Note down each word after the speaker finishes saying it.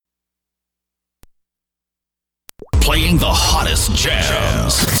playing the hottest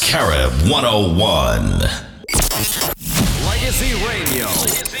jams. Carib 101. Legacy Radio.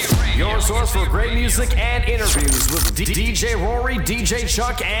 Your source for great music and interviews with DJ Rory, DJ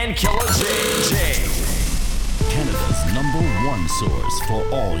Chuck, and Killer JJ. Canada's #1 source for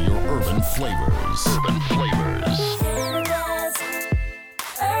all your urban flavors. Canada's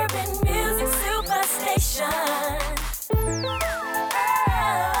urban music superstation.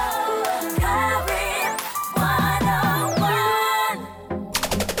 Carib 101.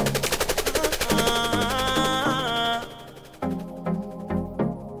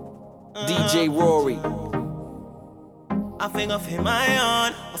 DJ Rory. I think of him my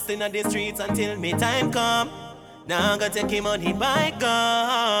own. Hustling on the streets until me time come. Now I gotta take him money by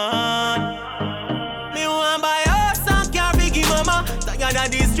God. Me want buy house and car biggie mama. Tired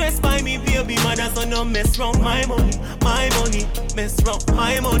of this stress by me baby mother. So no mess round my money. Mess round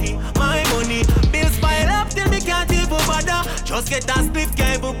my money. Bills pile up till me can't even bother. Just get a split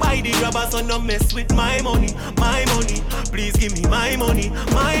cable buy the rubber. So no mess with my money. Please give me my money.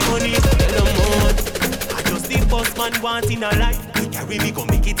 No more. I just the boss man want in a life. Carry me go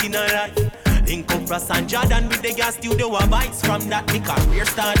make it in a life. Link up Ross and Jordan with the gas studio vibes. From that me career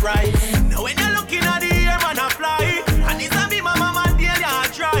start right. Now when you're looking at the air man I fly. And it's a be my mama daily I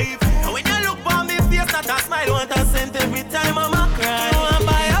drive. Now when you look for me face not a smile. Want a cent every time mama cry. You want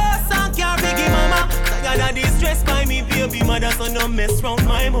buy house and car biggie mama. Tired of this stress by me baby mother. So no mess round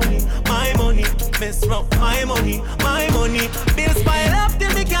my money. Mess round my money. Bills pile up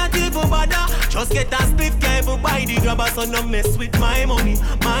till me can't even bother. Just get a split cable buy the grabber. So no mess with my money.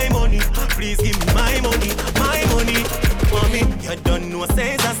 Please give me my money. Mommy, you don't know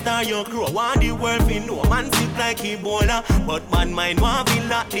say it's a star you grow. Want the world fi know man sit like Ebola. But man mind want fi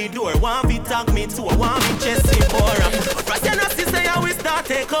lock the door. Want fi tag me to want me chest in for. But right you know see say how we start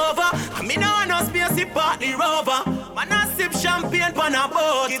take over. I mean no one no space to party rover. Man a sip champagne pan a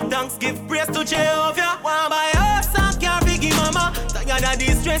boat. Give thanks, give praise to Jehovah. Want buy house and car biggie mama. Tired of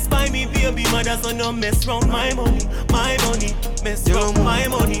this stress by me baby mother. So no mess round my money. Mess round my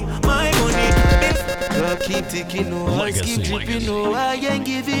money. Girl, keep ticking, no hearts keep dripping, no I ain't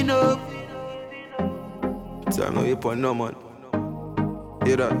giving up. Time no hip on no man.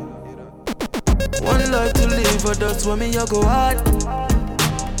 Hear that? One life to live, but that's why me I go hard.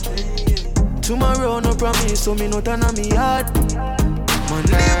 Tomorrow no promise, so me not on me hard. Man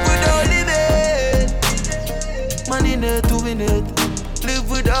live without limit. Man in it to win it. Live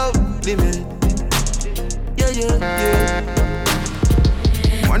without limit. Yeah.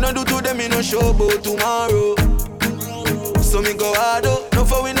 Wanna do to them in no show about tomorrow. So me go hard up, no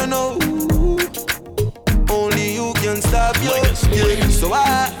for we no know. Only you can stop you. Yeah. So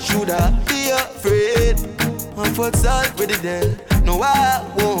why should I be afraid? I'm fucked already dead. No, I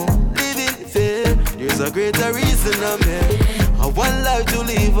won't live in fear. There's a greater reason I'm here. I want life to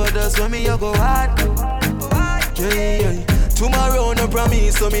live, but that's why me I go hard. Yeah. Tomorrow no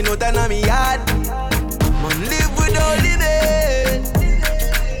promise, so me no turn on me hard. Man live without limit.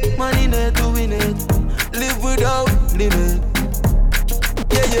 Man in it to win it. Live without limit.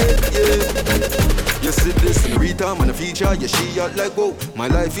 Yeah. You sit this in Rita, man a feature. Yeah, she out like whoa. My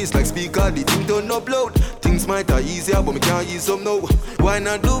life is like speaker, the thing don't upload. Things might are easier, but me can't use them now. Why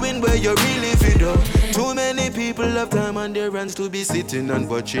not doing where you really fit up? Too many people have time on their hands to be sitting and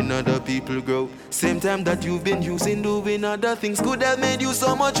watching other people grow. Same time that you've been using doing other things could have made you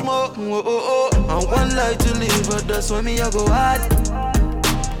so much more. I want life to live, but that's why me I go hard.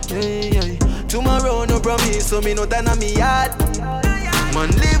 Yeah. Tomorrow no promise, so me no turn on me hard. Man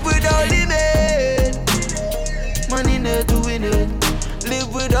live without limit. Man in it to win it.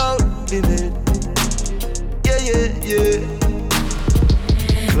 Live without limit. Yeah.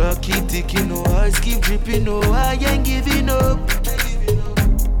 Clock keep ticking, no eyes keep dripping, no I ain't giving up.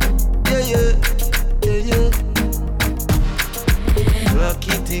 Yeah. Clock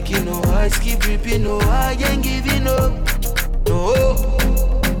keep ticking, no eyes keep dripping, no I ain't giving up. No.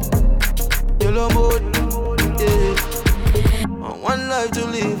 Yellow mode, yeah. One life to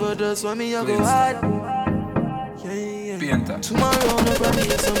live, but that's why me I go hard. Yeah. Tomorrow no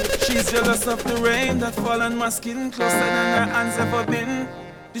promise. She's jealous of the rain that fall on my skin, closer than her hands ever been.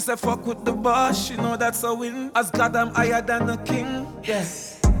 This a fuck with the boss, she know that's a win. As God I'm higher than a king.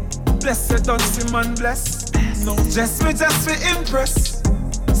 Yes. Blessed don't see man bless. No, just for impress.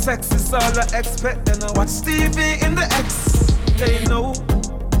 Sex is all I expect, and I watch TV in the X. They know.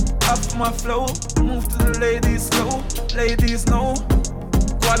 Off my flow, move to the ladies slow. Ladies know,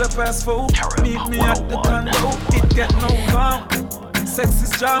 4:15. Meet me at the condo, it get no calm. Sex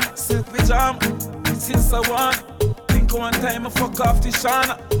is jam, silk jam. Since I want, think think one time I fuck off the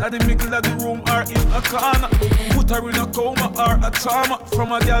Shana. At the middle of the room or in a corner. Put her in a coma or a trauma.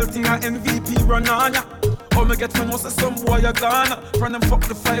 From a girl thing a MVP run on ya. Oh, me get famous as some boy a Ghana. From them fuck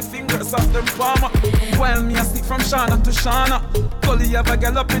the 5 fingers off them palmer. While me a stick from Shana to Shana. Gully have a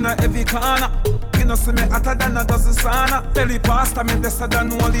girl up in a heavy corner. You know see me hotter than a dozen sauna. Belly pasta me lesser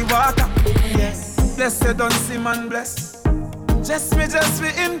than holy water. Yes, blessed don't see man bless. Just me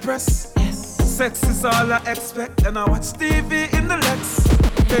impress. Yes. Sex is all I expect. And I watch TV in the Lex.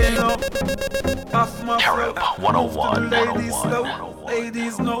 They know. Off my Carib 101. Ladies slow.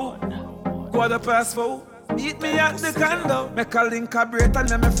 Ladies know. 4:15. Meet me at the condo. Make a link a break and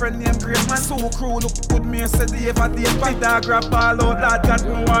then my friend named Grace. Man so crew look good me and said they ever date. My dog grab all out lad that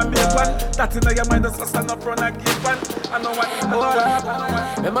me want make one. That in your mind just stand up run a gate one. I know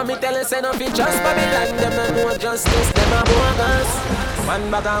what remember me tell you say no fit just Babylon. Them no know justice, them a bogus.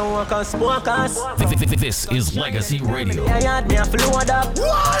 One bag of workers, smokers. This is Legacy Radio. I had me a flood up.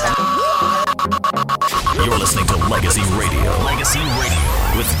 You're listening to Legacy Radio. Legacy Radio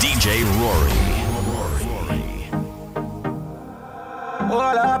with DJ Rory.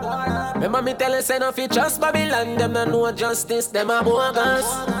 Hold up. Remember me tell you say no fit just Babylon. Them no know justice, them a bogus.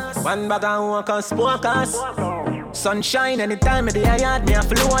 One bag of workers, smokers. Sunshine anytime of the day, I had me a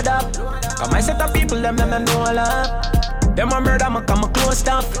flood up. Come I set up people, them no know love. Them a murder, me come a close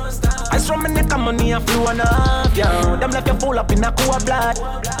stuff. I saw my neck and money a flow enough, yo. Them left you full up in a cool blood.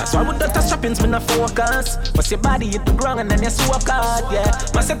 That's why with the touch shoppings, me no focus. But your body hit the ground and then you swap card, yeah.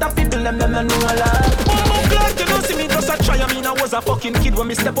 My set of people, them no know love. Oh, glad you don't see me just a try. I mean, I was a fucking kid when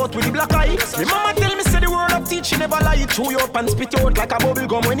me step out with the black eye. Me mama tell me, say the word of teach, she never lie. Chew you up and spit out like a bubble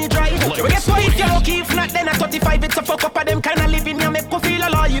gum when you dry. You guess what, if you're lucky, if not, then at 35, it's a fuck up of them kind of living, you make you feel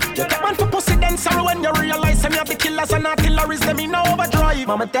alive. You take one for pussy, then sorrow when you realize them you have the killers and not killers, them in overdrive.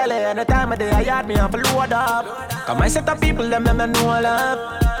 Mama tell her any time of day I had me off a load up. Cause I set of people, them know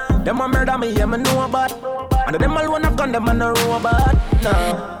love. Them a murder me, yeah, me know about. And them alone have gun, them a no robot.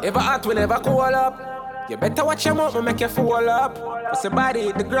 No, ever hot will never cool up. You better watch your mouth, me make you fall up. Cause your body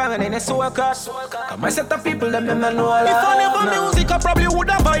hit the ground and then you soak up. Cause I set of people, them know love. If I never music, I probably would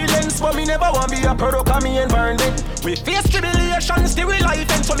have violence. But me never want be a product of me environment. We face tribulation, still we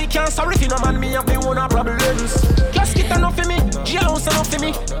life. And so me can't sorry for no man, me have the own problems. Just get enough for me, jailhouse enough for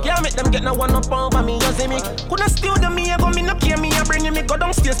me. Can't make them get no one up over me, you see me. Coulda steal them, me, I go, me no care, me, I bring me. Go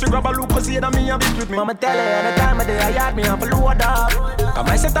downstairs to grab a look, cause here, me, a bit with me. Mama tell her, any time of day, I had me off a load up. Cause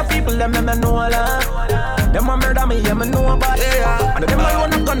I set of people, them know love. Them a murder me, yeah, me know about it. Yeah. And them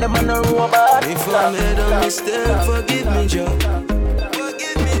alone a gun, them a no robot. If I made a mistake, forgive me, Joe.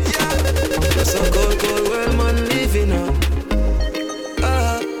 Forgive me, Joe. Just a cold, cold world, man, living up.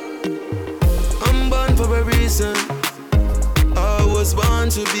 I'm born for a reason. I was born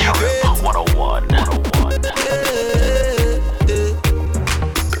to be great. 101.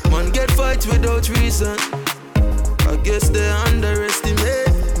 Man get fight without reason. I guess they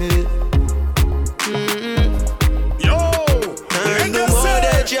underestimate me. And the more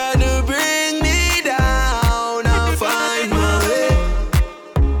they try to bring me down, I'll find my way.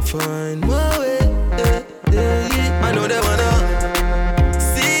 Find my way. I know they wanna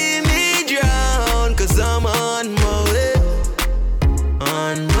see me drown, cause I'm on my way.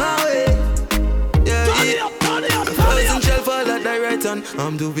 On my way. Thousand shall fall at the right hand.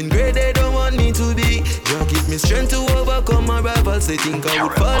 I'm doing great, they don't want me to be. Jah give me strength to overcome my rivals. They think I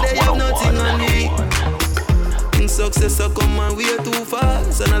would fall, they have nothing on me. Success I come my way too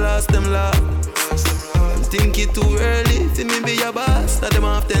fast and I lost them love. I'm thinking too early for me be your boss. That them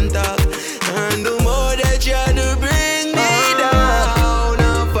often talk. And the more they try to bring me down,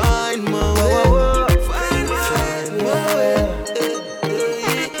 I find my way. Find my way.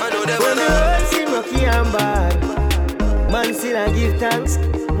 I know they when the world seem rocky and bad, man still I give thanks.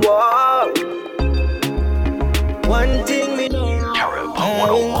 Whoa. One thing me know, Carib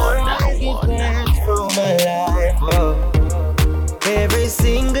 101. for my life, oh. Every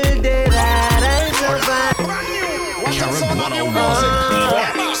single day that I survive. Carib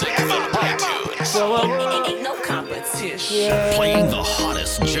 101. Music Ain't no competition. Yeah. Playing the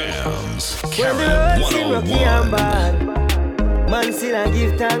hottest jams. When the Carib road seem rocky and 101. bad, man still I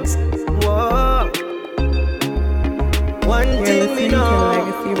give thanks. Whoa. One thing me know,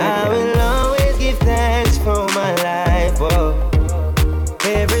 I will always give thanks for my life, oh.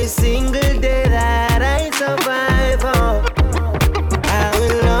 Every single day that I survive, oh. I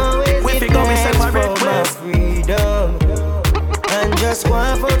will always give thanks for my freedom. And just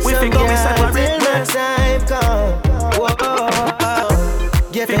one for some girl till my time come. Whoa.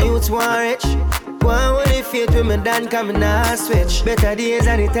 Get the youths want rich, one with the faith when me done coming now switch. Better days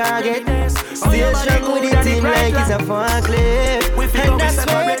on the target. Still strong with the team like it's a fun clip. And I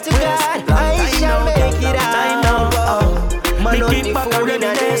swear to God, I shall make it out. Man on the phone in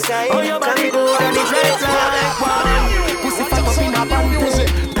a daytime. Can go on the right line. Pussy fuck up in a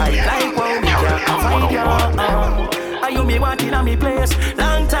panty. Tight like wow, me can't find you. You me wanting on me place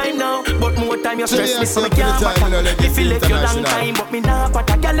long time now, but more time you stress me so me can't back. If you left you long time, but me nah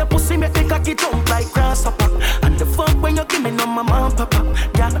pata. Girl your pussy make me cocky jump like grasshopper. And the fuck when you give me no mama and papa.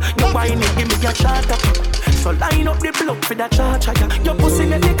 Girl you whine it, give me your shot up. So line up the block for that charger. Your pussy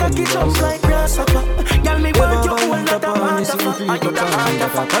make me cocky jump like grasshopper. Girl me want you all not a motherfucker. Are you the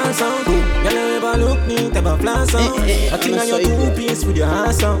motherfucker? Girl you ever look neat, ever flash out. I think I your two-piece with your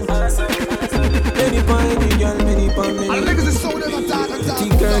ass out. Many point, girl, many point. I think it's so never talk.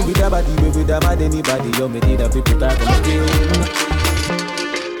 Think girl with a body, with a bad anybody. You me need a people talk on the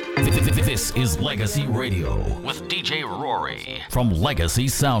This is Legacy Radio with DJ Rory from Legacy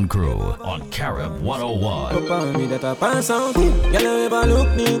Sound Crew on Carib 101. Papa me that a pass out. Girl you ever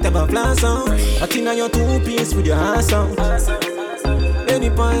look neat, ever flash out. I think I your two-piece with your ass out. Many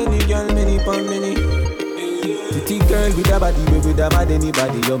point, girl, many point, many. Pretty girl with a body, with a bad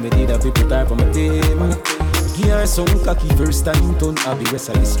anybody. You me need a people talk on my team. Give her some cocky first time, don't have the rest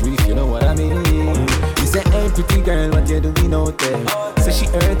of the street, you know what I mean? You say, hey pretty girl, what you doing out there? Say she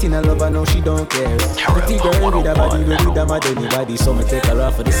hurting a lover, no she don't care. Pretty girl with a body, with a mad anybody, so me take her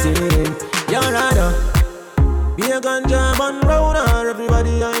off for the scene. You're rather be a ganja bun round her,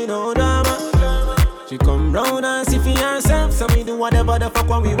 everybody I know drama. She come round and see for herself, so we do whatever the fuck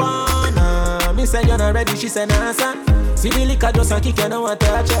what we wanna. Me say you're not ready, she say nah son. See the liquor just a kick you know what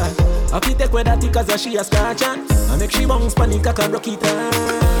touch her. I fi take with that tick as she a scratch her. I make she bounce panic I can rock it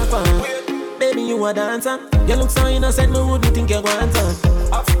up. Baby you a dancer. You look so innocent, me wouldn't think you want her.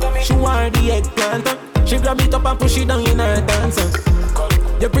 She wear the eggplant. She grab it up and push it down in her dancer.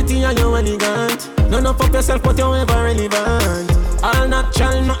 You're pretty and you're elegant. None of up yourself but you're ever relevant. All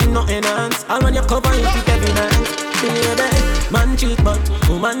natural, nothing not enhanced. All when you cover it with evidence. Baby, man cheat but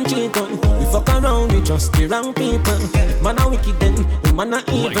woman cheat on. We fuck around with just the wrong people. If man a wicked then woman a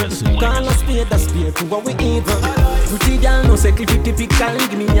evil. Call us spade a spade to what we evil. Pretty girl no say typical.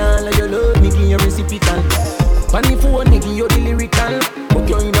 Give me all of your love, me give you reciprocal. Funny phone, me give you the lyrical. Put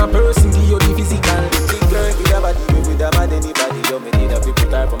you in a person, give you the physical. Big girl with a body, with a bad anybody. You me need a people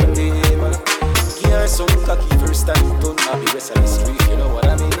type on my table. Give her some cocky first time, don't have the rest of the street, you know what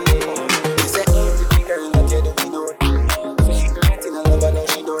I mean? You say, hey, pretty girl, what you doing out? So she creating a lover, now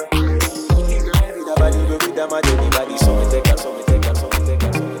she don't. Pretty girl with a body, with a mad anybody. So me take her, so me take her, so me take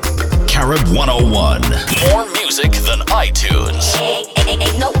her, so me take her. Carib 101. More music than iTunes.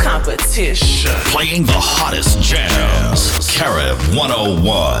 Ain't no competition. Playing the hottest jams. Carib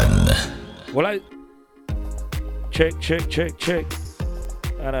 101. Well, I check.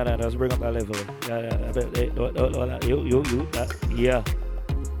 No, let's bring up that level.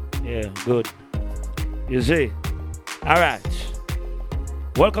 Yeah, good. You see? All right.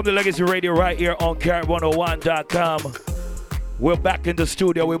 Welcome to Legacy Radio right here on Carib101.com. We're back in the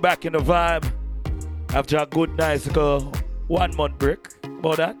studio. We're back in the vibe. After a good, nice 1 month break.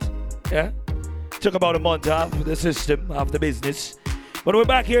 About that. Yeah. Took about a month off the system, off the business. But we're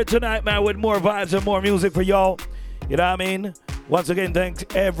back here tonight, man, with more vibes and more music for y'all. You know what I mean? Once again, thanks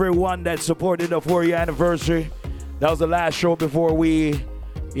everyone that supported the 4-year anniversary. That was the last show before we,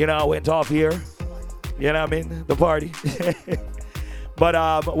 went off here. You know what I mean? The party.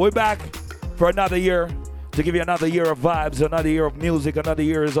 But we're back for another year to give you another year of vibes, another year of music, another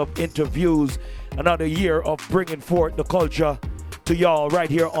year of interviews, another year of bringing forth the culture to y'all right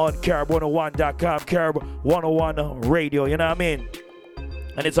here on Carib101.com, Carib 101 Radio. You know what I mean?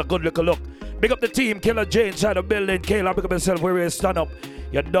 And it's a good look. Big up the team, Killer J inside the building. Kayla, big up yourself, where you stand up.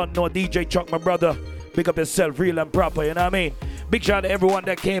 You don't know DJ Chuck, my brother. Big up yourself, real and proper, you know what I mean? Big shout out to everyone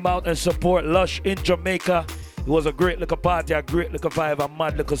that came out and support Lush in Jamaica. It was a great little party, a great little vibe, a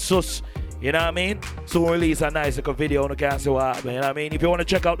mad little sus. You know what I mean? Soon release a nice little video on the can't see what happened, you know what I mean? If you want to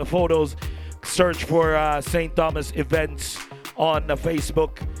check out the photos, search for St. Thomas Events on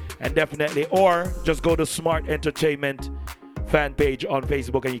Facebook, and definitely, or just go to Smart Entertainment fan page on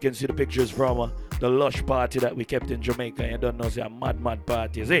Facebook and you can see the pictures from the Lush party that we kept in Jamaica. You don't know, it's a mad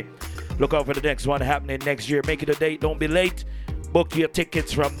party. See? Look out for the next one happening next year. Make it a date, don't be late. Book your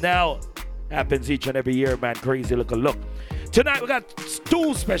tickets from now. Happens each and every year, man. Crazy look. Tonight we got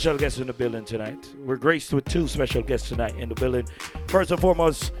 2 special guests in the building tonight. We're graced with 2 special guests tonight in the building. First and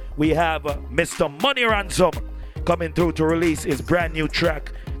foremost, we have Mr. Money Ransom coming through to release his brand new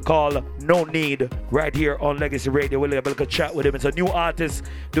track called No Need right here on Legacy Radio. We'll have a chat with him. It's a new artist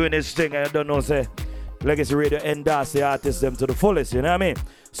doing his thing. I don't know, say, Legacy Radio endorse the artists them to the fullest, you know what I mean?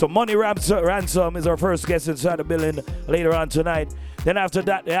 So Money Ransom is our first guest inside the building later on tonight. Then after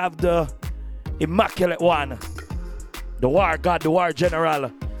that, they have the immaculate one, the war god, the war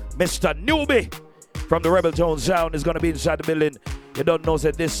general, Mr. Newbie from the Rebel Tone Sound is going to be inside the building. You don't know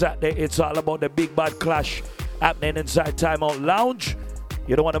that this Saturday, it's all about the big bad clash happening inside Timeout Lounge.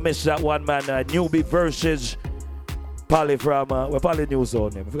 You don't want to miss that one, man. Newbie versus Polly from, Polly News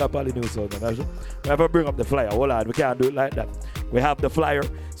on him. We forgot Polly News on him. We have to bring up the flyer. Hold on, we can't do it like that. We have the flyer,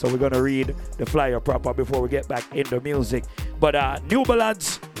 so we're going to read the flyer proper before we get back into music. But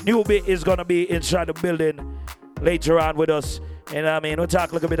Newbie is going to be inside the building later on with us. And I mean, we'll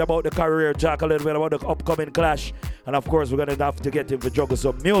talk a little bit about the career, talk a little bit about the upcoming clash. And of course, we're going to have to get him to juggle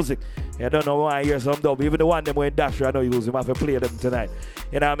some music. I don't know why I hear some dub. Even the one them in Dasher, I know you use him. I have to play them tonight.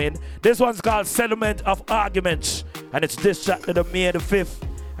 You know what I mean? This one's called Settlement of Arguments. And it's this Saturday, May the 5th.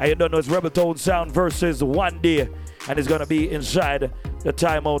 And you don't know, it's Rebel Tone Sound versus One Day. And it's going to be inside the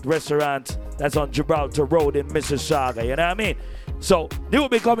Timeout Restaurant that's on Gibraltar Road in Mississauga. You know what I mean? So, he will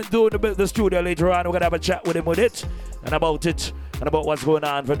be coming to the studio later on. We're going to have a chat with him with it and about what's going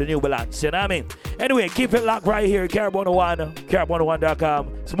on for the New Balance. You know what I mean? Anyway, keep it locked right here. Carib 101,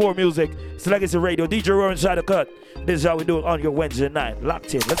 Carib101.com. Some more music. It's Legacy Radio. DJ Roar inside the cut. This is how we do it on your Wednesday night.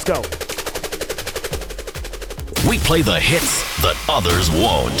 Locked in. Let's go. We play the hits that others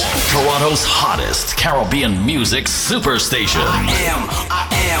won't. Toronto's hottest Caribbean music superstation. I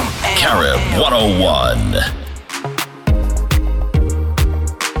am. Carib 101.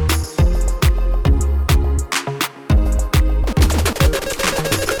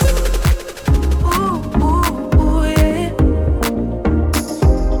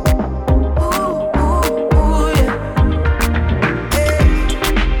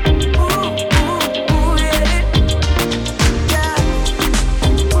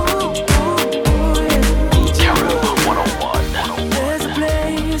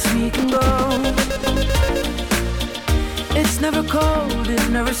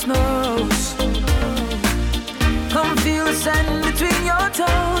 Snows. Come feel the sand between your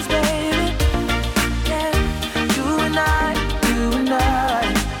toes, baby. Yeah, you and I.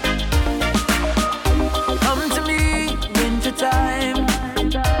 Come to me, wintertime.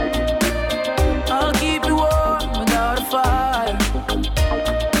 I'll keep you warm without a fire.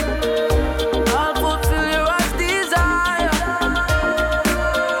 I'll fulfill your heart's desire.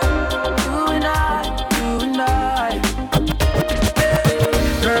 You and I.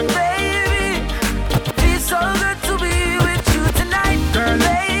 Baby, feels so good to be with you tonight.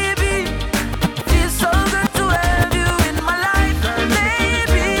 Baby, feels so good to have you in my life.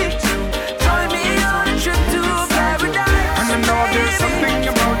 Baby, join me on a trip to paradise. And I know there's something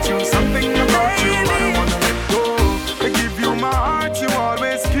about you I don't wanna let go. I give you my heart, you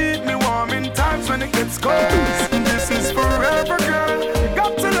always keep me warm in times when it gets cold. And this is forever, girl. I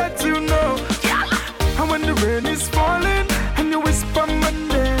got to let you know. And when the rain is falling and you whisper my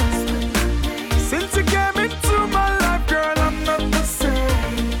name, since you came into my life, girl, I'm not the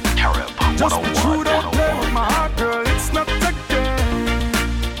same. Just be true, don't play with my heart, girl, it's not a game.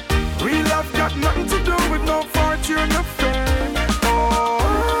 Real love got nothing to do with no fortune or fame. Oh,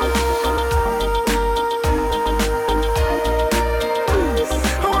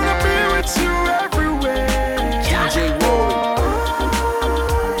 I wanna be with you everywhere. DJ Roar.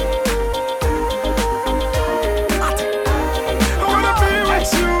 I wanna be with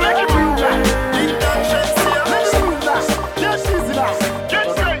you everywhere. Let's move now. Just easy now.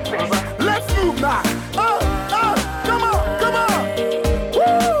 Let's move now. Come on.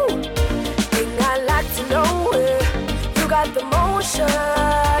 Woo! Thing I like to know it. You got the motion.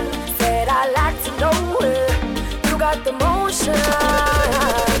 Said I like to know it. You got the motion.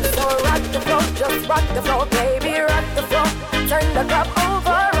 So rock the floor, just rock the floor, baby, rock the floor. Turn the club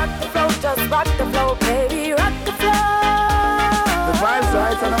over, rock the floor, just rock the floor, baby, rock the floor. The vibe's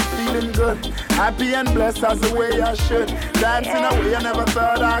right and I'm feeling good. Happy and blessed as the way I should. Dancing a way I never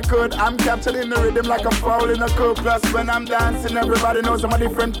thought I could. I'm captured in the rhythm like a foul in a cook. Plus when I'm dancing, everybody knows I'm a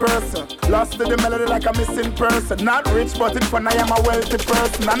different person. Lost to the melody like a missing person. Not rich, but in fun I am a wealthy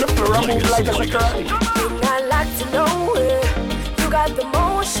person. On the floor I move like a security. Thing I like to know it. You got the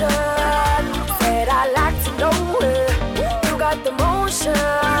motion. Said I like to know it. You got the motion.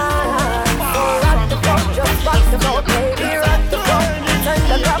 So rock the floor, just rock the floor, baby, rock the floor. Turn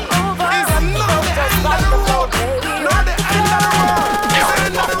the club over, rock the floor, just rock the floor, baby, rock the floor. Let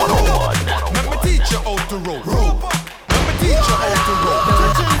me teach you how to roll.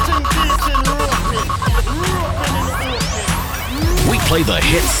 Let me teach you how to roll. We play the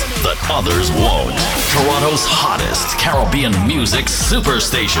hits that others won't. Toronto's hottest Caribbean music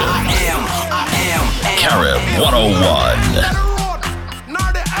superstation. I am Carib 101.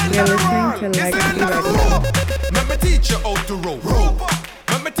 You're listening to Legacy Radio. Let me teach you how to rope.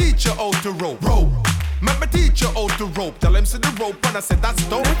 Let me teach you how to rope. Let me teach you how to rope. Tell him see the rope and I said that's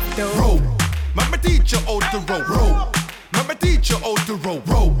dope. Rope. Let me teach you how to rope. Let me teach you how to rope.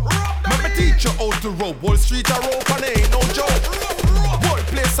 Let me teach you how to rope. Wall Street a rope and it ain't no joke. Whole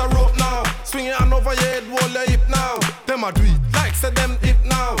place a rope now. Swing it on over your head, wall your hip now. Them a do it like say them hip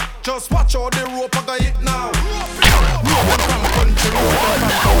now. Just watch all the rope I got hit now.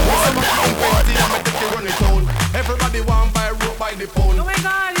 Everybody want buy rope by the phone. Oh my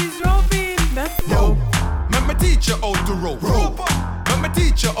God, he's roping. That's dope. Let me teach you how to rope. Let me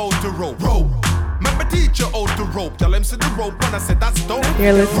teach you how to rope. Let me teach you how to rope. Tell him see the rope and I said that's dope.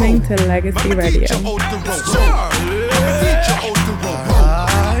 You're listening to Legacy Radio. Let me teach you how to rope.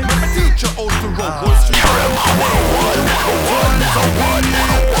 Let me teach you how to rope. Wall Street.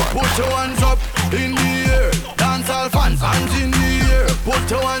 Put your hands up in the air. Dance all fans, hands in the air. Put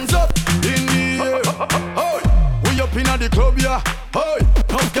your hands up in the air. Hey, we up in the club, yeah. Hey,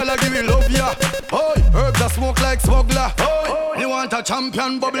 tough girl, I give you love, yeah. Hey, herbs that smoke like smuggler. Hey, you want a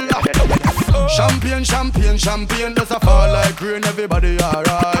champion bubbler? Champagne, champagne, champagne. Does a fall like rain, everybody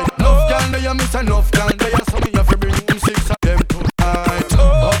alright. Enough girl, they a miss enough girl. They a so me have to bring them 6 of them tonight.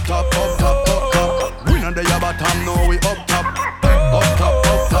 Up top, up top, up top. We not the bottom, no we up top. Up top,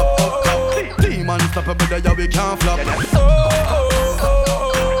 up top, up top. Demon stop up there, yeah, we can't flop.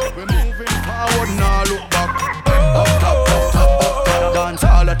 We're moving forward, now look back. Up top, up top, up top. Dance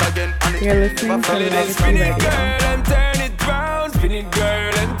all that again. You're listening to Legacy Radio. And turn it round, spin it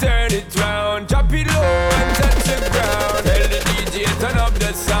girl and turn it round. Drop it low and touch the ground. Tell the DJ turn up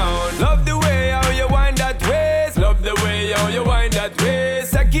the sound. Love the way how you wind that waist. Love the way how you wind that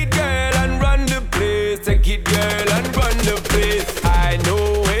waist. Take it girl and run the place. Take it girl and run the place. I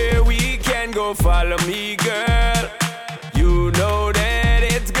know where we can go. Follow me girl. You know that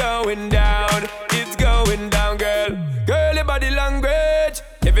it's going down. It's going down girl. Girl your body language.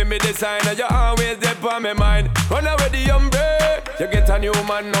 Giving me the sign that you're always there on my mind. Run away the umbrella. You get a new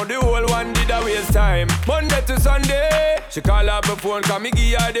man, now the whole one did a waste time. Monday to Sunday, she call up her phone, cause me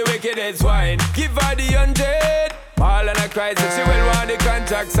give her the wickedest wine. Give her the 100. All and I cry, so she will want the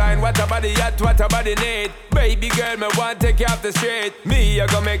contract sign. What a body at, what a body need. Baby girl, me want take you off the street. Me, I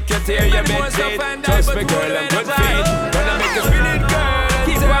gonna make you tear your bed sheet. Trust me girl, I'm good feet. Gonna make you spin it girl,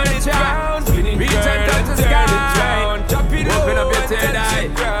 keep on it round. Spin it girl, and turn it round. Chop it low, open up your third eye.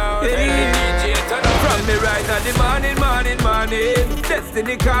 From me right now, the morning.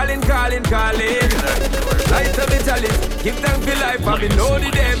 Destiny calling. Light up the chalice, give thanks for life, and me know the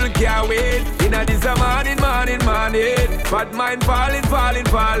devil can't wait. Inna this a morning. Bad mind falling.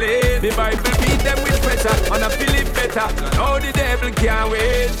 The Bible beat them with pressure, and I feel it better. Know the devil can't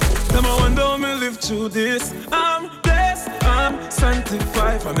wait. Them I wonder how me live through this. I'm blessed, I'm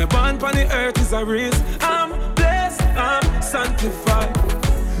sanctified. From me born on the earth is a race. I'm blessed, I'm sanctified.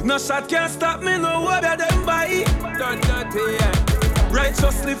 No shot can't stop me, no word them by. Don't yeah.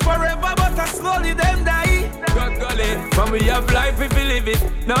 Righteously forever, but I slowly them die. God golly, from we have life if we live it.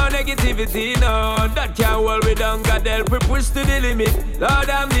 No negativity, no, that can't hold me down. God help we push to the limit. Lord,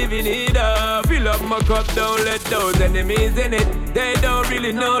 I'm living it up. Fill up my cup, don't let those enemies in it. They don't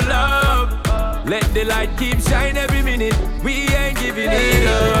really know love. Let the light keep shine every minute. We ain't giving it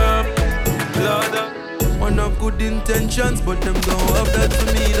up. Lord, one of good intentions, but them don't have that for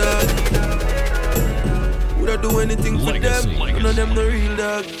me, dog. Would I do anything for them? None of them the real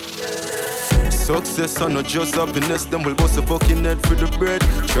dog. Success and not just happiness. Them will bust a fucking head for the bread.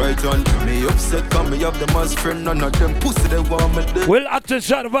 Try to on me upset, come me up them as friend. None of them pussy they want me dead. We'll act and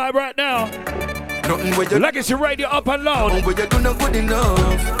shot the vibe right now. Nothing where you Legacy Radio up and loud. Nothing where you do not good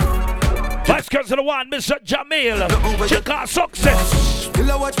enough. Vice President one, Mr. Jamil. Check out success.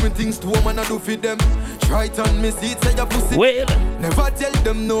 Still I watch me things to woman I do for them. Try to on me seat, say your pussy. Well, never tell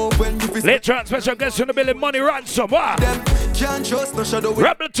them no when you feel. Let's try special guest in the building, Money Ransom. What? Them can't trust no shadow.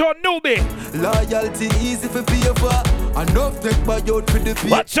 Rebleton newbie. Loyalty easy for pay for. Enough take by out for the people.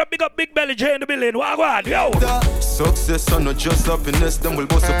 What's up, big up Big Belly J in the building? What, yo? Success and not just happiness. Them will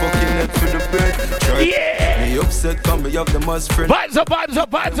bust a fucking head for the bread. Try yeah. Me upset, come me up them as friend.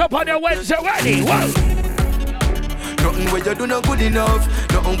 Vibes up on your Wednesday ready. Wow. Nothing where you do not good enough.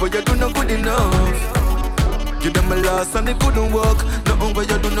 Nothing where you do not good enough. Give them a loss and it couldn't work. Nothing where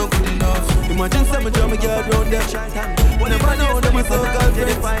you do not good enough. Imagine some drum girl round there. Never know them a so-called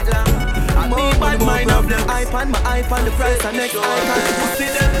friends. I need bad mind wine up them hype on my hype on the price and next icon. Pussy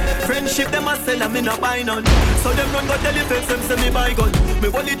them, friendship them a sell and me no buy none. So them run go tell the fakes them say me buy gun. Me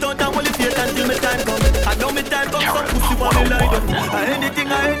hold it out and hold it fake until me time come. I know me time come, some pussy want me lie down.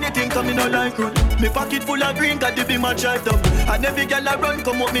 Anything come me no like run. Me pocket full of green, got the be my drive down. And every girl I run,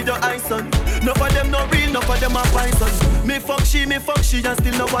 come up me the ice on. None of them no real, none of them are python. Me fuck she, and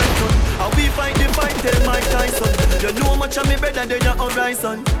still no white son. And we fight the fight, tell Mike Tyson. You know much of me better than your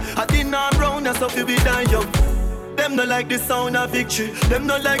horizon. I didn't know round, that's how you be dying young. Them no like the sound of victory. Them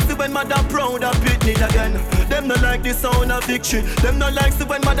no like the when mother proud of Britney again. Them no like the sound of victory. Them no like the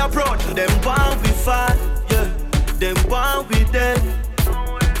when mother proud. Them want we fight, yeah. Them want we dead.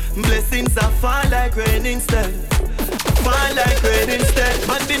 Blessings are fall like rain instead. Fall like rain instead.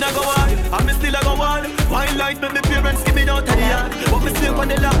 Man did I go on, and me still I go on. Why life make me parents give me out of the yard. But me sleep on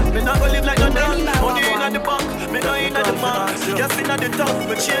the land, me not go live like no dog. Money in at the bank, me not in at the mark. Just in at the top,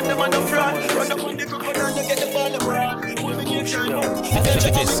 me chain them on the front. Run up on the crocodile, you get the ball around. This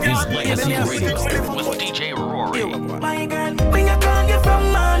is Legacy Radio with DJ Rory. My girl, when you call you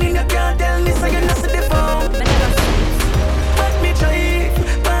from morning, you can't tell me so you not see the phone. But me try,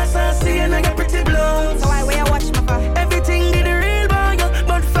 pass and see and I get pretty blown. So why you watch my car? Everything did the real boy,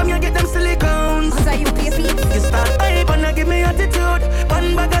 but from you get them silicones. Cause you pay for it. You start hype and I give me attitude.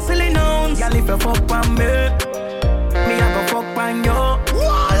 One bag of silly nouns. Girl, if you fuck on me, I go fuck on you.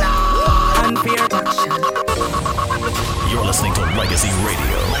 And fear action. You're listening to Legacy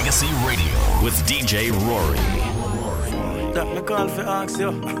Radio. Legacy Radio with DJ Rory. That me call for ask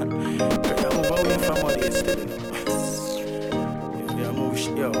you. You move away from all this. You move,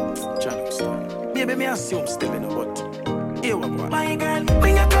 yo, channel style. Maybe me assume still in a but. Here we go. My girl,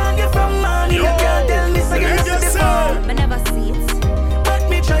 when you call you from money, you can't tell me so you not see the phone. I never see it. But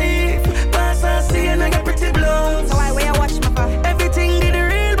me try, pass and see and I get pretty blown. So why you watch my car? Everything did the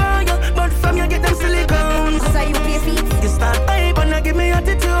real boy, but from you get them silicones. Cause you pay for it. You start hype and I give me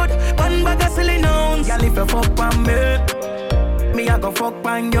attitude. One bag of silly nouns. Girl, if you fuck on me I go fuck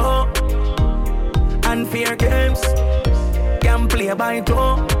on you. And fear games can play by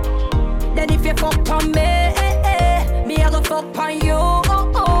two. Then if you fuck on me I go fuck on you.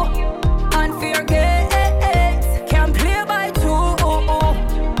 And fear games can play by two.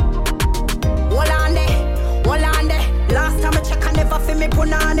 Hold on there. Last time I check I never feel me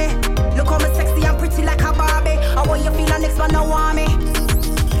punani. Look how me sexy and pretty like a Barbie. How want you feel the next one no want me.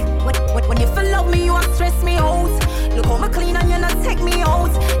 When you feel love me, you a stress me out. Look how me clean and you not take me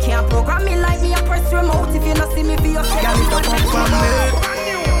out. Can't program me like me, I press remote. If you not see me, be your friend. Girl, if you fuck on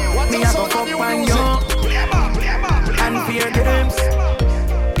me I go fuck on you. And fear games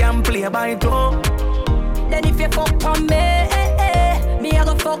can play by two. Then if you fuck on me I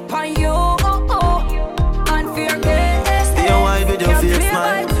go fuck on you. And fear games stay a while with your face,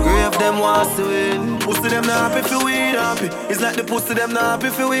 man. Grave them wants to win. Pussy them not happy for we happy. It's like the pussy them not happy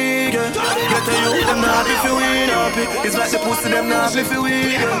for we get a youth them not happy for we happy. It's like the pussy them not happy for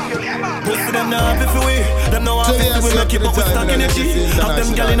we pussy them not happy for we. Them no happy for we make it but we stuck in the G. Have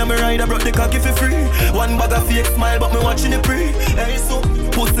them gal in a me ride I brought the cocky for free. One bag of fake smile but me watching it pre. Hey so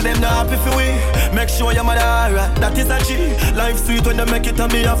pussy them not happy for we. Make sure your mother alright, that is a G. Life sweet when they make it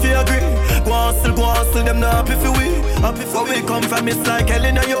and me have to agree. Go on still them not happy for we. Happy for we come from it's like hell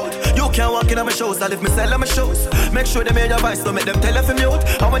in a youth. You can't walk in on my shows, I live me sell on my shows. Make sure they made your voice, don't make them tell if I'm mute.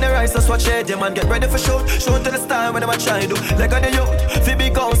 And when they rise, just watch it, yeah man, get ready for shoot. Show to the style when I'm trying to do. Like on the youth, fi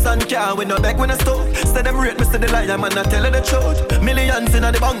big house and car, with no back when I stop. Say them rate me, say the liar, man, not telling the truth. Millions in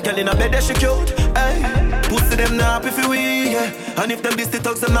the bank, girl in a bed, that she cute. Hey, pussy them not happy for we, yeah. And if them this the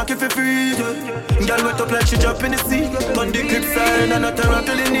thugs, them knock it for free, yeah. Girl wet up like she drop in the sea. On the crib side, and not a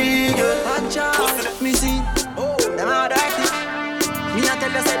rattle in the yeah. Pussy them me see, them all dirty. Me a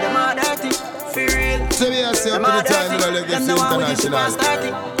tell you say them all dirty. For real. So we are saying up to the time in Legacy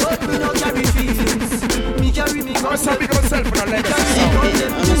International. But me no carry feelings. Me carry me gun. I'm big myself for the Legacy. I'm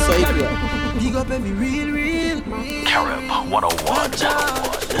a psycho. Big up every real. Carib 101.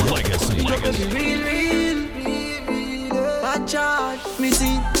 Legacy. Big up every real. Bad charge. Me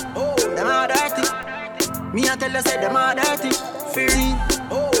see. Them all dirty. Me a tell you say them all dirty. For real.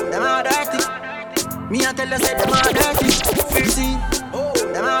 Them all dirty. Me a tell you say them all dirty. For real.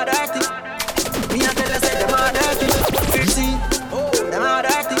 Them all dirty. Me a tell you say them all dirty. See, them all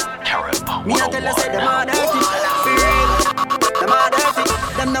dirty. Me a tell you say them all dirty. For real, them all dirty.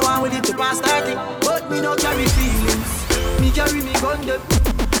 Them the one with it to pass 30. But me no carry feelings. Me carry me gun them.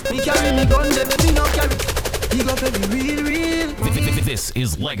 Me carry me gun them. Me no carry. Big up every real. This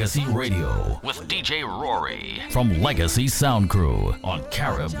is Legacy Radio with DJ Rory from Legacy Sound Crew on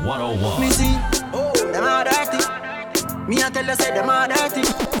Carib 101. Me see, them all dirty. Me I tell you say them are dirty,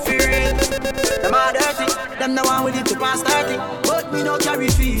 for real. Them are dirty, them the one with it to pass 30. But me no carry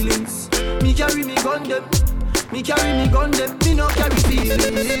feelings, me carry me gun them. Me carry me gun them, me no carry feelings.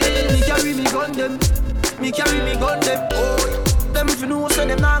 Me carry me gun them, me carry me gun them. Oh, them if you know so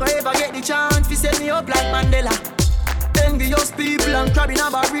them not gonna ever get the chance to set me up like Mandela. Envious people and crab in a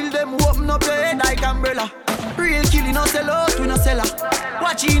barrel, them open up your head like umbrella. Real killing no sell out, we no sell her.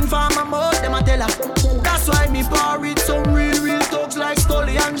 Watching for my mouth, them a tell her. That's why me par with some real thugs like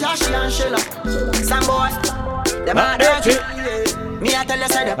Stolly and Joshy and Shella. Some boy, them are dirty. Me I tell you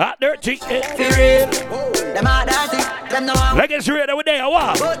say them hot dirty. For real, them are dirty. Them no one. Legacy Radio with there,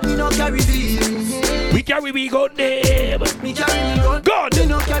 what? But me no carry feelings. We carry we gun them. Me carry me gun. God. Me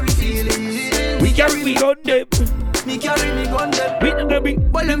no carry feelings. We carry we gun them. Me carry me gun them. We no be.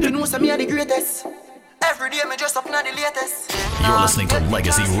 Well them to know say me are the greatest. Every day me dress up now the latest. You're listening to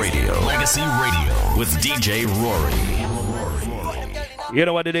Legacy Radio. Legacy Radio with DJ Rory. You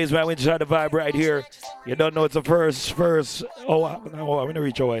know what it is, man. We try to vibe right here. You don't know it's the first. Oh, I'm gonna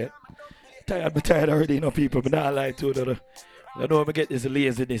reach away. I'm tired already, you know, people. But not lie to it. I know I'm gonna get this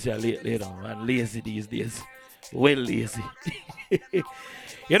laziness here lately, you know, man. Lazy these days. Well lazy.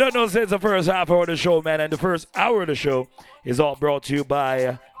 You don't know, since the first half hour of the show, man, and the first hour of the show is all brought to you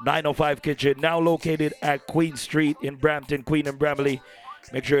by 905 Kitchen, now located at Queen Street in Brampton, Queen and Bramley.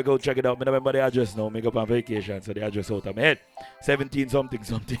 Make sure you go check it out. I remember the address now. Make up on vacation, so the address out of my head. 17 something.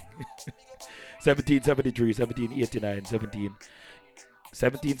 1773, 1789,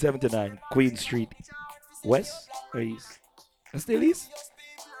 1779, Queen Street, West or East? Still East?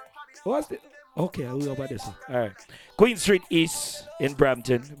 What's it? Okay, I'll go about this one. All right. Queen Street East in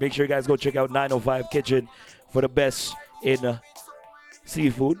Brampton. Make sure you guys go check out 905 Kitchen for the best in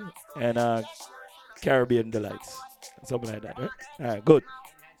seafood and Caribbean delights. Something like that, right? All right, good.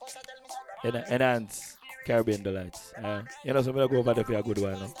 Enhance Caribbean delights. You know, so I'm going to go over there for a good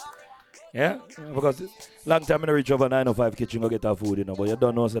while now. Yeah? Because long time I reach over 905 Kitchen go get our food, you know, but you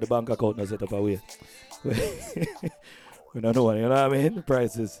don't know, so the bank account not set up away. We don't know, you know what I mean?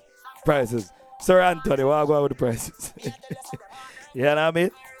 Prices. Sir Anthony, what go on with the prices? You know what I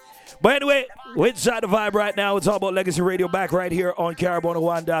mean? But anyway, we're inside the vibe right now. It's all about Legacy Radio back right here on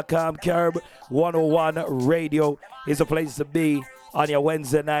Carib101.com. Carib 101 Radio is a place to be on your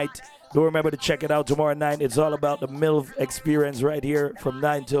Wednesday night. Do remember to check it out tomorrow night. It's all about the MILF experience right here from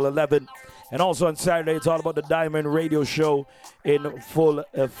 9 till 11. And also on Saturday, it's all about the Diamond Radio Show in full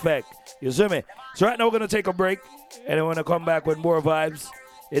effect. You see me? So right now we're going to take a break. And then we're going to come back with more vibes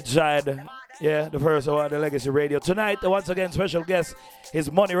inside, the first hour of the Legacy Radio. Tonight, once again, special guest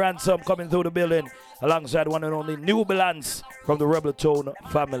is Money Ransom coming through the building alongside one and only New Balance from the Rebel Tone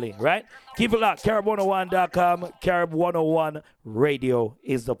family, right? Keep it locked. Carib101.com. Carib 101 Radio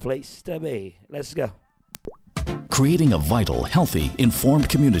is the place to be. Let's go. Creating a vital, healthy, informed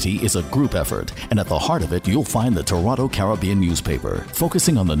community is a group effort, and at the heart of it, you'll find the Toronto Caribbean newspaper,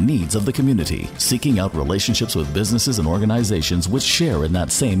 focusing on the needs of the community, seeking out relationships with businesses and organizations which share in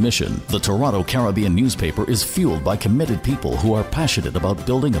that same mission. The Toronto Caribbean newspaper is fueled by committed people who are passionate about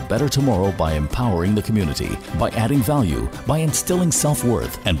building a better tomorrow by empowering the community, by adding value, by instilling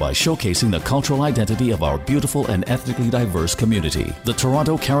self-worth, and by showcasing the cultural identity of our beautiful and ethnically diverse community. The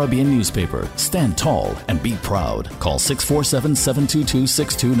Toronto Caribbean newspaper. Stand tall and be proud. Call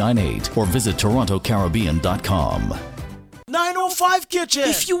 647-722-6298 or visit TorontoCaribbean.com. 905 Kitchen.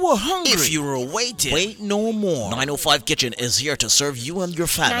 If you were hungry, if you were waiting, wait no more. 905 Kitchen is here to serve you and your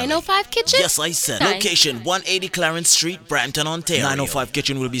family. 905 Kitchen? Yes, I said. Location 180 Clarence Street, Brampton, Ontario. 905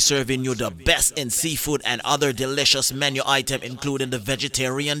 Kitchen will be serving you the best in seafood and other delicious menu item, including the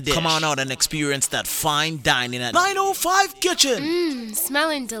vegetarian dish. Come on out and experience that fine dining at 905 Kitchen.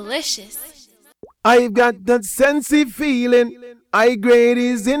 Smelling delicious. I've got that sensey feeling. High grade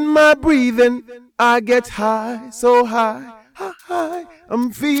is in my breathing. I get high, so high.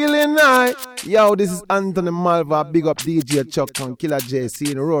 I'm feeling high. Yo, this is Anthony Malva. Big up DJ Chuck and Killer J.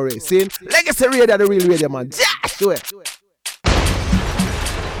 Seeing Rory. Seeing Legacy Radio, the real radio, man. Dash to it.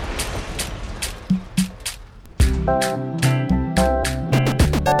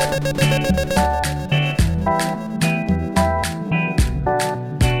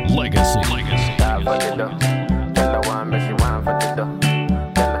 Legacy.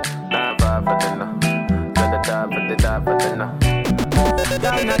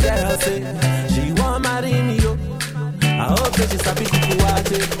 Ghana girl say she want marry me yo. I hope that she's happy to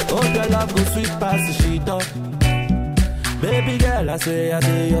watch it. Hope your love go sweet past the sheet up. Baby girl, I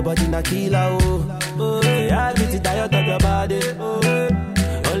say your body na killer oh. Oh, yeah, I get it tired of your body. Oh,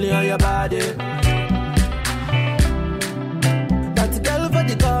 only on your body. That girl for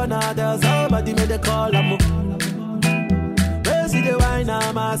the corner, there's somebody made a call.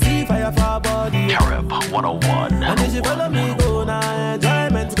 101. And if you follow me, go now,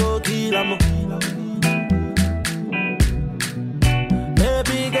 enjoyment go kill 'em.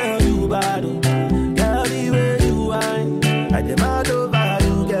 Baby girl, you bad, girl, the way you whine, I demand over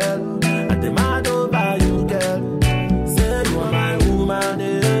you, girl. I demand over you, girl. Say you are my woman,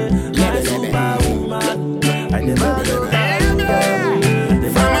 my superwoman. I demand over you, girl.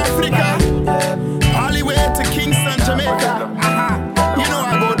 From Africa, all the way to Kingston, Jamaica. You know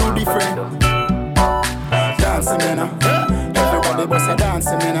I go do different. Dancing, man. Everybody bust a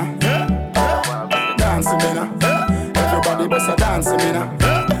dancing, man. Dancing, man. Everybody bust a dancing, man.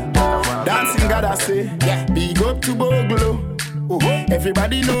 Dancing, God, I say. Big up to Boglo.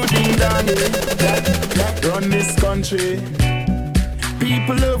 Everybody know ding dong, yeah. Run this country.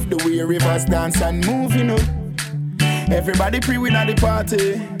 People love the way rivers dance and move, you know. Everybody pre-win at the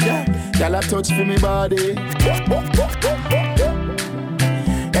party. Y'all a touch for me body.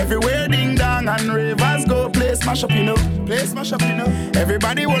 Everywhere ding dong and rivers go, play smash up, you know. Play smash up, you know.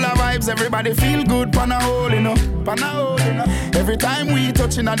 Everybody will have vibes, everybody feel good, pan a hole, you know. Pan a hole, you know. Every time we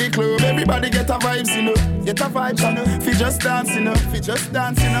touching at the club, everybody get a vibes, you know. Get a vibes, you know. Fi just dance, you know. Fi just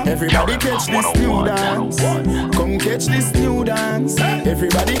dance, you know. Everybody catch this new dance. Come catch this new dance.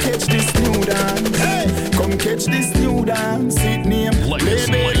 Everybody catch this new dance. Come catch this new dance. It name Lebe.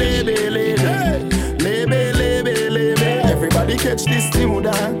 Everybody catch this new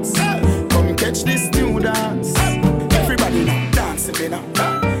dance. Come catch this new dance. Everybody now dancing me now.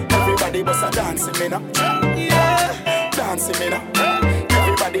 Everybody bust a dancing me now. Yeah, dancing me now.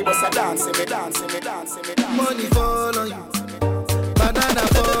 Everybody bust a dancing me, dancing me, dancing me, dancing me. Money fall on you, banana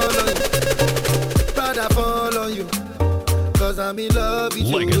fall on you, Prada fall on you, 'cause I'm in love with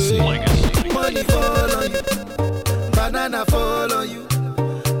Legacy. you. Money fall on you, banana fall on you,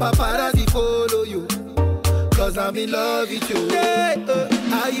 paparazzi follow you, 'cause I'm in love with you. Yeah,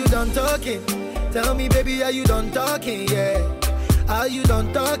 are you done talking? Tell me, baby, are you done talking? Yeah. Are you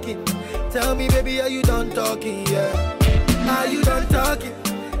done talking? Tell me, baby, are you done talking? Yeah. Are you done talking?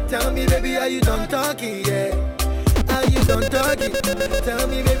 Tell me, baby, are you done talking? Yeah. Are you done talking? Tell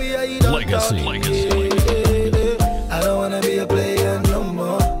me, baby, are you done talking? Legacy. I don't wanna be a player no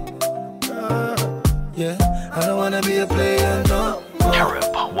more. Yeah. I don't wanna be a player no more. Carib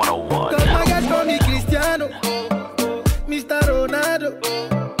 101. 'Cause my guys call me Cristiano, Mr. Ronaldo,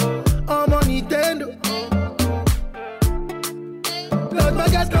 I'm on Nintendo. 'Cause my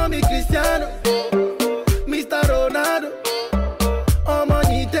guys call me Cristiano, Mr. Ronaldo, I'm on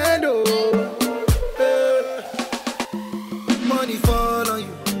Nintendo. Money fall on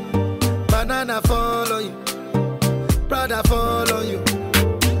you, banana fall on you, Prada fall on you,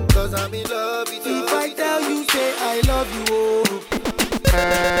 'cause I'm in love with you. If I tell you, say I love you, oh.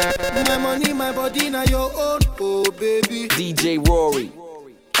 My money, my body, now your own, oh baby. DJ Rory.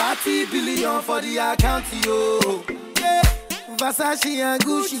 30 billion for the account, yo. Yeah. Versace and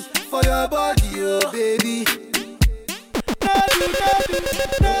Gucci for your body, oh baby.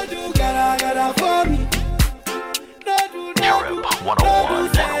 No do, gotta for me. No do,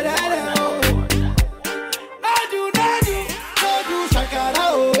 say that, oh. No do, shakara,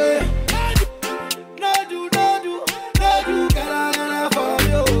 oh, eh. No do, gotta for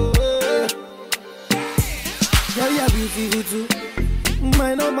me, oh, eh. Girl, you're beautiful too.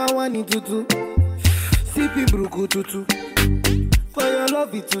 My number one in tutu. Sippy bruku tutu. For your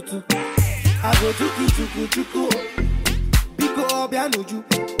love it tutu. I go chuku. Biko obianuju.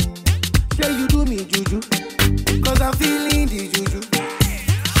 Say you do me juju. 'Cause I'm feeling the juju.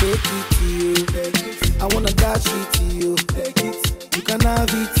 Take it to you. I wanna dash it to you. You can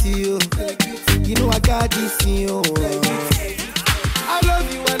have it to you. You know I got this in you. I love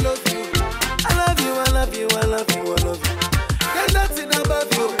you. There's nothing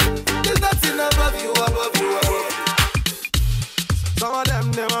above you. Some of them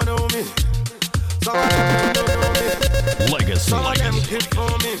never know me. Some of them don't know me. Legacy. Some of them kick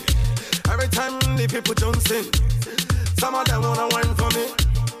for me. Every time the people jump in. Some of them wanna wine for me.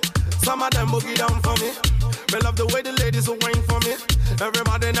 Some of them boogie down for me. They love the way the ladies will wine for me.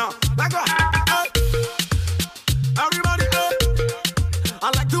 Everybody now, like what? Everybody, I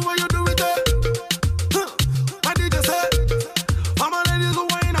like the way you do it. What did you say? All my ladies will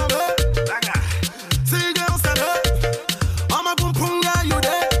wine on me. See girls that hurt. I'm a boom boom guy, you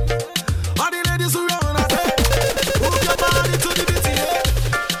there? All the ladies who run, I say, move your body to the beat,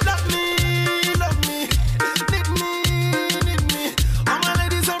 yeah. Love me, need me. All my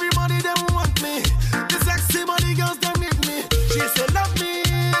ladies, everybody, they want me. The sexy body girls, they need me. She said, love me,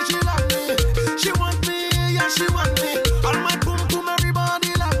 she love me. She want me, yeah, she want me. All my boom boom,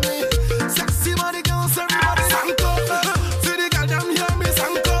 everybody love me.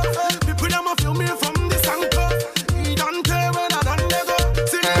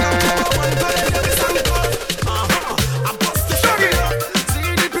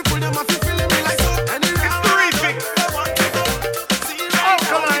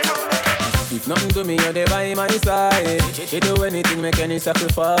 my side. She do anything, make any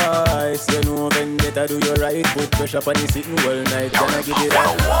sacrifice. You know vendetta, do you right. Put pressure on the sitting all night. Can I give it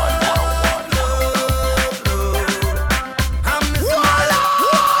that?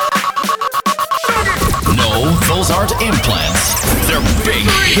 No, those aren't implants. They're big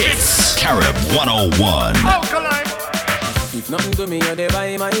hits. Carib 101. If nothing to me, you're there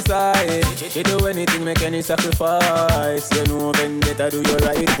by my side. She do anything, make any sacrifice. You know vendetta, do you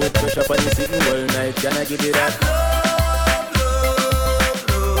right. Put pressure on the sitting all night. Can I give it that?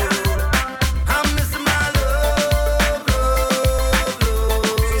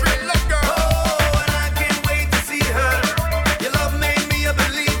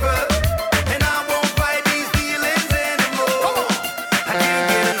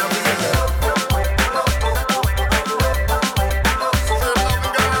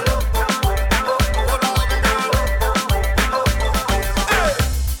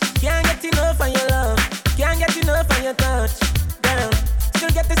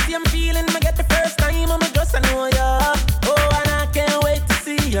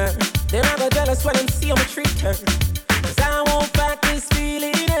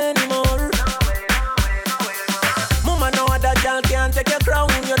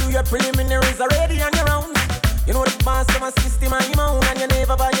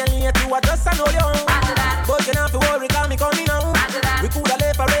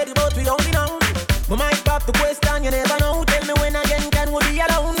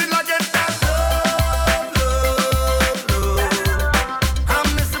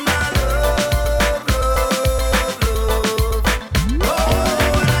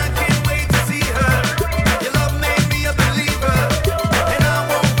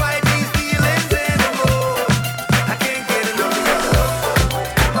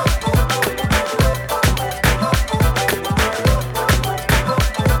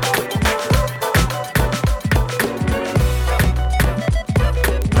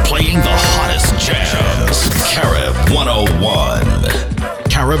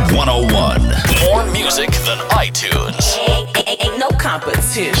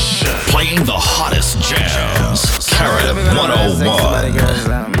 Playing the hottest jams. Carib 101. Carib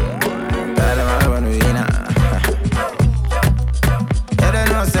 101.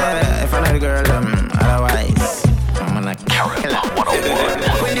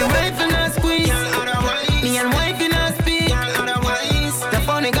 When the wife in a squeeze, me and wife in a speak. The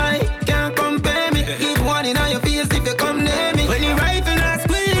funny guy can't compare me. Give one in your face if you come near me. When the wife in a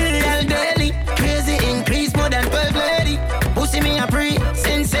squeeze, tell daily. Crazy increase more than 12 lady. Pussy me a pre,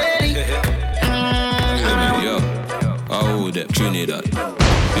 sincerely. Yo, hold up, Trinidad.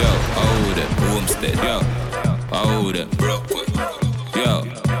 Yo, hold up, Homestead. Yo, hold up, Brooklyn. Yo,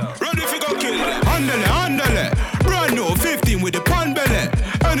 ready if you go kill them. Handle. Brand new 15 with the pan belly.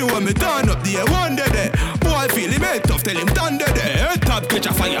 Anyone me turn up the one day. Boy feel him head tough, tell him thunder there. Head top catch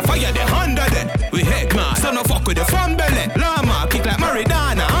a fire the under there. We head man, son of fuck with the fan belly. Lama kick like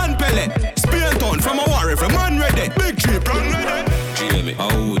Maridana and Pele. Spear town from a war every man ready. Big trip run ready. Jamie,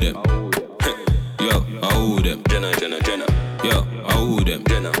 hold them. Yo, hold them. Jenna. Yo, hold them.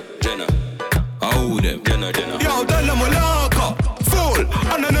 Jenna. Hold them. Jenna. Yo, tell them a locker. Fool,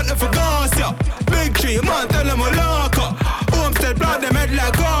 and I'm nothing for gas, ya. Big tree, man, tell them a locker. Homestead, blood them head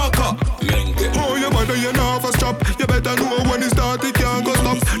like Coca. Oh, your mother, you know for stop. You better know when it start, it can't go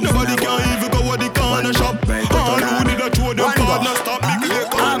stop. Nobody can even go at the corner shop. All who need a throw them card, not stop me.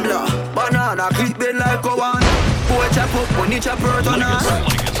 Banana, clip bed like a one. Boy chop up when you chop hurt on us.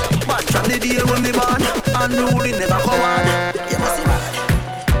 But from the deal when we born, unruly never come on. You must see man.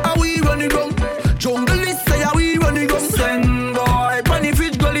 Are we running wrong? Jungle list say are we running wrong? Send boy, bunny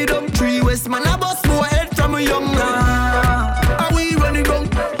fish gully dumb. 3 West man a bust more head from a young man. Are we running wrong?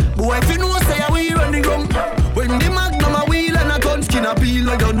 Boy if you know say are we running wrong? When the magnum a wheel and a gun skin a peel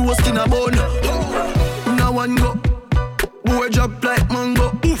like your nose skin a bone. Now one go. Boy drop like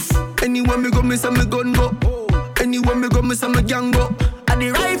mango. Oof. Anywhere me go, me say me gun go. Anywhere me go, me say me gang go. And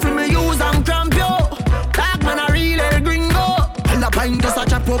the rifle me use, I'm cramp yo. Dark man a real El Gringo. And a pint just a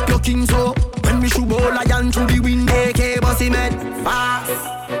chop up your king so. When me shoot ball lion through the window, AK bossy man fast.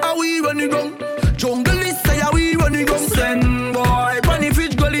 Are we running wrong? Jungle list say are we running wrong? Send boy, bunny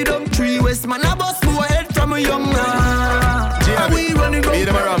fish gully dumb. 3 West man a bust more head from a young man. Are we running wrong?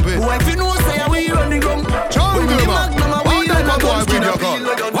 Boy if you know say are we running wrong? Jungle man, mama we run a gun skin a peel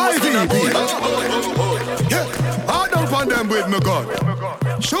like a nose skin a bone. Yeah, I don't find them with me gun.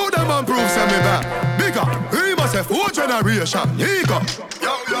 Show them and prove say me back. Bigger, we must have 4 generation. Nigga.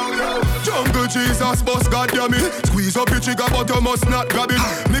 Jungle Jesus, boss, goddamn it. Squeeze up your trigger, but you must not grab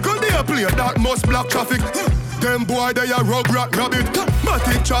it. Nickel play that must block traffic. Them boy they a rug rat rabbit.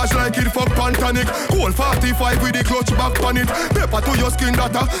 Matic charge like it fuck pantanic. Cold 45 with the clutch back on it. Pepper to your skin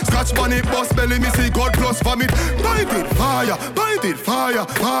data. Scratch on it, bust belly me see God plus vomit. Bite it fire,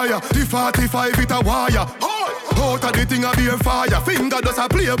 fire. The 45 it a wire. Out of the thing a be a fire. Finger does a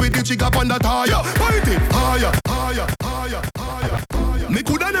play with the jig up on the tire. Bite it fire. Me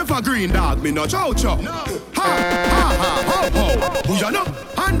coulda never green dog, me no chow-chow. Ha, ho. Who ya know?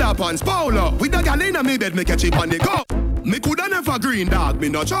 Underpants polo. With the gal inna me bed, me catch it on the go. Me coulda never green dog, me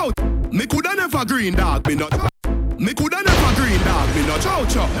no chow. Me coulda never green dog, me no chow. Me coulda never green dog, me no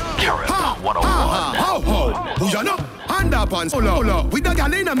chow-chow. Ha, ho. Who ya know? Underpants polo. With the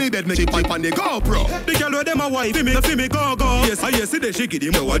gal inna me bed, me catch it on the GoPro. The gal with them a wife, fi me go. Yes, I see the shaky, the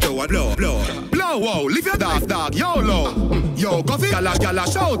watch out, blow. Wow, leave your dog, YOLO. Yo, coffee, gala,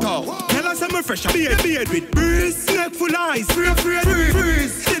 shout out. Tell us I'm a fresh beard with breeze. Neck full eyes,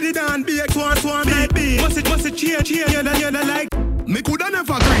 freeze. Steady down, be a swan, like bee. Must it cheer, you like. Me coulda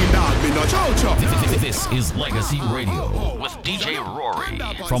never green dog, me no chow. This is Legacy Radio with DJ Rory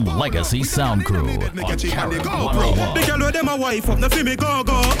from Legacy Sound Crew on Carib 101. The girl with them a wife up, no fi me go.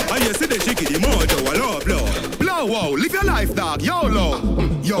 I see the shaky, the mojo, blow. Wow, live your life, dog, YOLO.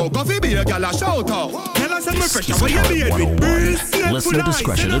 Yo, coffee, be a gala, shout out. Tell us I'm a fresh beard with breeze. Listener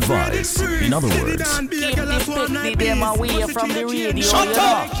discretion advised. In other words, shut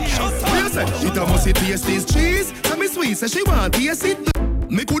up. It a must taste this cheese. Tell me sweet, say she want taste it.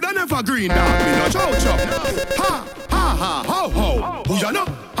 Me coulda never green dog, me no chow. Ha, ho. Who ya know?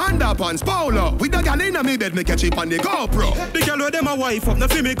 Underpants polo. With the gal inna me bed, me catch it on the GoPro. The gal with them a wife up, no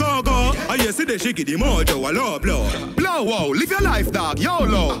fi me go. I see the shaky, the mojo, blow. Wow, live your life, dog,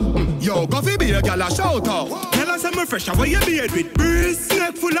 YOLO. Yo, coffee, be a gala, shout out. Tell us I'm a fresh beard with breeze.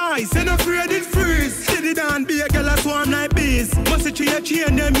 Neck full eyes, and afraid it freeze. Steady down, be a gala, swarm like bees. Must it cheer,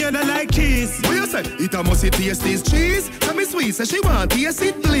 them yellow like cheese. What you say? It a must taste this cheese. Tell me sweet, say she want taste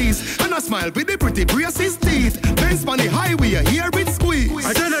it, please. And I smile with the pretty braces teeth. Benz on the highway, here it squeeze.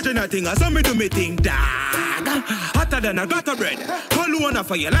 I tell a thing, I saw me do me thing, dog. Hotter than a gutter bread. Call you wanna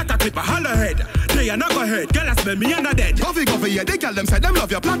for your like a clip, a holler head. They are not go ahead, girl, I smell me and a dead. Coffee, yeah, they tell them, say them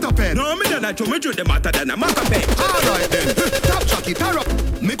love your platter pen. No, me don't to me do them hotter than a maca pen. Alright then, top chucky, tear up.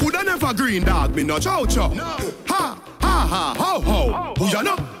 Me coulda never green dog, me no chow. Ha, ho. Who ya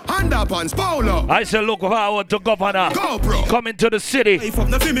know? Underpants polo. I say look forward to Governor GoPro coming to the city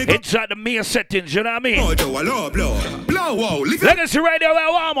inside the main settings, you know what I mean? Blow, wow. Legacy Radio,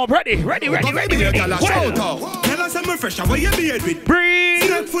 warm up, ready. Tell us I'm a fresh beard with breeze.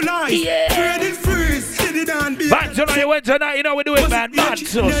 Neck full eyes, ready freeze. Steady down, be back to the Wednesday night, you know we do it, man. Back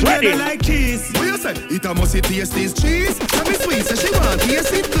to us, ready. Like cheese. What you say? It a must taste this cheese. Tell me sweet, say she want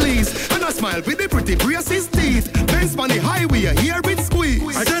taste it, please. And I smile with the pretty braces teeth. Benz on the highway, here it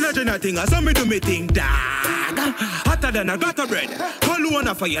squeeze. I tell a thing, I saw me do me thing, dog. Hotter than a gutter bread. Call you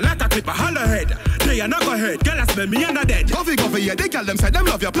wanna for your like a clip, a holler head. They are not go ahead, girl, I smell me and a dead. Coffee, yeah, they tell them, say them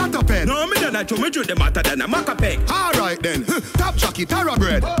love your platter pen. No, me don't to me do them hotter than a maca pen. Alright then, top chucky, terror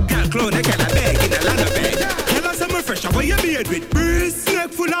bread. Girl, clone, I can a beg in a land of bed. Tell us I'm a fresh beard with breeze.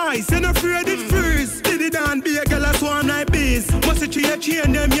 Neck full eyes, and afraid it freeze. Steady down, be a girl, I swarm like bees. Must it cheer,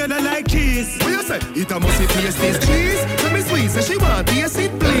 them yellow like cheese. What you say? It a must taste this cheese. Tell me sweet, say she want taste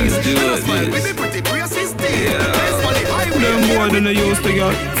it, please. And I smile with the pretty braces teeth. Them more than they used to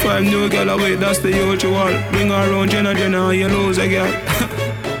get. 5 new girl away, that's the usual. Bring her around, Jenna, you lose a girl.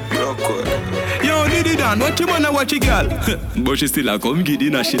 Yo, Diddy Dan, what you wanna watch a girl? But she still a come giddy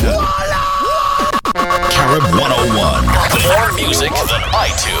national. Carib 101. More music than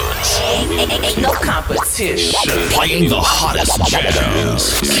iTunes. Ain't no competition. Playing the hottest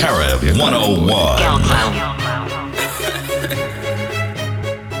jams. Carib 101.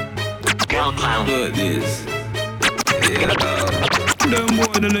 Good this. Them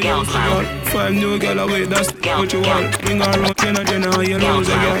more than they used to get. 5 new girl away, that's what you want. Bring her around, Jenna, you lose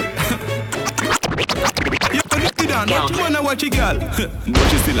a girl. What you wanna watch a girl? But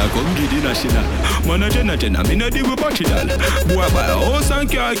she still a come giddy national. Man a Jenna, me no deal with bachelor. Boy buy a house and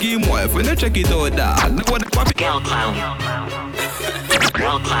car, give him wife when they check it out, dog. No one pop it. Girl clown.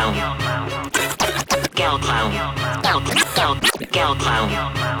 Girl clown. Girl clown. Girl clown.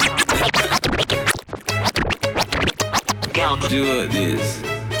 Do this.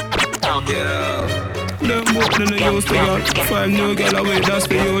 Them more than they used to get. 5 new girl away, that's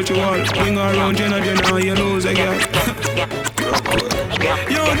the usual. Bring her around, Jenna, you lose a girl.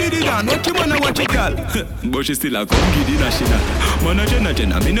 Yo, Diddy Dan, what you wanna watch a girl? But she still a come giddy national. Man a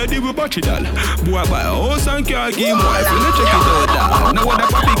Jenna, me no deal with battery doll. Boy buy a house and car, give him wife, you no check it out dog. Now what a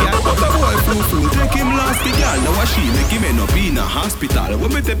papi girl, but a boy fool, take him last the girl. Now what she make him end up in a hospital.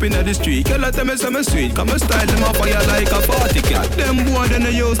 When me step inna the street, girl a tell me some sweet. Come and style them up fire like a party cat. Them boy then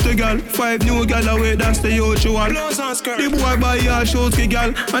they use the girl. 5 new girl away, that's the usual. The boy buy a shoes ki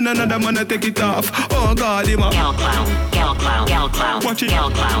girl, and another man a take it off. Oh God, him a gal clown, gal clown, gal clown. Watch it, gal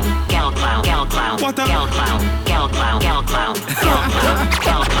clown, gal clown, gal clown. What a gal clown, gal clown, gal clown, gal clown,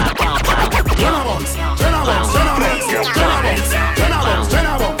 gal clown, gal clown. Jenna Bones, Jenna Bones, Jenna Bones, Jenna Bones,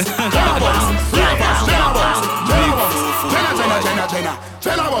 Jenna Bones, Jenna Bones, Jenna Bones, Jenna Bones,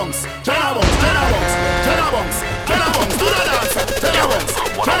 Jenna Bones, Jenna Bones, Jenna Bones, Jenna Bones, Jenna Bones, Jenna Bones, do the dance, Jenna Bones,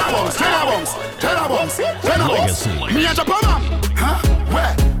 Jenna Bones, Jenna Bones, Jenna Bones, Jenna Bones. Me a Japan, huh?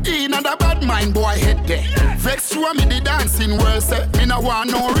 Where? In a bad mind boy head there. Vex show me the dancing world say me no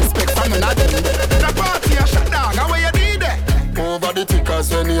want no respect from none of them. The party a shut down, how you did it? Over the tickers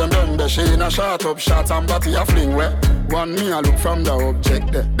when you done the she in a shot up shot and body a fling where. One me a look from the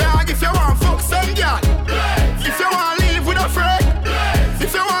object there. Dog if you want fuck some girl, if you want live with a friend,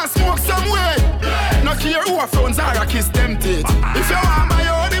 if you want smoke some way, no care who a phones are a kiss them teeth. If you want my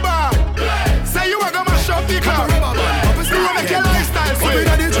own bar, say you a go mash up the club. You a make your lifestyle sweet.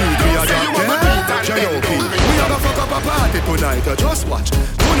 Up inna the street we a drop J.O.P. We a go fuck up a party tonight, you just watch.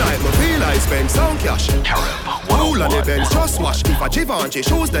 Tonight me feel I spend some cash. All of the bells just watch. If a Givenchy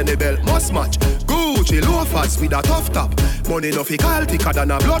shoes then the belt must match. Gucci loafers with a tough top. Money no fi call thicker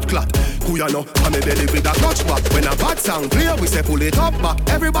than a blood clot. Who ya know? I'm a belly with a clutch back. When a bad sound clear we say pull it up back.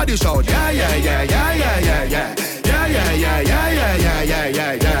 Everybody shout yeah yeah yeah yeah yeah yeah yeah. Yeah yeah yeah yeah yeah yeah yeah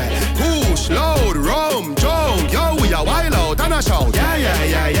yeah yeah. Push, load, rum, junk. Yo we a wild out and a shout. Yeah yeah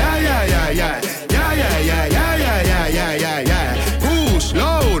yeah yeah yeah yeah yeah. Yeah yeah yeah yeah yeah yeah yeah yeah yeah. Push,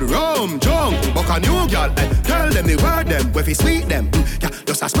 load, rum, junk. Buck a new girl, tell them the word them, where fi sweet them. Yeah,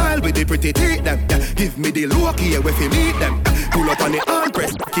 just a smile with the pretty teeth them. Yeah, give me the look here where fi meet them. Pull out on the arm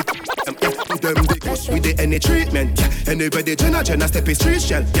press, kick them. Yeah, give them the push with the any treatment. Yeah, anybody Jenna step is street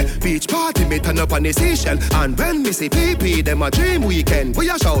shell. Yeah, beach party me turn up on the seashell. And when me see PP, them a dream weekend. We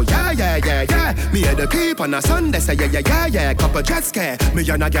a show, yeah yeah yeah yeah. Me and the keep on a Sunday say yeah yeah yeah yeah. Couple jet scare, me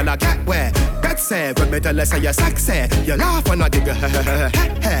and a girl a get where. That's say, when me tell her say you sexy, you laugh and a giggle.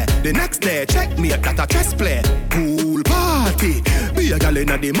 The next day, check me that a chess play. Pool party, be a girl in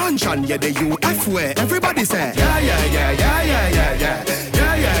the mansion, yeah the UF way. Everybody say, yeah yeah yeah yeah yeah yeah yeah,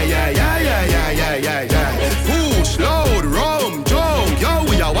 yeah yeah yeah yeah yeah yeah yeah yeah. Push, load, rum, junk, yo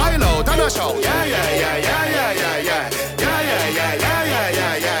we a wild out and a show. Yeah yeah yeah yeah yeah yeah yeah, yeah yeah yeah yeah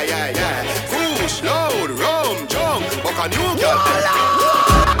yeah yeah yeah yeah. Push, load, rum, junk, buck a new girl.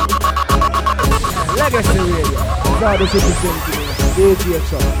 Legacy Radio, it's all the citizen. AJ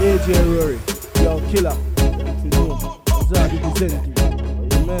Chuck, AJ Rory, yo killer, you know, it's all the citizen.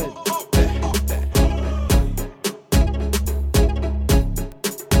 Amen.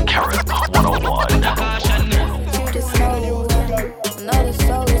 Carib 101. You just know another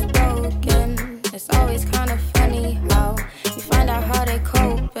soul is broken. It's always kind of funny how you find out how they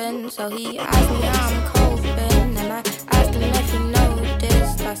coping. So he asked me how I'm coping, and I asked him if he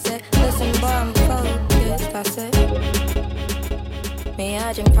noticed. I said, listen boy, I'm focused. I said, me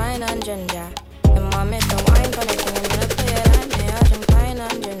I drink pine and ginger. And mommy feel wine pan it, and me play it like me I drink pine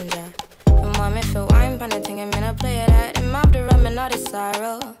and ginger. And mommy feel wine pan it, and me play it like him off the rum and all the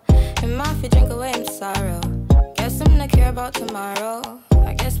sorrow. Him off you drink away him sorrow. Guess him not care about tomorrow.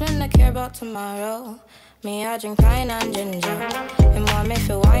 I guess me not care about tomorrow. Me I drink pine and ginger. And mommy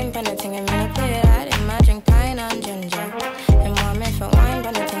feel wine pan it, and me play it like him I drink pine and ginger. And mommy feel wine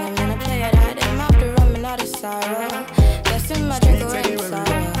pan it, and me play it like him off the rum and all the sorrow. I drink away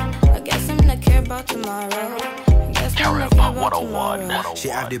sorrow. I guess I'm not care about tomorrow. Carib 101. She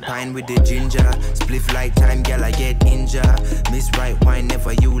have the pine with the ginger. Spliff like time, girl, I get injured. Miss right wine,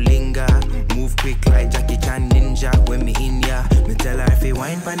 never you linger. Move quick like Jackie Chan ninja. When me in ya, me tell her if you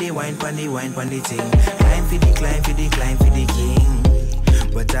wine pandy, wine pandy, wine pandy thing. Climb for the, climb for the, climb for the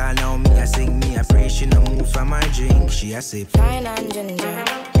king. But I know me, I sing me, I pray she no move from my drink. She a sip pine and ginger.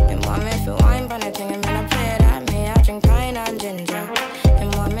 And want me for wine pandy thing, and I play it at me. I drink pine and ginger.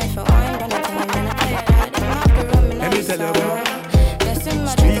 And want me for wine pandy thing, and I play it at me. Let me tell you about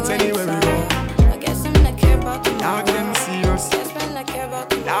streets anywhere we go. I guess I'm not care about the now them serious.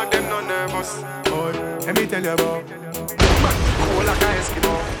 Now them not nervous. Boy, let me tell you about man cool like a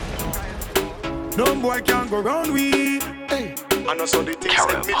Eskimo. No boy can go round we. Hey, I know so the things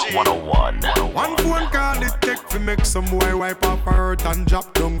Carib 101. One phone call it take to make some boy wipe up her hurt and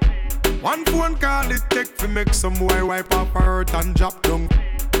drop down. One phone call it take to make some boy wipe up her hurt and drop down.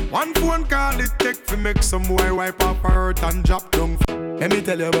 One phone call it take to make some boy wipe up her hurt and drop down. Let me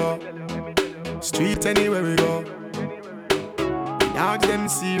tell you about street anywhere we go. Dog them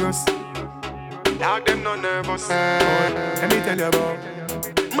serious, dog them not nervous. Let me tell you about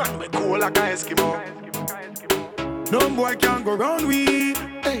man we cool like a Eskimo. No boy can go round we.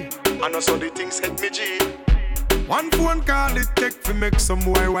 Hey, I know so the things hit me G. One phone call it take to make some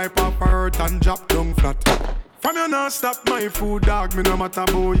boy wipe up her hurt and drop down flat. From you not stop my food, dog. Me no matter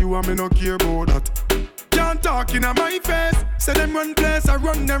about you and me no care about that. Can't talk in my face. Say them run place, I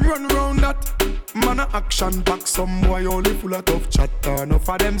run them run round that. Man a action back, some boy only full of tough chatter. Enough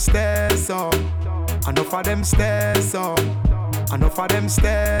of them stairs up, enough of them stairs up, enough of them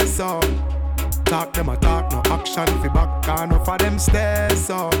stairs up. Talk them a talk, no action fi back. Enough of them stairs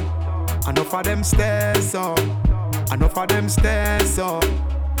up, enough of them stairs up, enough of them stairs up.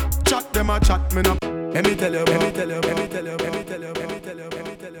 Chat them a chat me no. Let me tell you, let me tell you, let me tell you, let me tell you, let me tell you, let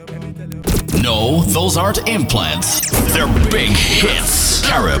me tell you, let me tell you. No, those aren't implants. They're big hits.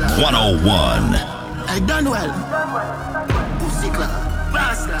 Carib 101. I done well. Pussy club.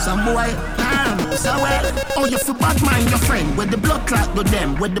 Some boy, so well. Oh, you for Batman, your friend. With the blood clot to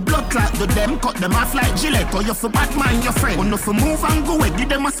them. With the blood clot to them. Cut them off like Gillette. Oh, you for Batman, your friend. Oh, no for move and go away. Give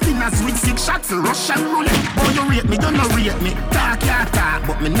them a spinners with 6 shots for Russian roulette. Oh, you rate me, don't no rate me. Talk, yeah, talk.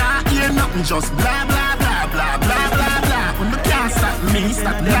 But me not hear nothing. Just blah, blah, blah, blah, blah, blah, blah. When you can't stop me,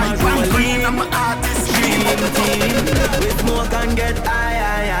 stop me like one green. I'm an artist. Dream team. With more can get high.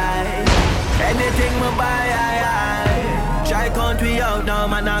 Anything me buy, Try country out now,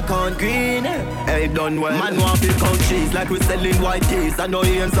 man, I count green. Hey, done well. Man, want to count cheese like we selling white teas. I know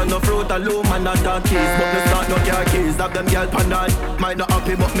hands on the fruit and low, man, not dark keys. But me start no car keys. Have them girl pandan. Might not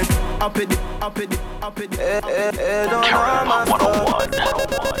happy, but me happy. Hey, don't know my stuff.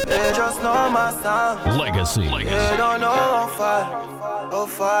 Hey, just know my song. Legacy. Hey, don't know how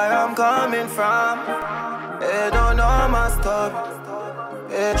far I'm coming from. Hey, don't know my stuff.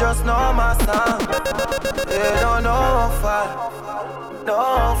 Hey, just know my song. Hey, don't know how far.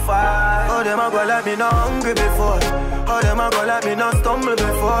 Oh, them a go like me not hungry before. Oh, them a go like me not stumble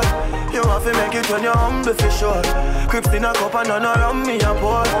before. You have to make it when you're humble for sure. Crips in a cup and none around me a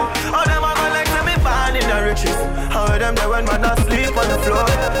pour. Oh, them a go like me born in the riches. How them there when man asleep on the floor.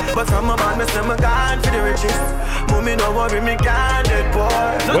 But from a man, me say me gone for the riches. Mommy no worry, me can't dead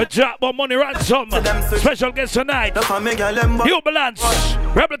boy. We drop more money ransom. Special guest tonight. New Balance.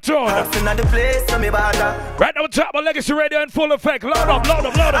 Rebel Throne. Right now we talk about Legacy Radio in full effect. Load up.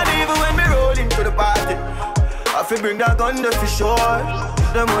 And even when me roll into the party, I feel bring that gun there for sure.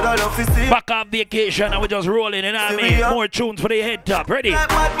 Them would all love to see. Back off vacation and we just rolling in army. More tunes for the head top. Ready? Like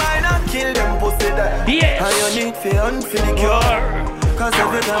bad mind and kill them pussy there. Yes. And you need for the cure. Cause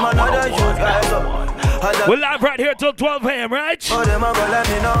every time another youth rise up. We're live right here till 12 a.m., right? Oh, them a go like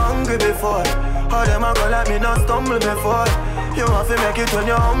me not hungry before. Oh, them a go like me not stumble before. You have to make it when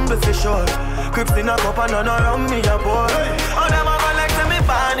you're humble for sure. Crips in a cup and none around me a boy. Oh, them a go like me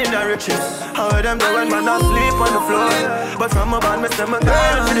born in the riches. How them do when man asleep on the floor. But from a band me say me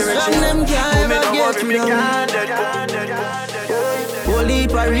gone to the riches. Me no worry, me can't dead. Holy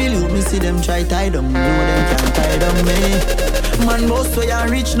for real, me see them try tie them. Know them can't tie them me. Man most way and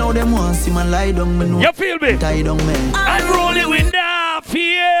rich now them want see man lie down. Me know you feel me? Tie down me. I'm rolling with the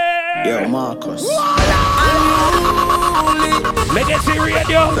fear. Yo Marcus. Legacy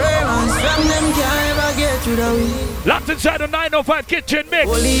Radio. Some them can't ever get through the way. Locked inside the 905 Kitchen Mix.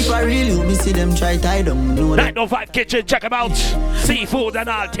 Holy for real, me see them try tie down. 905 Kitchen, check them out. Seafood and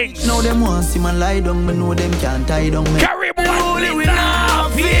all things. Now them want see man lie down. Me know them can't tie down me. Carib rolling with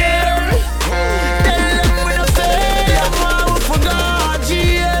the fear.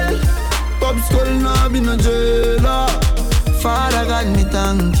 Bob Skull now been a jailer. Father God, me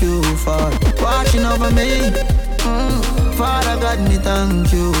thank you for watching over me. Father God, me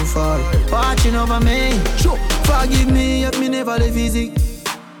thank you for watching over me. Forgive me if me never live easy.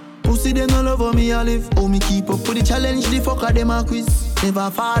 Pussy them no love me I live. Oh me keep up with the challenge, the fucker them a quiz. Never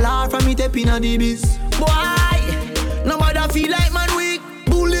fall hard from me tapping a the biz. Boy, no matter feel like man weak.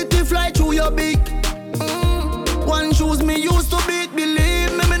 Bullet to fly through your beak. One shoes me used to beat.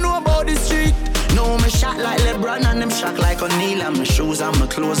 Believe me know about the street. No, me shot like LeBron and them shock like O'Neal. And my shoes and my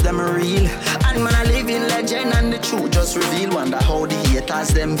clothes, them real. And man, I live in legend and the truth just reveal. Wonder how the haters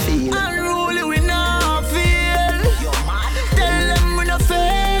them feel. Unruly we not feel. Tell them we not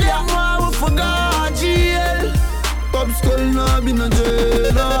fail. Them why we forgot jail. Bob Skull now been a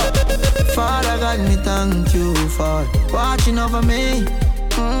jailer. Father God, me thank you for watching over me.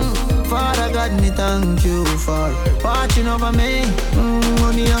 Father God, me thank you for watching over me.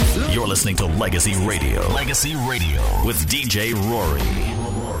 You're listening to Legacy Radio. Legacy Radio with DJ Rory.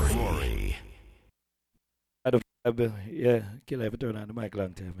 Yeah, Killer, if you turn on the mic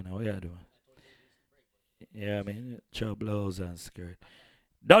long time, you know what you doing? Yeah, I mean, chub blows and skirt.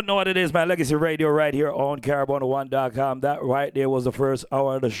 Don't know what it is, man. Legacy Radio right here on Carib101.com. That right there was the first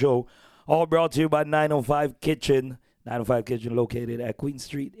hour of the show. All brought to you by 905 Kitchen. 905 Kitchen located at Queen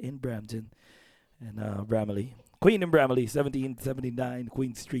Street in Brampton and Bramley. Queen and Bramley, 1779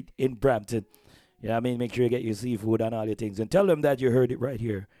 Queen Street in Brampton. Yeah, I mean, make sure you get your seafood and all your things. And tell them that you heard it right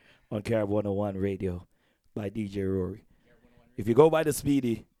here on Carib 101 Radio by DJ Rory. If you go by the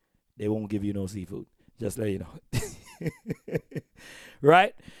Speedy, they won't give you no seafood. Just let you know.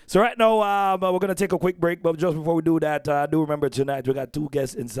 Right? So right now, we're going to take a quick break. But just before we do that, do remember tonight we got 2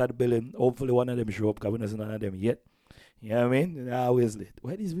 guests inside the building. Hopefully one of them show up because we don't see none of them yet. You know what I mean? They're always late.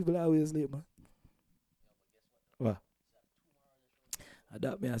 Why these people always late, man? What? I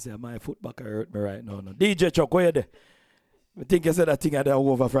doubt me. I say my foot back hurt me right now. No. DJ Chuck, where you there? I think you said that thing I done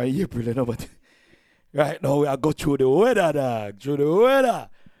over from April, you know, but right now we are go through the weather, dog. Through the weather.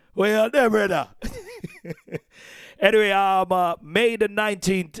 Where you there, brother? Anyway, May the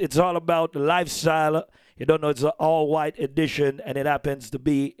 19th, it's all about the lifestyle. You don't know, it's an all-white edition, and it happens to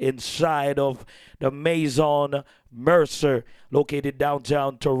be inside of the Maison Mercer, located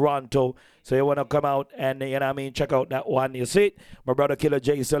downtown Toronto. So you want to come out and, you know what I mean, check out that one. You see it? My brother Killer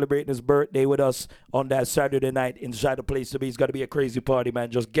J is celebrating his birthday with us on that Saturday night inside the place to be. It's going to be a crazy party, man.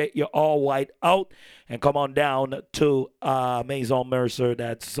 Just get your all-white out and come on down to Maison Mercer.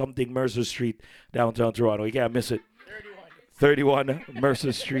 That's something Mercer Street, downtown Toronto. You can't miss it. 31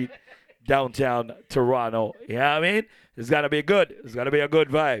 Mercer Street, downtown Toronto. You know what I mean? It's got to be good. It's got to be a good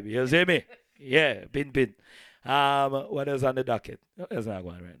vibe. You see me? Yeah, pin. What else on the docket? That's not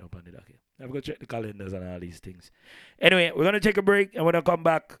going right now on the docket. I'm going to check the calendars and all these things. Anyway, we're going to take a break and we're going to come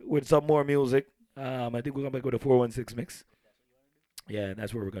back with some more music. I think we're going to come back with a 416 mix. Yeah,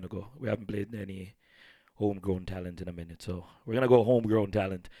 that's where we're going to go. We haven't played any homegrown talent in a minute. So we're going to go homegrown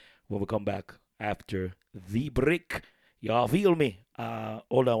talent when we come back after the break. Y'all feel me?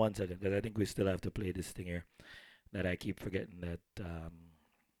 Hold on one second, because I think we still have to play this thing here that I keep forgetting that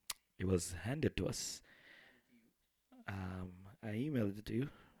it was handed to us. I emailed it to you.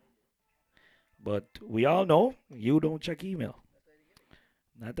 But we all know you don't check email.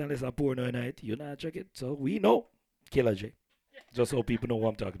 Not unless I pour no night, you not check it. So we know Killer J. Just so people know what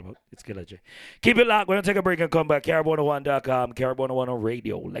I'm talking about. It's Killer J. Keep it locked. We're going to take a break and come back. Carib101.com, Carib101 on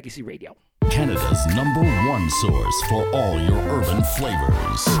radio, Legacy Radio. Canada's #1 source for all your urban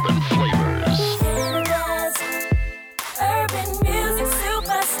flavors. Canada's urban music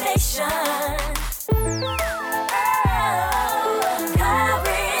superstation.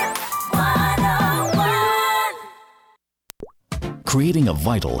 Creating a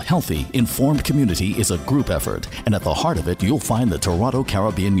vital, healthy, informed community is a group effort, and at the heart of it, you'll find the Toronto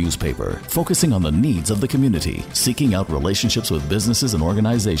Caribbean newspaper, focusing on the needs of the community, seeking out relationships with businesses and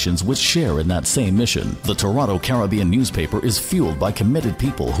organizations which share in that same mission. The Toronto Caribbean newspaper is fueled by committed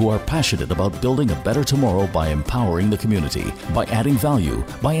people who are passionate about building a better tomorrow by empowering the community, by adding value,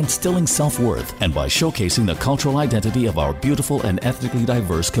 by instilling self-worth, and by showcasing the cultural identity of our beautiful and ethnically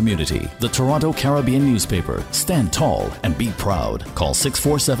diverse community. The Toronto Caribbean newspaper. Stand tall and be proud. Call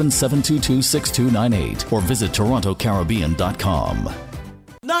 647-722-6298 or visit TorontoCaribbean.com.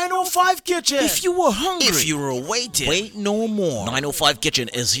 905 Kitchen. If you were hungry, if you were waiting, wait no more. 905 Kitchen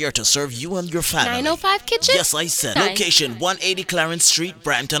is here to serve you and your family. 905 Kitchen? Yes, I said. Nice. Location 180 Clarence Street,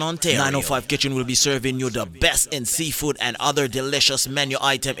 Brampton, Ontario. 905 Kitchen will be serving you the best in seafood and other delicious menu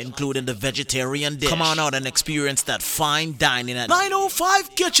item, including the vegetarian dish. Come on out and experience that fine dining at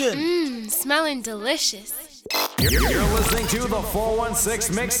 905 Kitchen. Smelling delicious. You're listening to the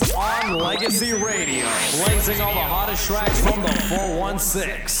 416 Mix on Legacy Radio. Blazing all the hottest tracks from the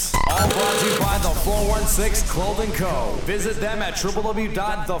 416. All brought to you by the 416 Clothing Co. Visit them at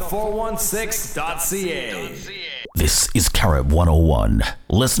www.the416.ca. This is Carib 101.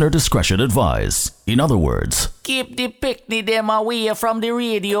 Listener discretion advised. In other words, keep the picnic them away from the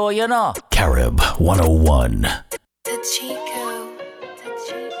radio, you know. Carib 101. The Chico.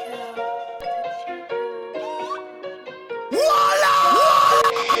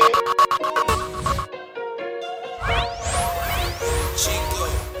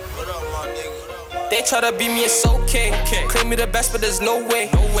 They try to beat me, it's okay. Claim me the best, but there's no way.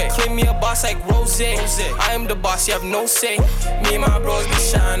 Claim me a boss like Rose. I am the boss, you have no say. Me and my bros be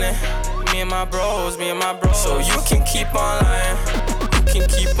shining. Me and my bros. So you can keep on lying. You can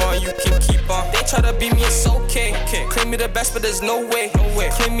keep on. They try to beat me, it's okay. Claim me the best, but there's no way.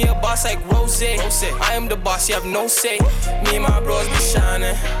 Claim me a boss like Rose. I am the boss, you have no say. Me and my bros be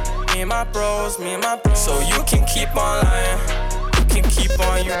shining. Me and my bros. So you can keep on lying. You can keep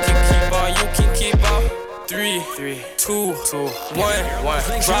on. 3 3, 2, 1.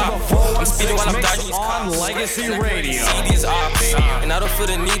 Drop. I'm speeding while I'm dodging these cops. Legacy Radio. See these ops, and I don't feel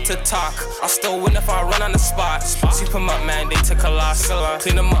the need to talk. I'll still win if I run on the spot. Sweep them up, man, they took a loss.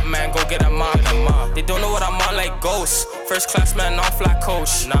 Clean them up, man, go get a mop. They don't know what I'm on like ghosts. First class, man, non flat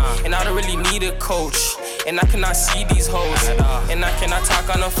coach. And I don't really need a coach. And I cannot see these hoes. And I cannot talk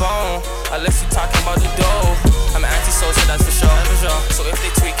on the phone unless you talking about the dough. I'm anti-social, that's for sure. So if they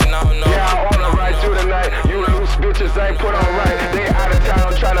tweaking, I don't know. Yeah, I wanna ride through the night. You loose bitches ain't put on right. They out of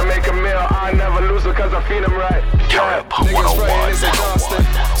town trying to make a meal. I never lose it cause I feed them right. Yeah, niggas spraying is exhausted.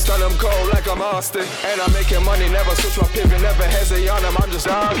 Stun them cold like I'm Austin. And I'm making money, never switch my pivot, never hesitate on them. I'm just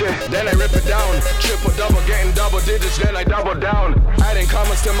dogging. Then I rip it down. Triple double, getting double digits, then I double down. Adding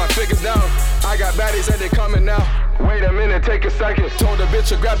commas to my figures down. I got baddies and they coming now. Wait a minute, take a second. Told the bitch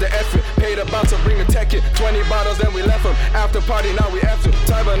to grab the effort. Paid a bounce to bring a ticket. 20 bottles, then we left them. After party, now we effing.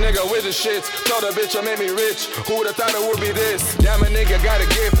 Type of nigga with the shits. Told the bitch I made me rich. Who would've thought it would be this? Damn, a nigga got a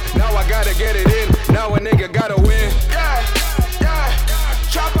gift. Now I gotta get it in. Now a nigga gotta win. Yeah.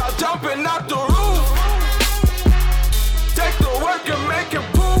 Chop out, jumping out the roof. Take the work and make it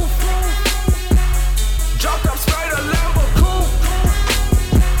poof. Drop top straight a Lambo coupe.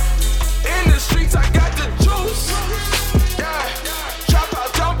 In the streets, I got the juice. Yeah, chop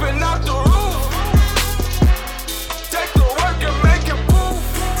out, jumping out the roof. Take the work and make it poof.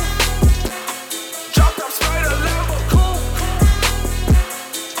 Drop top straight a Lambo coupe.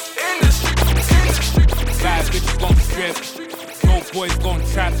 In the streets. Bad bitches gon' strip. Dope boys gon'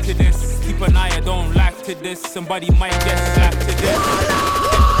 trap to this. Keep an eye, I don't lack to this. Somebody might get slapped to this.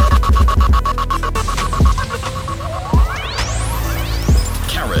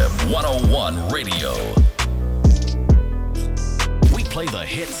 Carib 101 Radio. We play the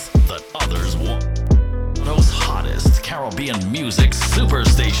hits that others want. Toronto's hottest Caribbean music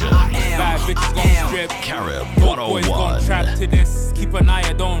superstation. Bad bitches gon' strip. Carib Dope boys 101. gon' trap to this. Keep an eye,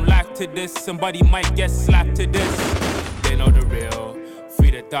 I don't lack to this. Somebody might get slapped to this. They know the real.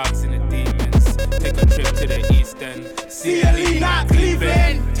 Free the dogs and the demons. Take a trip to the east end. CLE, not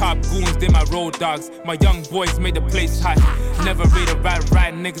Cleveland. Top goons, they my road dogs. My young boys made the place hot. Never rate a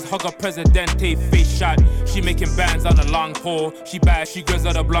rat, niggas hug a Presidente face shot. She making bands on a long pole. She bad, she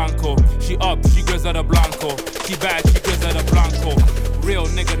Griselda Blanco. She up, she Griselda Blanco. She bad, she Griselda Blanco. Real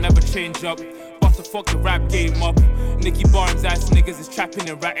nigga never change up. About to fuck the rap game up. Nicky Barnes ass niggas is trapping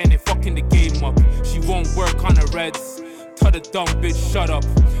and ratting and fucking the game up. She won't work on the reds. Tell the dumb bitch, shut up.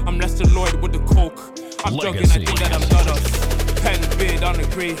 I'm Lester Lloyd with the coke. I'm jogging, I think that I'm done up. Pen bid on a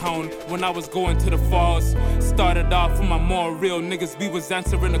Greyhound when I was going to the falls. Started off with my more real niggas, we was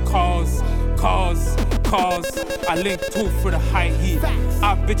answering the calls. I linked two for the high heat.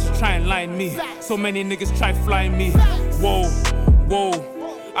 Our bitches try and line me. So many niggas try flying me. Whoa.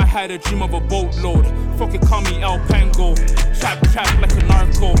 I had a dream of a boatload. Fucking call me El Pango. Trap like a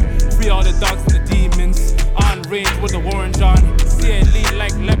narco. Free all the dogs and the demons. On range with the orange on. CLE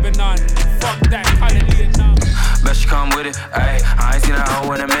like Lebanon. Fuck that, hallelujah now. Best you come with it, ayy. I ain't seen that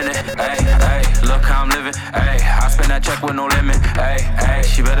hoe in a minute, ayy. Look how I'm living, ayy. I spend that check with no limit, ayy.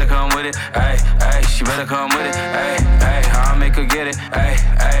 She better come with it, ayy. She better come with it, ayy. I'll make her get it, ayy.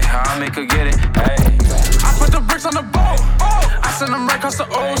 I'll make her get it, ayy. I put the bricks on the boat. I send them right across the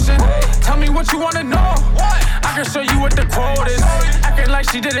ocean. Tell me what you wanna know. I can show you what the quote is. Acting like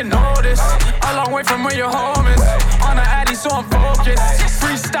she didn't notice. A long way from where your home is. On the Addy, so I'm focused.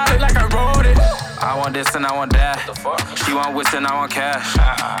 Freestyle it like I wrote it. I want this and I want that. She want wits and I want cash.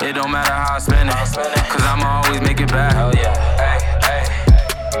 It don't matter how I spend it, cause I'ma always make it back.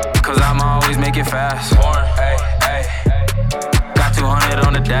 Cause I'ma always make it fast. Got 200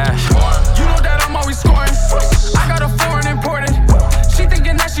 on the dash. You know that I'm always scoring. I got a foreign imported. She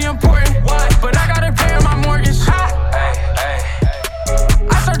thinking that she important, but I gotta pay her my mortgage. I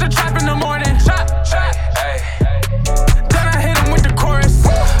start the trap in the morning. Then I hit him with the chorus.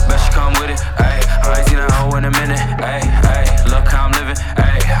 Best you come with it, ayy. I ain't seen that hoe in a minute, ayy. Look how I'm living,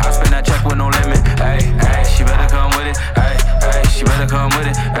 ayy. I spend that check with no limit, ayy. She better come with it, ayy. She better come with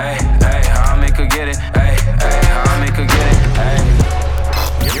it, ayy. I'll make her get it, ayy. I'll make her get it, ayy.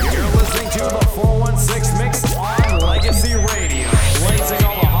 You're listening to the 416 Mix on Legacy Radio. Blazing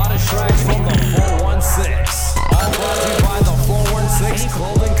all the hottest tracks from the 416. All brought to you by the 416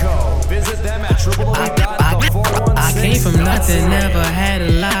 Clothing Co. Visit them at www.the416.com. I came from nothing, never had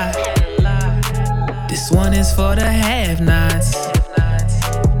a lot. This one is for the have-nots.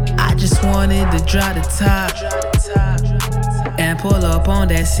 I just wanted to drop the top and pull up on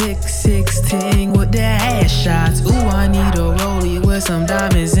that 616 with the ass shots. Ooh, I need a rollie with some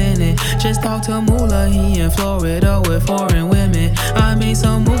diamonds in it. Just talk to Moolah, he in Florida with foreign women. I made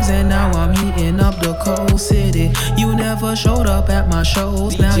some moves and now I'm heating up the cold city. never showed up at my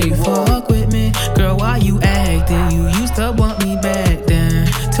shows. Now you fuck with me, girl, why you acting? You used to want me back then.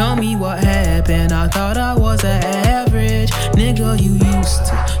 Tell me what happened, I thought I was an average nigga. You used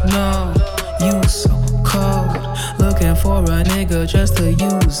to know, you so cold, looking for a nigga just to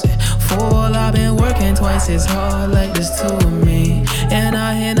use it. Fool, I've been working twice as hard like this to me, and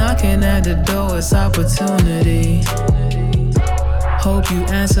I hear knocking at the door, it's opportunity. Hope you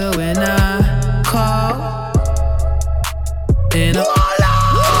answer when I call. And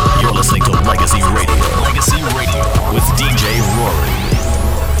you're listening to Legacy Radio. Legacy Radio with DJ Rory.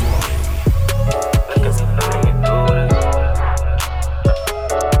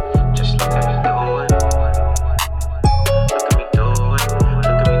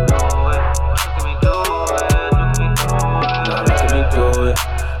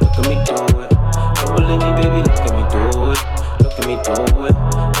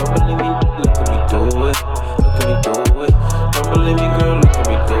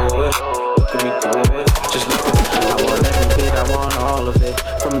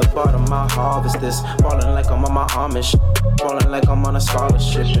 Falling like I'm on my Amish, falling like I'm on a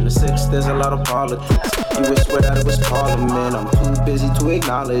scholarship. In the 6, there's a lot of politics. You would swear that it was Parliament. I'm too busy to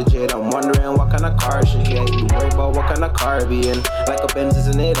acknowledge it. I'm wondering what kind of car should get. You worry about what kind of car be in. Like a Benz,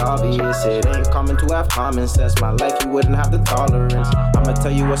 isn't it obvious? It ain't common to have common sense. My life, you wouldn't have the tolerance. I'ma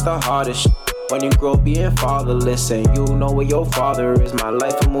tell you what's the hardest shit. When you grow being fatherless and you know where your father is. My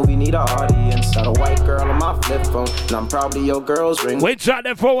life a movie, need an audience. Got a white girl on my flip phone, and I'm probably your girl's ring. Wait, shot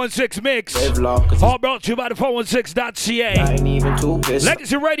that 416 mix. All brought to you by the 416.ca. I ain't even too pissed.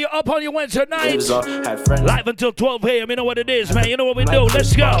 Legacy Radio up on your Wednesday night. Live until 12 a.m. You know what it is, man. You know what we do.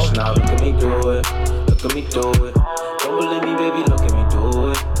 Let's go. Now look at me do it. Look at me do it. Don't believe me, baby. Look at me do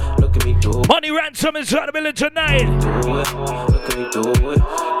it. Look at me do it. Money Ransom is in the building tonight. Do it. Look at me do it.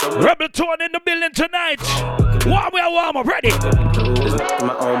 Rebel Tone in the building tonight. Warm up, ready.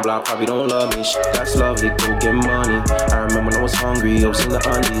 My own block probably don't love me. That's lovely, go get money. I remember when I was hungry, I was in the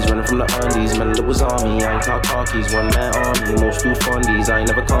undies, running from the undies. Man, it was on me. I ain't talk talkies, one man on me. Most do fundies, I ain't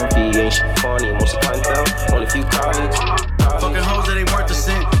never comfy. Ain't shit funny, most of the clientele, only few colleagues. Fucking hoes that ain't worth the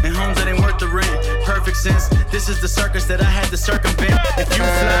cent, and homes that ain't worth the rent. Perfect sense. This is the circus that I had to circumvent. If you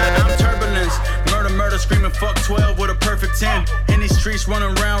fly, I'm turbulence. Murder, screaming fuck 12 with a perfect 10. In these streets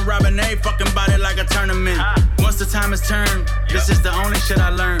running around, robbing a fucking body like a tournament. Once the time is turned, this is the only shit I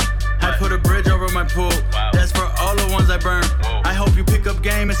learned. I put a bridge over my pool. That's for all the ones I burned. I hope you pick up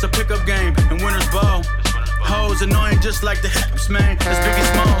game, it's a pickup game. And winners ball. Hoes annoying just like the hiccups, man. That's Biggie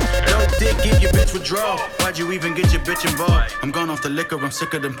Smalls. Dope dick, get your bitch withdrawal. Why'd you even get your bitch involved? I'm gone off the liquor, I'm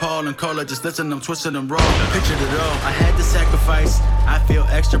sicker than Paul and Cola. Just listen, I'm twisted and raw. Pictured it all. I had to sacrifice. I feel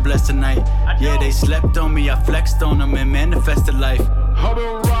extra blessed tonight. Yeah, they slept on me. I flexed on them and manifested life. I've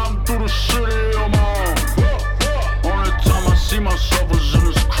been riding through the city on my own. Only time I see myself is in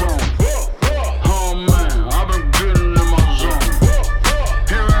this chrome. Oh man, I've been getting in my zone.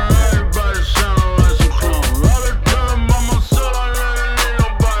 Hearing everybody sound like some clones. I've been telling mama said I didn't need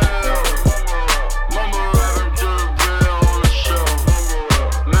nobody else. Mama rapping to the video on the show.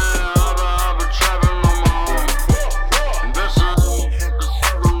 Man, I've been trapping on my own. This is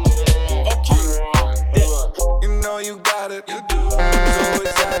you know you got it. You do. So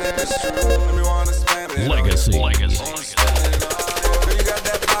excited, it's true. Let me wanna spend it. Legacy. Girl, you got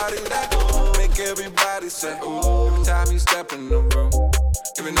that body that make everybody say ooh. Every time you step in the room,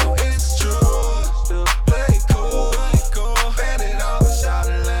 even though it's true, still play cool. Bend it over, shout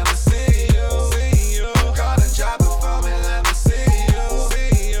and let me see you. Call and drop it for me, let me see you.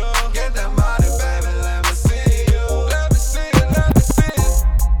 Get that money, baby, let me see you. Let me see it, let me see it.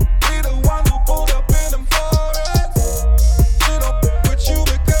 We the ones who pulled up in them foreigns. She don't with you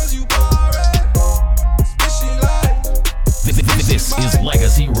because you boring. Spishy like. This is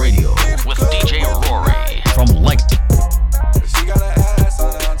Legacy Radio with DJ Rory from Legacy. She got an ass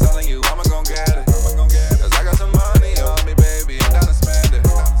on it, I'm telling you, I'ma gon' get it. Cause I got some money on me, baby, I'm down to spend it.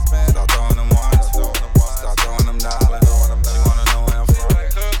 Start throwing them ones, start throwing them dollars. She wanna know where I'm from.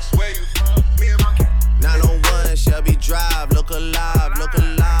 Where you from? Me and my 901 Shelby Drive, look alive, look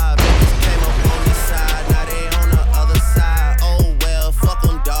alive. Niggas came up on this side, now they on the other side. Oh well, fuck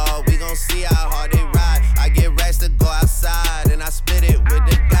them, dawg, we gon' see how hard they ride. I get racks to go outside, and I spit it with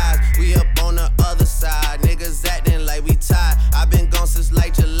the guys. We up on the other side, niggas acting like we tied. I been gone since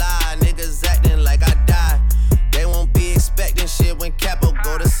like July, niggas acting like I died. They won't be expecting shit when Capo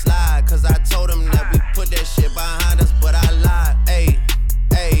go to slide. Cause I told them that we put that shit behind us, but I lied.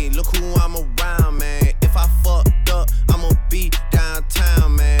 Hey, look who I'm around, man. If I fucked up, I'ma be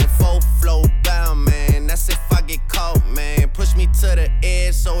downtown, man. Full flow bound, man. That's if I get caught, man. Push me to the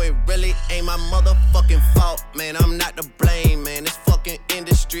head, so it really ain't my motherfucking fault. Man, I'm not to blame, man. This fucking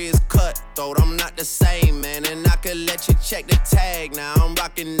industry is cutthroat. I'm not the same, man. And I could let you check the tag. Now I'm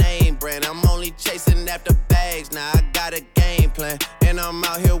rocking name brand. I'm only chasing after bags. Now I got a game plan. And I'm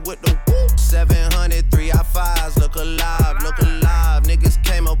out here with the whoop. 700 3i5s. Look alive, look alive. Niggas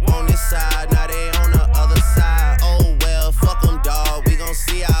came up on this side. Now they on the other side. Oh well, fuck them, dawg. We gon'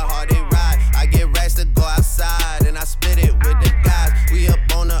 see how hard they ride. I get racks to go outside. And I split it with the guys. We up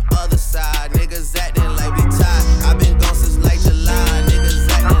on the other side. Niggas acting like we tied. I've been gone since like July. Niggas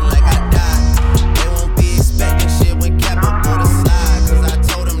acting like I died. They won't be expecting shit when Cap up on the slide. Cause I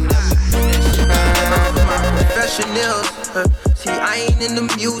told them never put that shit down. My professionals. See, I ain't in the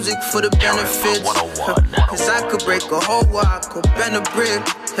music for the benefits. Cause I could break a hole or I could bend a brick.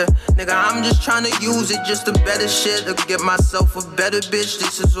 Nigga, I'm just trying to use it just to better shit. To get myself a better bitch.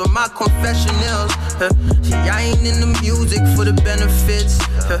 This is what my confession is. See, I ain't in the music for the benefits.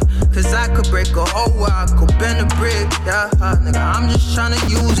 Cause I could break a hole or I could bend a brick. Nigga, I'm just trying to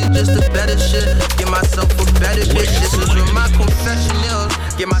use it just to better shit. Get myself a better bitch. This is what my confession is.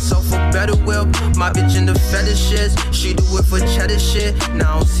 Get myself a better whip. My bitch in the fetishes. She do it for cheddar shit.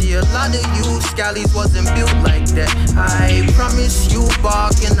 Now I don't see a lot of you. Scallies wasn't built like that. I promise you,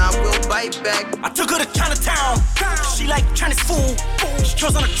 bark, and I will bite back. I took her to Chinatown. She like Chinese food. She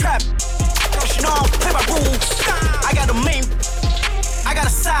chose on a trap. She know I don't play by rules. I got a main. I got a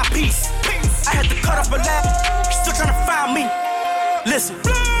side piece. I had to cut off her lap. She's still trying to find me. Listen,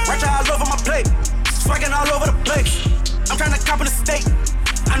 watch all over my plate. Swagging all over the place. I'm trying to cop in the state.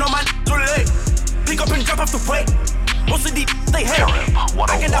 I know my too late. Pick up and drop off the weight. Most of these they hate.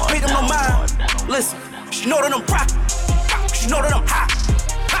 I cannot pay them no mind. Listen, she know that I'm rock. She know that I'm hot.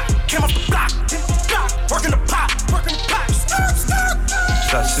 Came off the block. Working the pot.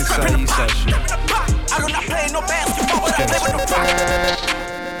 That 6 side, east side shit. I do not play no basketball, but I play with the rock.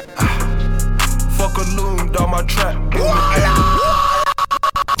 Fuck a loon down my trap.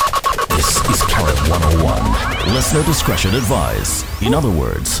 This is Carrot 101. Listener discretion advised. In other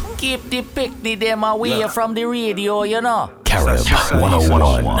words, keep the picnic them away from the radio, you know. Carrot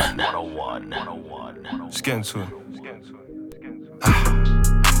 101. Let's get into it.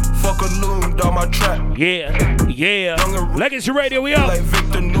 Fuck a loon down my trap. Yeah. Legacy Radio, we up. Like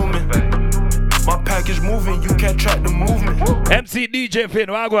Victor Newman. My package moving, you can't track the movement. MC DJ Finn,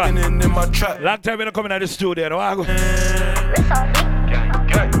 wagwan. In my trap. Long time we don't come in at the studio, wagwan.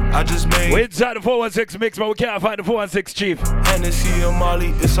 I just made. We're inside the 416 mix, but we can't find the 416 chief. Hennessy and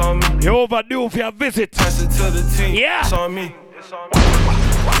Molly, it's on me. You're overdue for your visit. Pass it to the team. Yeah. It's on me.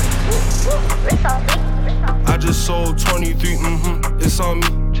 I just sold 23, it's on me.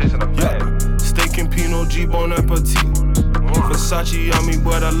 Yeah. Steak and Pinot G, Bon Appetit. Versace on me,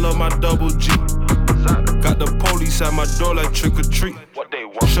 but I love my double G. Got the police at my door like trick or treat.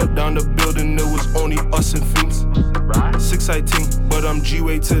 Shut down the building, it was only us and fiends. 618, but I'm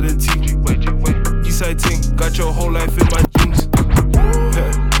G-way to the T. Eastside team, got your whole life in my jeans.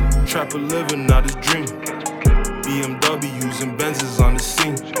 Yeah. Trapper living, not his dream. BMWs and Benzes on the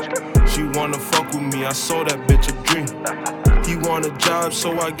scene. She wanna fuck with me, I sold that bitch a dream. He want a job,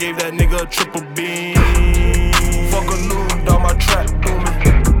 so I gave that nigga a triple beam. Fuck a loon down my trap, booming.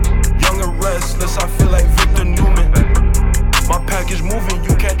 Young and restless, I feel like Victor Newman. My package moving,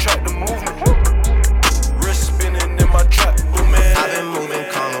 you can't track the movement. Wrist spinning in my trap, booming. I've been moving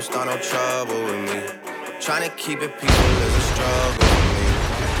calm, don't start no trouble with me. Trying to keep it peaceful is a struggle with me.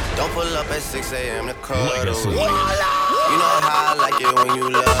 Don't pull up at 6 a.m. to cuddle with me. You know how I like it when you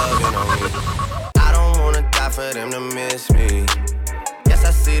loving on me. I don't wanna die for them to miss me. Yes,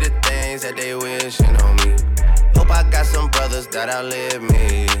 I see the things that they wishing on me. Hope I got some brothers that outlive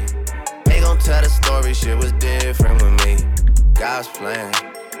me. They gon' tell the story, shit was different with me. God's plan,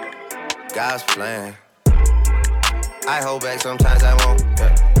 God's plan. I hold back, sometimes I won't.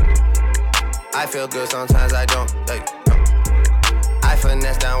 Yeah. I feel good, sometimes I don't. Hey, no. I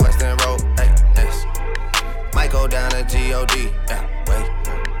finesse down Western Road. Hey, yes. Might go down to G.O.D. Yeah, wait.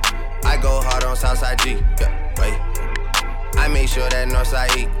 I go hard on Southside G. Yeah, wait. I make sure that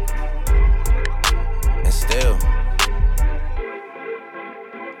Northside eat. And still,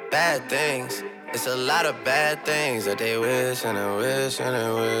 bad things. It's a lot of bad things that they wish and they wish and they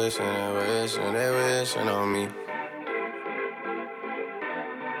wish and they wish and they wishing on me.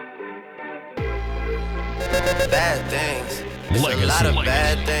 Bad things. It's a lot of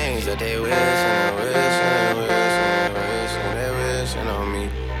bad things that they wish and they wish and they wish and they wish and they wishing on me.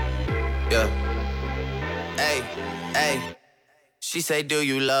 Yeah. Hey, hey. She say, do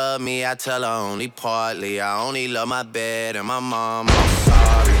you love me? I tell her only partly. I only love my bed and my mom. I'm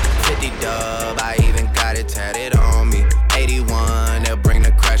sorry. 50 dub, I even got it tatted on me. 81, they'll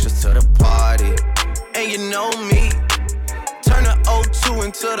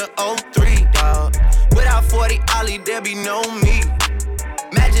to the 03, dog. Without 40 Ollie, there be no me.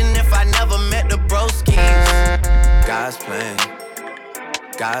 Imagine if I never met the broskies. God's plan,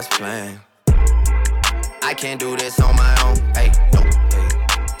 God's plan. I can't do this on my own, hey, no, hey.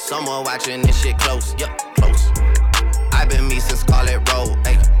 Someone watching this shit close, yup, close. I've been me since Scarlet Road,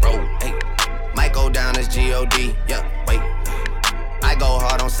 hey, road, hey. Might go down as G.O.D., yeah, wait. I go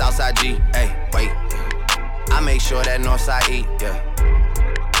hard on Southside G, hey, wait. I make sure that Northside eat, yeah.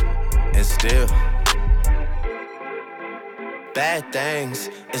 And still, bad things,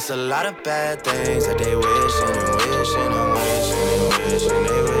 it's a lot of bad things that they wishing and wishing and wishing and wishing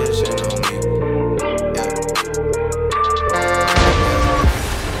they wishing on me.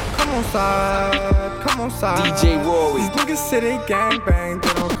 Come on side, DJ Rory. These niggas say they gangbang,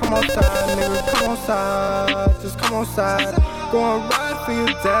 they don't come on side, nigga, come on side, just come on side. Go and ride for your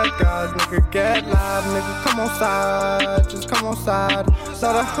dead guys, nigga, get live, nigga, come on side, just come on side.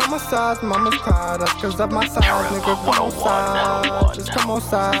 Lot of homicides, mama's cry, that's cause of my side, nigga, come on side, just come on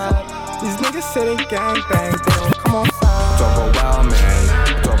side. These niggas say they gangbang, they don't come on side. It's overwhelming,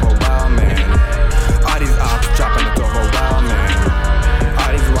 it's overwhelming. All these ops dropping, it's overwhelming.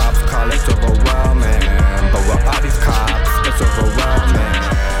 All these wops call it overwhelming. But with all these cops, it's overwhelming.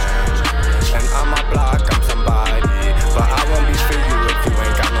 And on my block, I'm somebody. But I won't be for you if you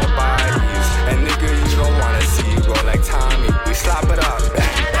ain't got no bodies. And nigga, you don't wanna see you go like Tommy. We slap it up,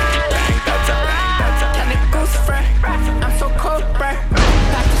 bang, bang, bang, that's a bang, that's a bang. And it goes fresh, I'm so cold, bruh.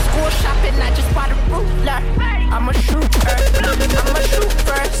 Back to school shopping, I just bought a ruler. I'm a shooter, I'm a shoot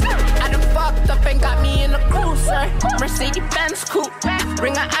first. I done fucked up and got me in a cruiser. Mercedes-Benz coupe,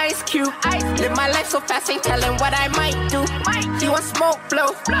 bring an ice cube. Live my life so fast, ain't telling what I might do. You want smoke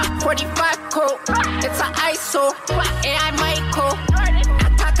blow, 45 coat. It's an ISO, and I might go. I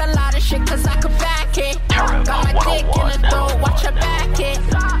talk a lot of shit cause I could back it. Got my dick in the door, watch her back it.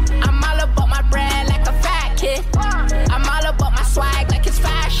 I'm all about my bread like a fat kid. I'm all about my swag like it's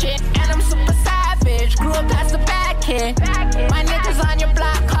fashion. And I'm super savage, grew up as a bad kid. My niggas on your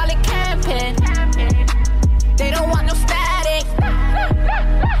block, call it camping. They don't want no static.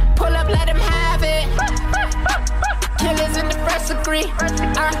 Pull up, let them have it. Killers in the first degree.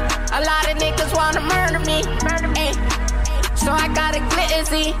 A lot of niggas wanna murder me. So I got a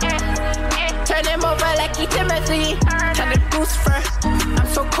glitzy. Turn him over like he Timothy. Turn the goose first. I'm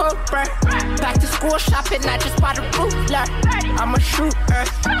so cold, bruh. Back to school shopping, I just bought a ruler. I'm a shooter,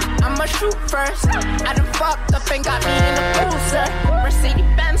 I'm a shoot first. I done fucked up and got me in a cruiser.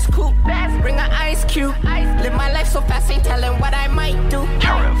 Mercedes-Benz coupe, bring an ice cube. Live my life so fast, ain't telling what I might do.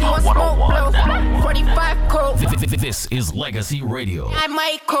 You want smoke blow, 45 coat. This is Legacy Radio. I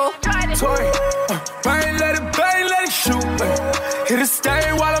might go. Toy, bang, let it shoot. Hit a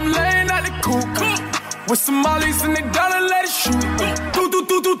stain while I'm laying at the coop. With some mollies and they dollar, let it shoot.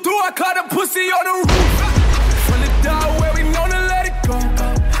 Do, I caught a pussy on the roof. From the door where we know to let it go.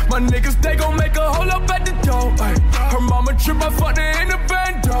 My niggas, they gon' make a hole up at the door. Her mama trip, I fucked her in the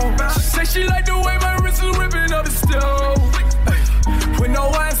bando. She say she like the way my wrist is ripping up the stove. With no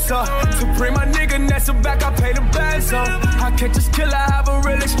answer, to bring my nigga Nessa back, I pay the bands up. I can't just kill her, have a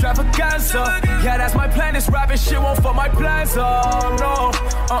real extravaganza. Yeah, that's my plan, this rapping shit won't fuck my plans up, no.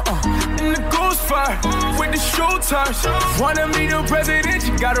 In the goose fur, with the shooters. Wanna meet the president,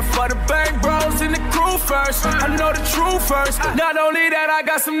 you gotta fuck the bank bros in the crew first. I know the truth first. Not only that, I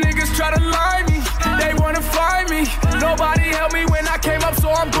got some niggas try to lie me. They wanna find me. Nobody helped me when I came up, so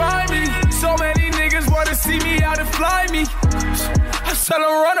I'm grimy. So many niggas wanna see me out and fly me. I tell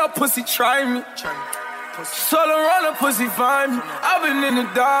them run up, pussy, try me. Tell them run up, pussy, find me. I've been in the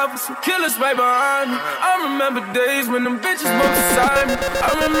dark with some killers right behind me. I remember days when them bitches moved beside me. I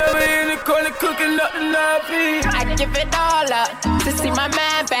remember in the corner cooking up the nappy. I give it all up to see my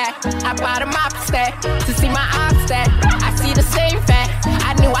man back. I bought him opposite to see my ops there. I see the same fact.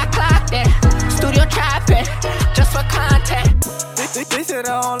 I knew I clocked it. Studio trapping just for content. They say they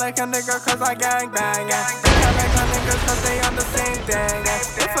don't like a nigga cause I gang bang, yeah. They can't like my niggas cause they on the same thing,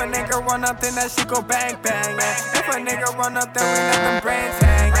 yeah. If a nigga run up then that shit go bang bang, yeah. If a nigga run up then we let them brains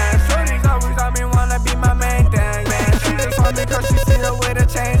hang, yeah. Shorty's always on me wanna be my main thing, yeah. She just want me cause she see the way the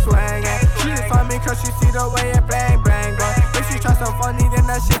chain swing, yeah. She just want me cause she see the way it bang bang, but if she try so funny then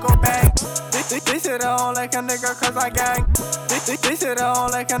that shit go bang. They say they don't like a nigga cause I gang. They say they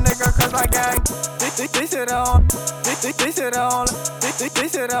don't like a nigga cause I gang. They say they don't. They say they don't. They say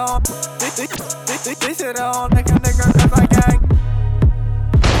they don't. They say they don't like a nigga cause I gang.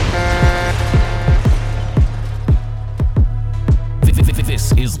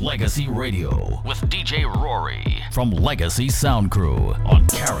 This is Legacy Radio with DJ Rory from Legacy Sound Crew on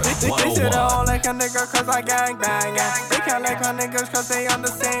Carrot They 101. said I don't like a nigga cause I gang bang. They can't like my niggas cause they on the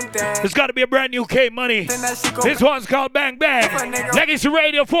same thing. There's got to be a brand new K Money. This one's called Bang Bang. Legacy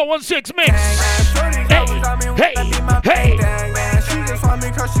Radio 416 mix. Hey, hey, hey. She just want me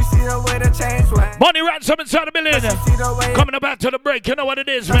cause she see the way the chains went. Money Ransom inside a million. Coming up after the break. You know what it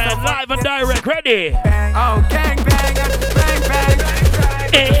is, man. Live and direct. Ready? Oh, gang bang, bang bang.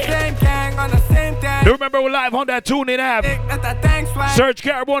 Same gang on the same thing. Do remember we're live on that TuneIn app. Search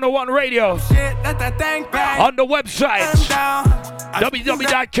Carib 101 Radio. On the website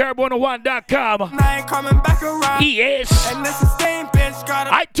www.carib101.com. Yes.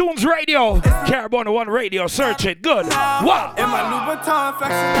 iTunes Radio. Carib 101 Radio. Search it. Good. Wow. In my Louboutin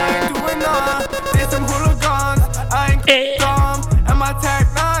flexing, I ain't doing none. Did some hooligans, I ain't dumb. And my tag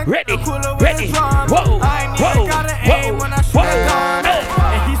 9, ready, ready. Whoa, I ain't even gotta aim when I shoot a gun.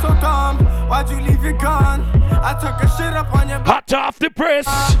 And he's so dumb, why'd you leave your gun? I took a shit up on your hot off the press.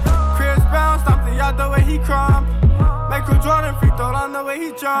 Chris Brown stomped the yard the way he crump. Michael Jordan free throw on the way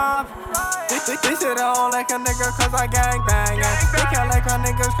he jump. They said I don't like a nigga cause I gang bang. They can't like my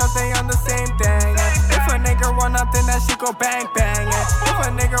niggas cause they on the same thing. If a nigga run up then that shit go bang bang. If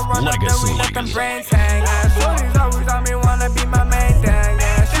a nigga run up then we let them brains hang. Shorty's always on me wanna be my main thing.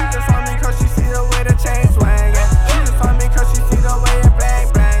 She just want me cause she see the way the chain swing. She just want me cause she see the way it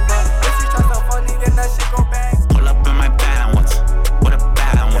bang bang. If she tries so funny then that shit go bang. Pull up in my bad ones, with a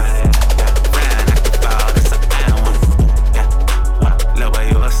bad one. Ran at the ball, that's a bad one. Yeah, what up, little boy,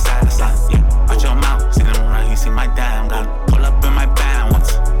 you a side of son. Yeah, watch your mouth, see them run, you see my damn gun. Pull up in my bad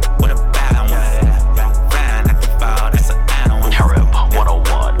ones, with a bad one. Ran at the ball, that's a bad one. Carib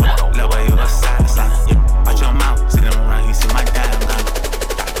 101. Little boy, you a side of son. Yeah, watch your mouth, see them run, you see my damn gun.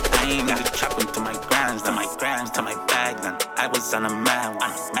 I ain't got to trap into my grams, to my bag gun. I was on a man,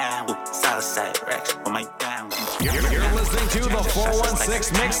 Southside Rex with my damn gun. You're listening to the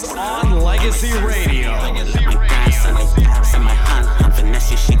 416 mix on Legacy Radio. My grandson, and my hunt,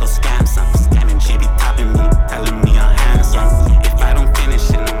 Vanessa, she go scam some. Scamming, she be topping me, telling me I'm handsome. If I don't finish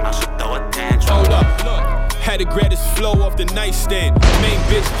it, I should throw a tantrum. Hold up, look. Had to grab this flow off the nightstand. Main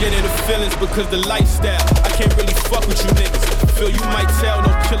bitch get in the feelings because the lifestyle. I can't really fuck with you niggas. Feel you might tell, no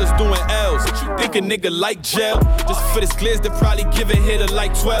killers doing L's. Think a nigga like jail? Just for this glitz, they probably give a hit of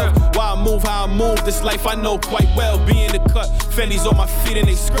like 12. Why I move how I move, this life I know quite well. Be in the cut, Fendi's on my feet and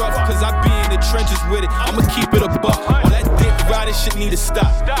they scruff. Cause I be in the trenches with it, I'ma keep it a buck. All that dick riding shit need to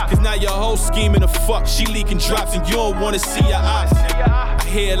stop. Cause now your whole scheming a fuck. She leaking drops and you don't wanna see your eyes. I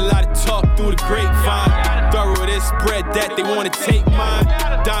hear a lot of talk through the grapevine. Thorough this, spread that, they wanna take mine.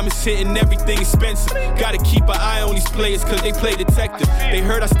 Diamonds hitting everything expensive. Gotta keep an eye on these players cause they play detective. They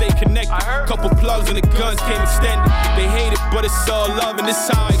heard I stay connected. Couple plugs and the guns came extended. They hate it, but it's all love and this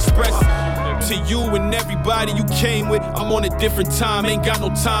how I express it. To you and everybody you came with, I'm on a different time, ain't got no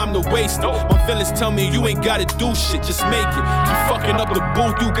time to waste it. My feelings tell me you ain't gotta do shit, just make it. Keep fucking up the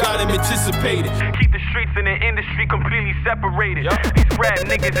booth, you got them anticipated. Keep the streets and the industry completely separated. These rap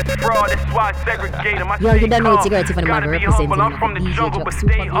niggas is fraud, that's why I segregate them. Yo, you don't know it's your Tiffany Marvel representing I'm from the jungle, but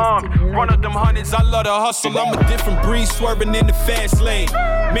stay armed. Run up them hundreds, I love the hustle, I'm a different breed, swerving in the fast lane.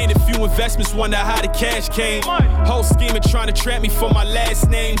 Made a few investments, wonder how the cash came. Whole scheming trying to trap me for my last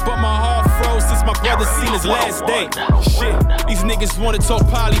name, but my heart froze since my brother seen his last day. Shit, these niggas wanna talk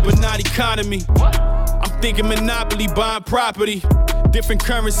poly, but not economy. I'm thinking monopoly, buying property. Different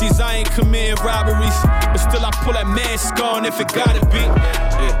currencies, I ain't committing robberies, but still I pull that mask on if it gotta be.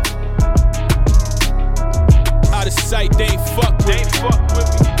 Yeah. Out of sight, they ain't fuck with me.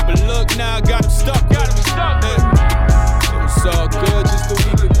 But look now, I got them stuck. Yeah. It was all good just a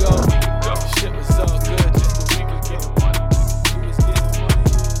week ago. Shit was all good just a week ago. We was getting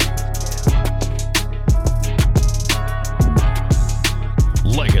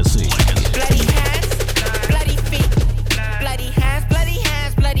money. Legacy. Bloody hands, bloody feet. Bloody hands, bloody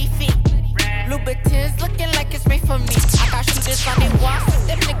hands, bloody feet. Louboutins looking like it's made for me. I got shooters on their walls,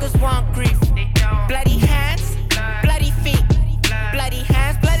 them niggas want grief. Bloody hands, bloody feet. Bloody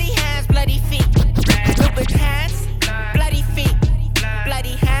hands, bloody hands, bloody feet. Louboutins, bloody feet.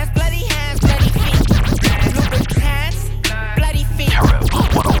 Bloody hands, bloody hands, bloody feet. Louboutins, bloody feet.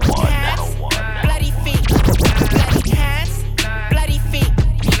 Hands, bloody feet. Bloody hands, bloody feet.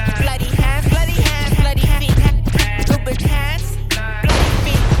 Bloody hands, bloody hands, bloody feet. Louboutins, bloody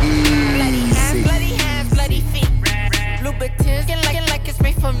feet. Bloody hands, bloody hands, bloody feet. Louboutins looking like it's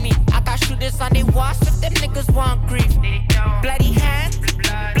made for me. I got shooters on they walls, if them niggas want grief. Bloody hands,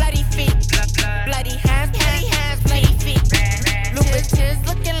 bloody feet. Bloody hands, bloody feet. Louboutins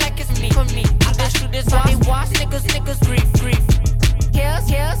looking like it's me for me. I got shooters on they walls, niggas grief. Here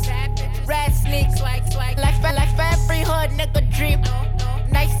dream.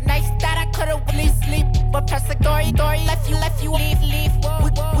 Nice that I could've really sleep. But press the story, left you, leave.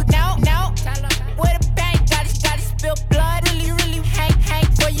 Now, with a bang, gotta spill blood. Really hang,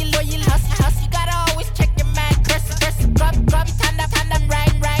 for you hustle. You gotta always check your man. Curse, grub, time to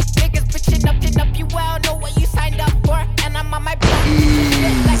rang. Niggas bitching up, you well know what you signed up for. And I'm on my block,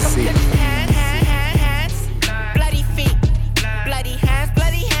 like I'm good hands, bloody feet, bloody hands,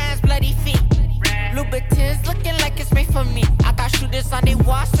 bloody feet. Louboutins looking like it's made for me. I got shooters on they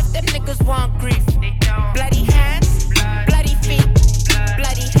walls if them niggas want grief. Bloody hands, bloody feet,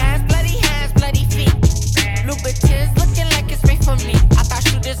 bloody hands, bloody feet. Louboutins looking like it's made for me. I got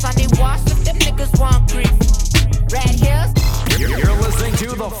shooters on they walls if them niggas want grief. Red Hills. You're listening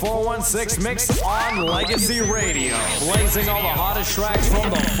to the 416 Mix on Legacy Radio. Blazing all the hottest tracks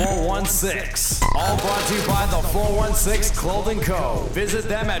from the 416. All brought to you by the 416 Clothing Co. Visit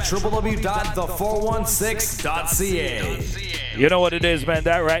them at www.the416.ca. You know what it is, man.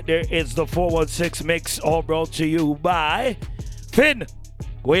 That right there is the 416 Mix, all brought to you by Finn.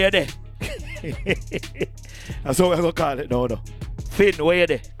 Where you there? That's what we're going to call it. No. Finn, where you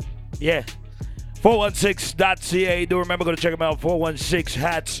there? Yeah. 416.ca. Do remember, go to check them out. 416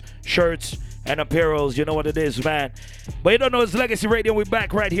 hats, shirts, and apparels. You know what it is, man. But you don't know, it's Legacy Radio. We're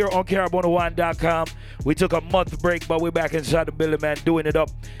back right here on KRB101.com. We took a month break, but we're back inside the building, man, doing it up,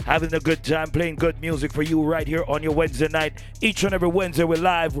 having a good time, playing good music for you right here on your Wednesday night. Each and every Wednesday, we're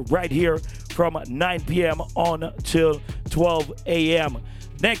live right here from 9 p.m. on till 12 a.m.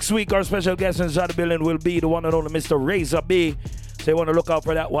 Next week, our special guest inside the building will be the one and only Mr. Razor B. So you want to look out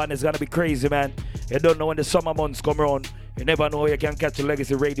for that one. It's going to be crazy, man. You don't know when the summer months come around. You never know you can catch the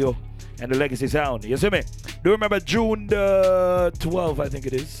Legacy Radio and the Legacy sound. You see me? Do you remember June the 12th, I think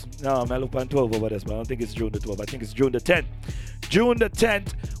it is? No, I'm looking on 12 over this, but I don't think it's June the 12th. I think it's June the 10th. June the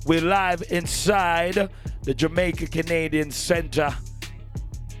 10th, we're live inside the Jamaica Canadian Center.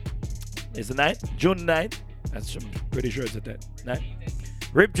 It's the 9th? June the 9th? I'm pretty sure it's the 10th. 9th?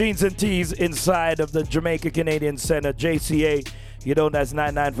 Ripped Jeans and Tees inside of the Jamaica Canadian Center, JCA. You know, that's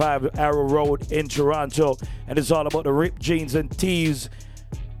 995 Arrow Road in Toronto. And it's all about the Ripped Jeans and Tees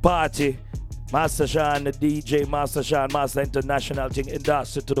party. Master Sean, the DJ, Master Sean, Master International thing,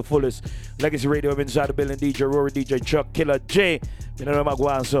 endorsed it to the fullest. Legacy Radio inside the building, DJ Rory, DJ Chuck, Killer J. You know what I'm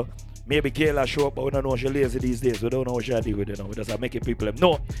going, so maybe Kayla show up, but we don't know she's lazy these days. We don't know what she do with it. We just are making people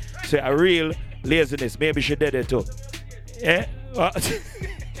know. So a real laziness. Maybe she did it too. Eh? How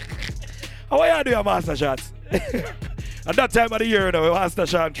are you doing, Master Shots? At that time of the year, you know, Master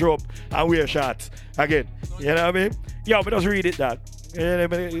Shot throw up and wear shots again. You know what I mean? Yo, but just read it, that.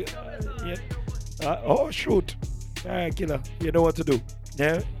 Oh, shoot. All right, Killer. You know what to do.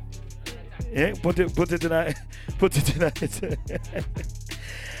 Yeah? Yeah? Put it tonight. Put it tonight.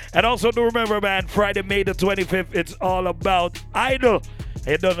 And also, do remember, man, Friday, May the 25th, it's all about Idol.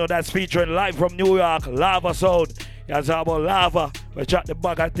 You don't know, that's featuring live from New York, Lava Sound. It's all about Lava. We chat the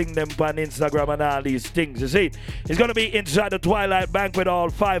bag of thing them on Instagram and all these things. You see, it's going to be inside the Twilight Banquet Hall,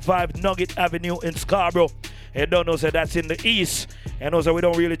 55 Nugget Avenue in Scarborough. You don't know, so that's in the east. And also, we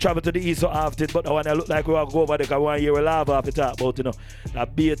don't really travel to the east so often, but when I look like we want to go over there, because 1 year with Lava off the talk about, you know,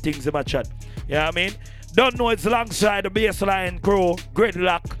 that beer things in my chat. You know what I mean? Don't know, it's alongside the Baseline Crew,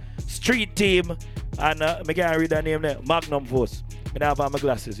 Gridlock, Street Team, and I can't read that name there, Magnum Force. I don't have my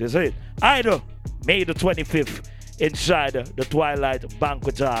glasses, you see it? Idol, May the 25th. Inside the Twilight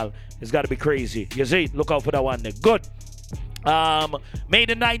Banquet Hall. It's got to be crazy. You see, look out for that one there. Good. May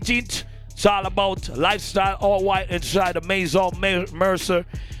the 19th, it's all about lifestyle, all white inside the Maison Mercer.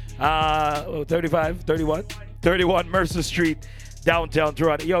 31 Mercer Street, downtown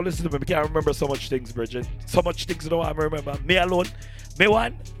Toronto. Yo, listen to me. I can't remember so much things, Bridget. So much things I don't remember. Me alone. Me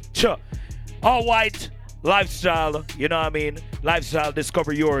one. Sure. All white. Lifestyle, you know what I mean? Lifestyle,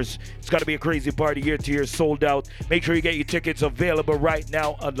 discover yours. It's got to be a crazy party, year to year, sold out. Make sure you get your tickets available right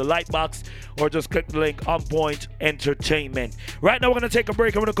now on the Lightbox or just click the link on Point Entertainment. Right now, we're going to take a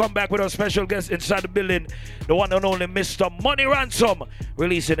break. I'm going to come back with our special guest inside the building, the one and only Mr. Money Ransom,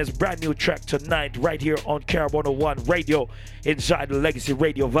 releasing his brand new track tonight right here on KRB101 Radio inside the Legacy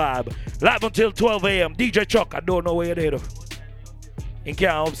Radio Vibe. Live until 12 a.m. DJ Chuck, I don't know where you're there, though. In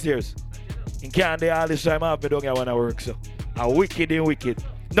Canada, upstairs. In Canada, all this time I've been doing when I work, so. A wicked and wicked.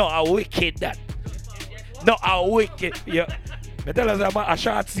 No, a wicked that. No, a wicked. Yeah. I tell us about a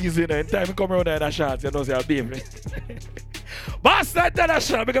short season, and time you come around there in a short, you know, say, I'll be able to. Master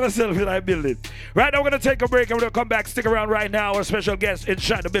International, because myself in that building. Right now, we're going to take a break, and we're going to come back. Stick around right now. Our special guest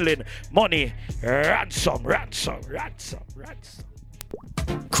inside the building, Money Ransom.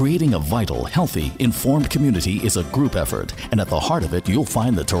 Creating a vital, healthy, informed community is a group effort, and at the heart of it, you'll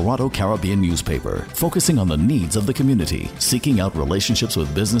find the Toronto Caribbean newspaper, focusing on the needs of the community, seeking out relationships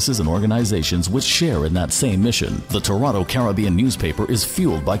with businesses and organizations which share in that same mission. The Toronto Caribbean newspaper is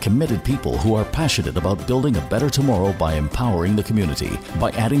fueled by committed people who are passionate about building a better tomorrow by empowering the community, by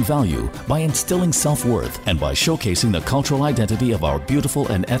adding value, by instilling self-worth, and by showcasing the cultural identity of our beautiful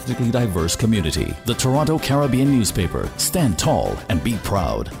and ethnically diverse community. The Toronto Caribbean newspaper. Stand tall and be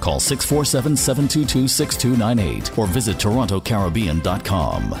proud. Call 647-722-6298 or visit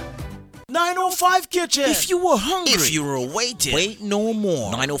torontocaribbean.com. 905 Kitchen. If you were hungry, if you were waiting, wait no more.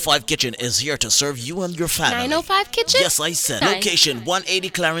 905 Kitchen is here to serve you and your family. 905 Kitchen? Yes, I said. Location 180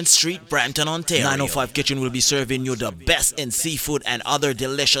 Clarence Street, Brampton, Ontario. 905 Kitchen will be serving you the best in seafood and other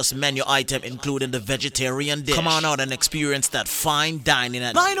delicious menu item, including the vegetarian dish. Come on out and experience that fine dining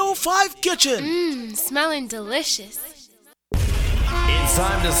at 905 Kitchen. Smelling delicious. It's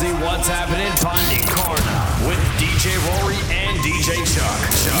time to see what's happening Pondy Corner with DJ Rory and DJ Chuck.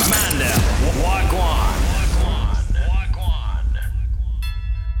 Mandel, Wagwan.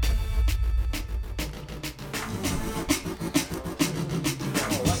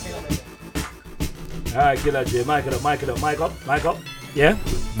 Alright, Killer J, mic up. Yeah,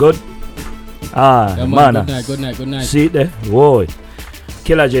 good. Yeah, man. Good night. See it there? Whoa.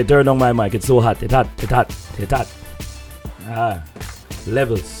 Killer J, turn on my mic. It's so hot. It's hot.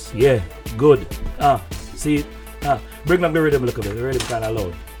 Levels, yeah, good. See it? Bring up the rhythm a little bit. The rhythm kind of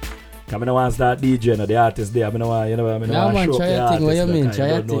loud. I don't want to start DJing, the artist there. I don't want to show up the artist. What you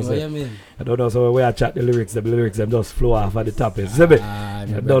mean? I don't know, so we are chat the lyrics them just flow off at the top. I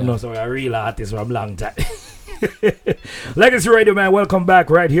don't know, so we're a real artist from long time. Legacy Radio, man, welcome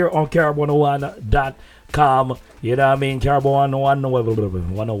back right here on Carib101.com. You know what I mean?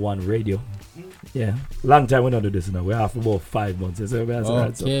 Carib101 Radio. Yeah, long time we don't do this now. We have about 5 months. Okay.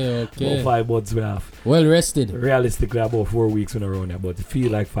 About 5 months we have. Well rested. Realistically, about 4 weeks when around here, but it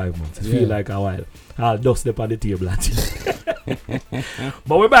feel like 5 months. It feel like a while. I'll dust up on the table.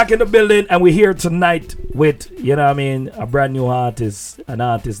 But we're back in the building and we're here tonight with, you know what I mean, a brand new artist, an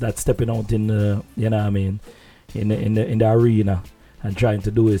artist that's stepping out in the, you know what I mean, in the arena and trying to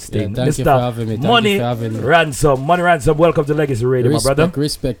do his thing. Thank you for having me. Money Ransom, welcome to Legacy Radio, my brother.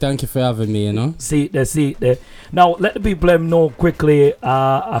 Respect, thank you for having me, you know. See. Now, let the people know quickly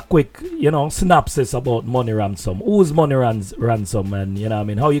a quick, synopsis about Money Ransom. Who's Money Ransom and, you know what I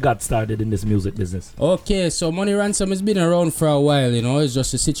mean, how you got started in this music business? Okay, so Money Ransom has been around for a while, you know. It's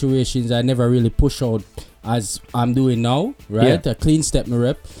just the situations I never really push out as I'm doing now, right? Yeah. A Clean Step me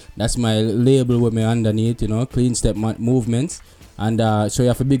rep. That's my label with me underneath, you know, Clean Step Movements. And so you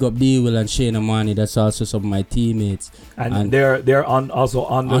have to big up D-Will and Shane Amani. That's also some of my teammates. And they're also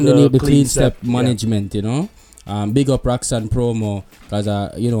underneath the Clean Step management, you know. Big up Roxanne Promo because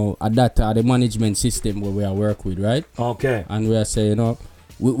at that the management system where we are work with, right? Okay. And we are saying,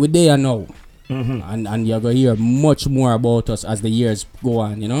 we there now. Mm-hmm. And you're gonna hear much more about us as the years go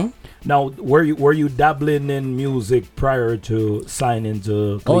on, you know. Now, were you dabbling in music prior to signing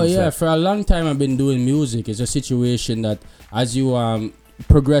to Clean Step? For a long time I've been doing music. It's a situation that as you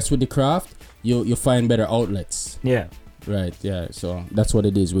progress with the craft, you find better outlets. Yeah. Right, yeah. So that's what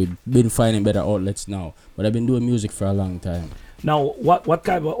it is. We've been finding better outlets now. But I've been doing music for a long time. Now, what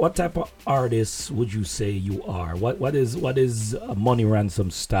type of artist would you say you are? What is Money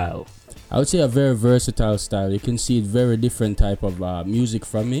Ransom style? I would say a very versatile style. You can see it very different type of music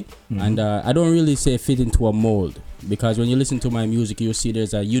from me. Mm-hmm. And I don't really say fit into a mold. Because when you listen to my music, you'll see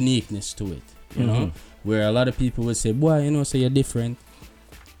there's a uniqueness to it. You know? Where a lot of people will say, boy, so you're different.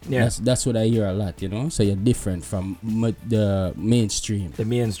 Yeah. That's what I hear a lot, you know? So you're different from the mainstream.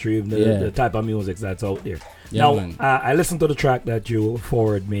 The type of music that's out there. Yeah, now, man. I listened to the track that you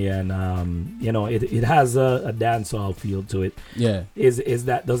forwarded me, and it has a dancehall feel to it. Yeah.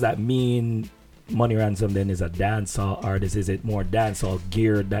 Does that mean Money Ransom then is a dancehall artist? Is it more dancehall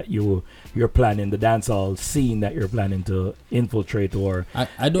geared that you're planning, the dancehall scene that you're planning to infiltrate, or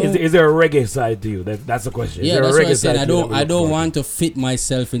I don't? Is there a reggae side to you? That's the question. Yeah, that's what I said. I don't want to fit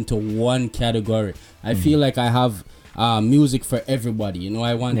myself into one category. I feel like I have music for everybody, you know.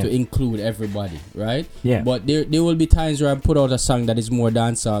 I want to include everybody, right? Yeah. But there will be times where I put out a song that is more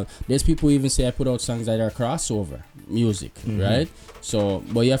dancehall. There's people who even say I put out songs that are crossover music, right? So,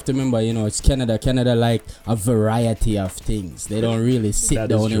 but you have to remember, it's Canada. Canada like a variety of things. They don't really sit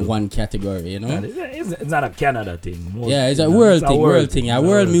down in one category, you know. It's not a Canada thing. It's a world thing. World thing.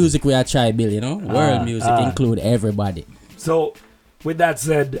 World music we are try build, you know. World music include everybody. So, with that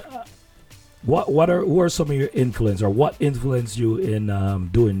said, who are some of your influence, or what influenced you in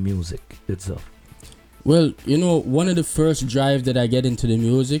doing music itself? Well, you know, one of the first drive that I get into the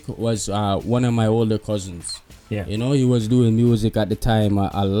music was one of my older cousins. Yeah. You know, he was doing music at the time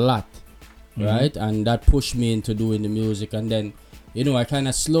a lot, right? And that pushed me into doing the music. And then, you know, I kind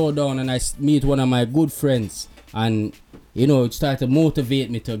of slowed down and I meet one of my good friends. And, you know, it started to motivate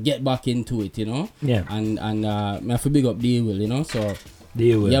me to get back into it, you know? Yeah. And I have to big up D-Will, you know? So...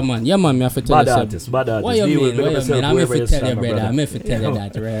 D-Will. Yeah, man, me have to tell bad you artist, bad artist. What you mean? I'm have to tell you, brother. I'm have to tell you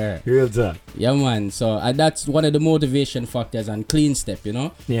that, rare. Real talk. Yeah, man. So that's one of the motivation factors and Clean Step, you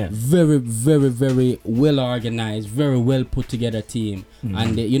know? Yeah. Very, very, very well organized, very well put together team.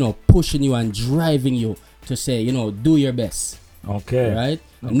 And, you know, pushing you and driving you to say, you know, do your best. Okay. Right?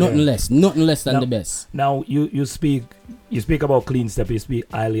 Okay. Nothing less than the best. Now, you speak about Clean Step, you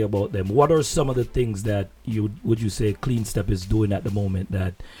speak highly about them. What are some of the things that would you say Clean Step is doing at the moment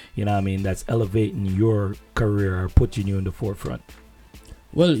that, you know what I mean, that's elevating your career or putting you in the forefront?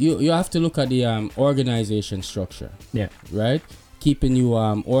 Well, you have to look at the organization structure. Yeah. Right? Keeping you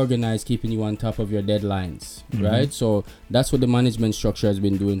organized, keeping you on top of your deadlines, right? So that's what the management structure has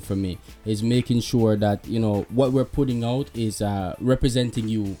been doing for me, is making sure that, you know, what we're putting out is representing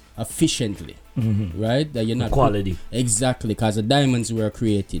you efficiently, right? That you're not quality. Exactly, because the diamonds we're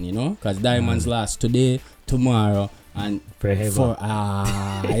creating, you know, because diamonds last today, tomorrow, and forever.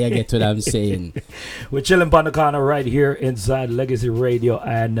 You get what I'm saying. We're chilling on the corner right here inside Legacy Radio,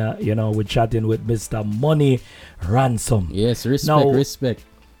 and you know, we're chatting with Mr. Money Ransom. Yes, respect.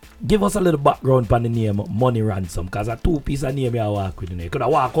 Give us a little background on the name Money Ransom, because a two-piece of name you work with. You could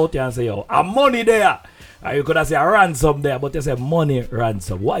have walk out here and say, yo, I'm money there. Or you could have said a ransom there, but you say Money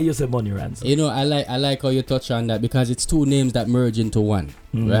Ransom. Why you say Money Ransom? You know, I like how you touch on that, because it's two names that merge into one,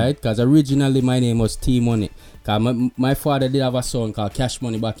 right? Because originally my name was T Money. Cause my father did have a song called Cash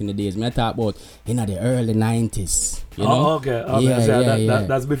Money back in the days. I talk about in the early 90s. You know? Okay.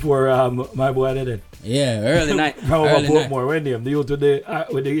 That's before my boy did it. Yeah, early 90s. From Portmore, when him, the youth with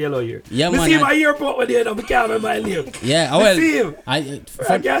the yellow hair. Yeah, man. See my earport with the head, I can't remember my name. Yeah, well. See him.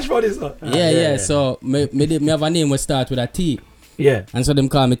 Cash Money, sir. Yeah. So, me have a name that start with a T. Yeah. And so them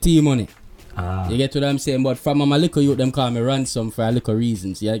call me T Money. You get what I'm saying? But from my little youth, them call me Ransom for a little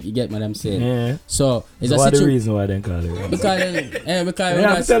reasons. You get what I'm saying? Yeah. So it's what the reason why they call it Ransom? Because I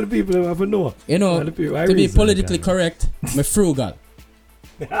have to tell people they have to know. You know, to be politically correct, me frugal.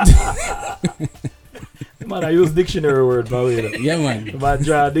 Man, I use dictionary word, by Yeah, man. Man,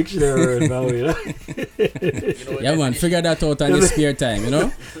 draw dictionary word, by Yeah, man. Figure that out on your spare time, you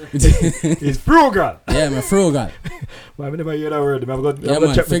know? It's frugal. Yeah, man, frugal. I never hear that word. Yeah,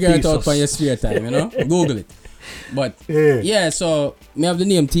 man. Figure it out on your spare time, you know? Google it. But, yeah, so, me have the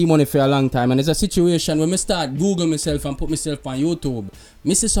name T-Money for a long time. And it's a situation when me start Google myself and put myself on YouTube,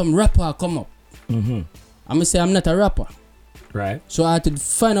 me see some rapper come up. And me say I'm not a rapper. Right. So I had to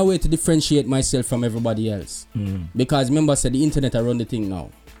find a way to differentiate myself from everybody else. Because remember I said the internet around the thing now.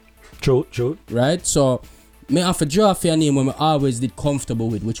 True. Right? So me have to draw for a name when I always did comfortable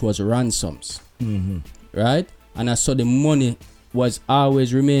with, which was Ransoms. Right? And I saw the money was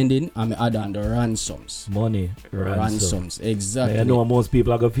always remaining, and I add on the ransoms. Money, ransoms, exactly. I know most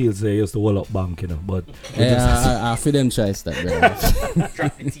people are going to feel say used to hold up bank, you know, but I feel them choice that,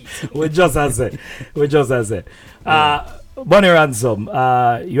 we just as it. Money Ransom,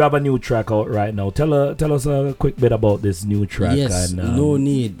 you have a new track out right now. Tell us a quick bit about this new track. Yes, and, no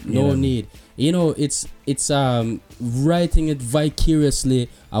need. You know, it's writing it vicariously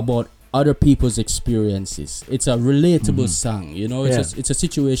about other people's experiences. It's a relatable song, you know. It's a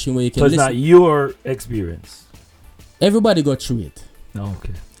situation where you can. So it's not your experience. Everybody got through it.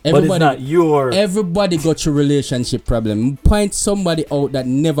 Okay. Everybody, but it's not your. Everybody got through relationship problem. Point somebody out that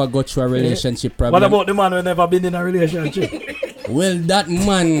never got through a relationship problem. What about the man who never been in a relationship? Well, that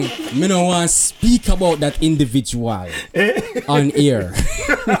man, me no want to speak about that individual on air.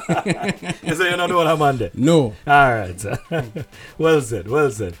 You say you don't know that man there? No. All right. Well said.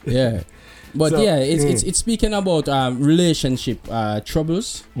 Yeah. But so, it's speaking about relationship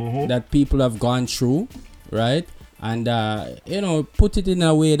troubles that people have gone through, right? And, put it in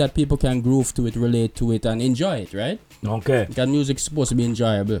a way that people can groove to it, relate to it, and enjoy it, right? Okay. Because music's supposed to be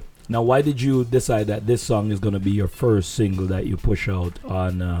enjoyable. Now, why did you decide that this song is going to be your first single that you push out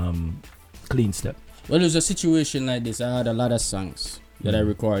on Clean Step? Well, it was a situation like this. I had a lot of songs that I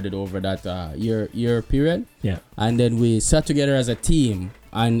recorded over that year period. Yeah. And then we sat together as a team,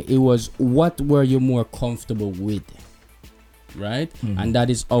 and it was what were you more comfortable with? Right? And that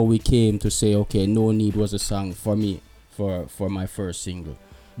is how we came to say, okay, No Need was a song for me for my first single.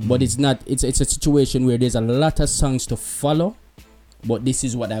 But it's not, it's a situation where there's a lot of songs to follow, but this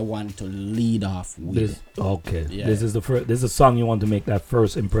is what I want to lead off with. This is the first. This is a song you want to make that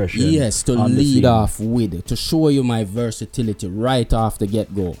first impression. Yes, to lead off with, to show you my versatility right off the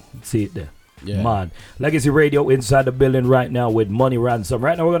get-go. See it there. Yeah. Man, Legacy Radio inside the building right now with Money Ransom.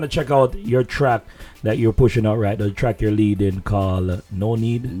 Right now we're gonna check out your track that you're pushing out right now. The track you're leading called No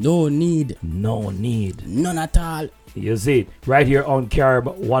Need. No Need. No Need. None at all. You see it right here on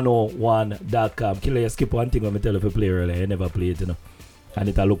carb101.com. Killer, you skip one thing when I tell you to play earlier. You never play it, you know. And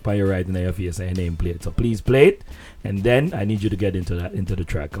it'll look by your right in your face and your name play it. So please play it, and then I need you to get into the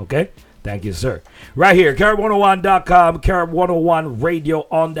track, okay? Thank you, sir. Right here, carb101.com, Carb101 Radio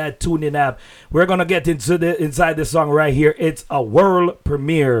on that TuneIn app. We're gonna get inside the song right here. It's a world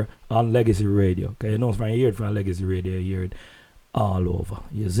premiere on Legacy Radio. Okay, you know, from here from Legacy Radio, you hear it all over.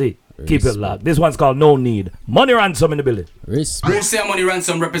 You see? Keep it locked. This one's called No Need. Money Ransom in the building. Respect. Say Money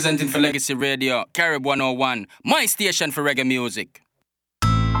Ransom representing for Legacy Radio, Carib 101, my station for reggae music.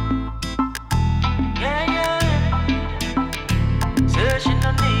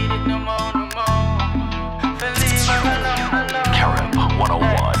 Carib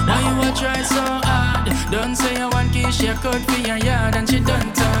 101. Now you a try so hard. Don't say you want kiss your coat for your yard and she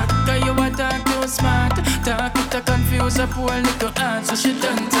don't talk. Cause you a talk too smart. Talk it to confuse a poor little heart, so she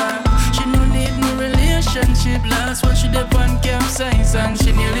don't talk. She no need no relationship. Last one she dip on capsize and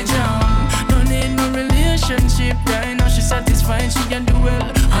she nearly drown. No need no relationship. Right now she satisfied, she can do well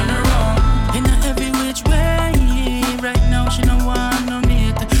on her own. In a every which way. Right now she no want no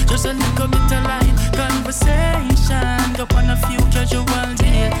meat. Just a little bit of light conversation. Go on a few casual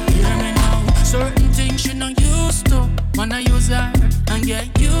date. Hear me now. Certain things she not used to. Wanna use her and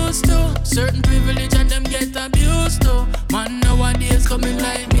get used to. Certain privilege and them get abused to. Man nowadays coming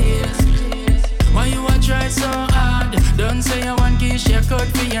like this. Why you a try so hard? Don't say you want kiss your coat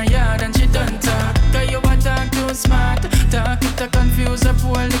for your yard and she don't talk. Cause you a talk too smart. Talk it to confuse a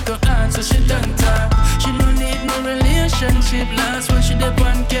poor little heart, so she don't talk. She no need no relationship. Last one she dip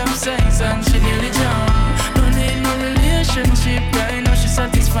on capsize and she nearly drown. No need no relationship. Right now she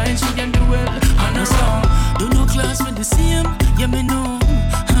satisfied, she can do well on her own. Do no class with the same. Yeah me know.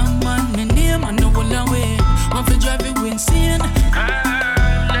 I'm on my name. I know all the way. Want to drive you insane.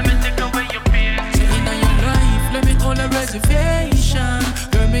 Let me take away your pain. Say in your life, let me call a reservation.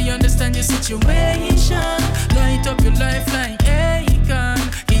 Girl, me understand your situation. Light up your life like Akon.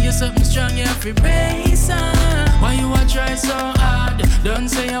 Give you something strong, you have to raise on. Why you a try so hard? Don't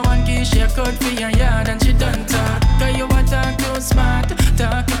say you want kiss your coat for your yard and she don't talk. Cause you a talk too smart.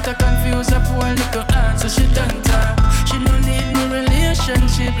 Talk it to confuse a poor little heart, so she don't talk. She no need no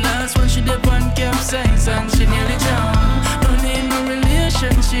relationship. Last one she dip on capsize and she nearly drown. No need no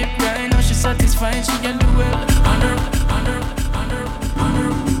relationship. Right now she satisfied, she can do well on her.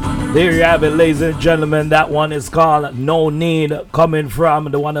 There you have it, ladies and gentlemen. That one is called No Need, coming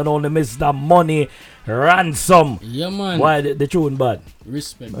from the one and only Mr. Money Ransom. Yeah, man. Why the tune bad?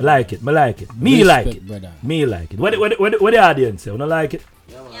 Respect. I like it. Me like it. Me Respect, like it. brother. Me like it. What the audience say? You don't like it?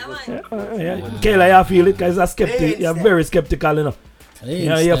 Yeah, Kayla, you feel it? Because you're skeptic. You're very skeptical, you know.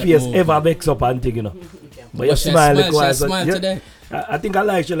 Your face ever makes up and thing, you know. But you smile today. I think I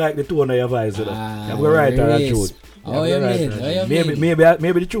like the tone of your voice, you know. I'm going to write on that tune. Oh, you mean? Maybe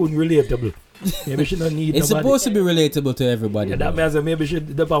the tune relatable. Maybe she don't need it's nobody. Supposed to be relatable to everybody. Yeah, that means maybe she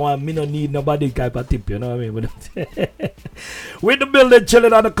don't me don't need nobody type of tip, you know what I mean? With the building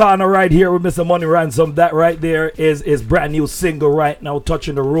chilling on the corner right here with Mr. Money Ransom. That right there is brand new single right now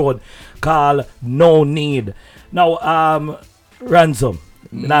touching the road called No Need. Now, Ransom.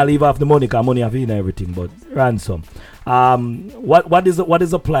 Now leave off the money because money have in everything, but Ransom. What is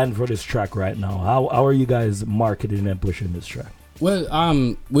the plan for this track right now? How are you guys marketing and pushing this track? Well,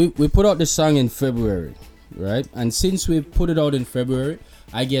 we put out the song in February, right? And since we put it out in February,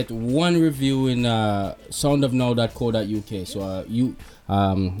 I get one review in soundofnow.co.uk. So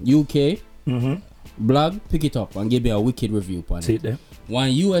UK blog pick it up and give me a wicked review on it. There. One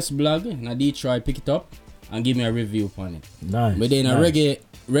US blog in Detroit pick it up and give me a review on it. Nice. But then a reggae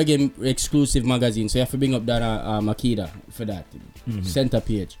exclusive magazine, so you have to bring up that Makida for that center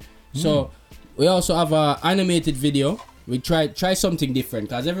page. So we also have an animated video. We try something different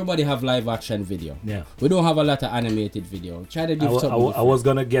because everybody have live action video. Yeah, we don't have a lot of animated video. Try to give something different. I was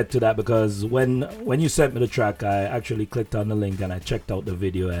gonna get to that because when you sent me the track, I actually clicked on the link and I checked out the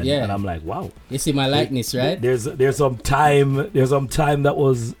video and I'm like, wow. You see my likeness, right? There's some time that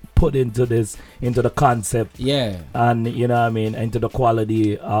was put into this, into the concept. Yeah. And you know what I mean, into the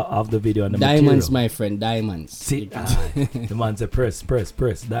quality of the video and the diamonds, material. my friend, diamonds. See, the man said press,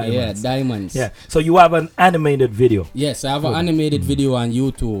 diamonds. Yeah, diamonds. Yeah. So you have an animated video. Yes, I have an animated video on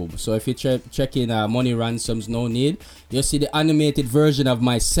YouTube. So if you check in Money Ransoms No Need, you'll see the animated version of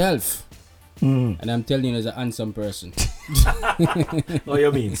myself. And I'm telling you, as a handsome person. Oh,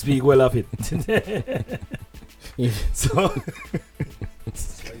 you mean? Speak well of it. So,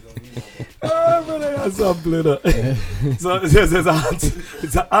 brother, so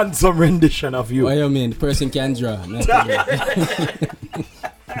it's a handsome rendition of you. What you mean? The person can draw.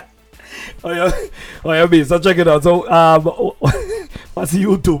 Oh, you mean? So check it out. So, what's the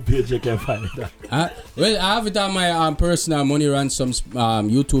YouTube page you can find it at? Well, I have it on my personal Money Ransoms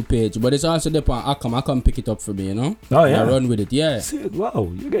YouTube page, but it's also there on Akam pick it up for me, you know? Oh, yeah. I run with it, yeah. See,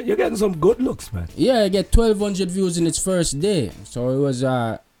 wow, you're getting some good looks, man. Yeah, I get 1,200 views in its first day. So it was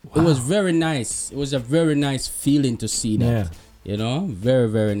it was very nice. It was a very nice feeling to see that. Yeah. You know? Very,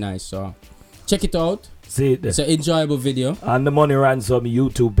 very nice. So check it out. See it there. It's an enjoyable video. On the Money Ransom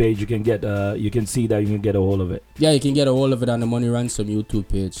YouTube page, you can get you can see that you can get a hold of it. Yeah, you can get a hold of it on the Money Ransom YouTube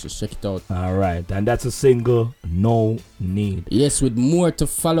page. Just check it out. All right, and that's a single, No Need. Yes, with more to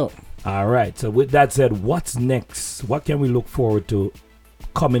follow. All right. So with that said, what's next? What can we look forward to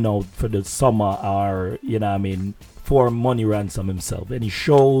coming out for the summer, or you know, what I mean, for Money Ransom himself? Any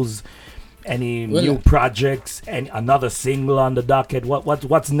shows? Any new projects? And another single on the docket?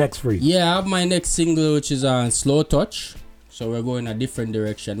 What's next for you? Yeah, I have my next single, which is on Slow Touch. So we're going a different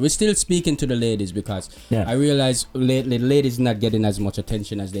direction. We're still speaking to the ladies because I realize lately the ladies not getting as much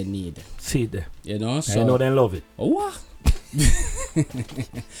attention as they need. See there. You know, so I know they love it. Oh, what?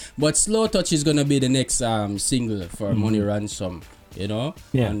 But Slow Touch is gonna be the next single for Money Ransom. You know,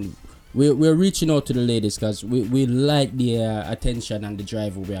 and we're reaching out to the ladies because we like the attention and the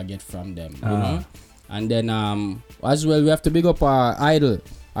drive we get from them, you know. And then as well, we have to big up our idol,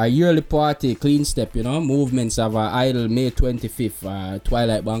 our yearly party, Clean Step, you know, movements of our idol May 25th,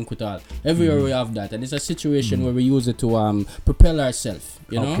 Twilight Banquet Hall. Every year we have that, and it's a situation where we use it to propel ourselves,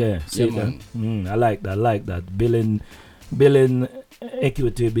 you know. Okay, see that. I like that. Billing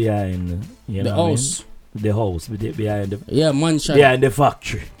equity behind, you know, the house. The house behind the mansion behind the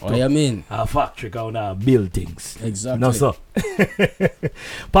factory. Oh, you mean a factory gonna build things. Exactly. No, so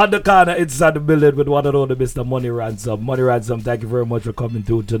Pod the corner inside the building with one and only Mr. Money Ransom. Money Ransom, thank you very much for coming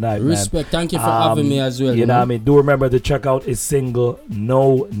through tonight. Respect, man. thank you for having me as well. You know what I mean? Do remember to check out his single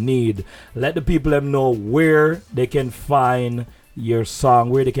No Need. Let the people them know where they can find your song,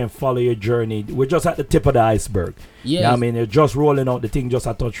 where they can follow your journey. We're just at the tip of the iceberg. Yeah, you know what I mean, you're just rolling out the thing, just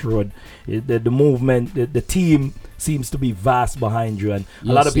a touch road. The movement, the team seems to be vast behind you, and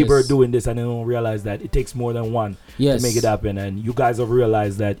a lot of people are doing this and they don't realize that it takes more than one to make it happen. And you guys have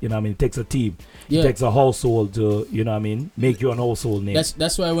realized that, you know what I mean, it takes a team, it takes a household to, you know what I mean, make you an household name.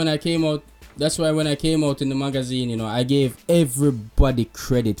 That's why when I came out in the magazine, you know, I gave everybody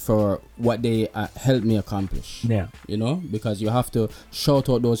credit for what they helped me accomplish. Yeah. You know, because you have to shout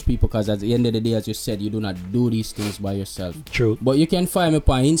out those people, because at the end of the day, as you said, you do not do these things by yourself. True. But you can find me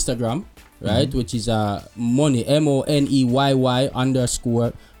on Instagram, right, which is money, MONEYY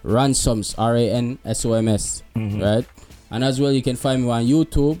 _ ransoms, RANSOMS, right? And as well, you can find me on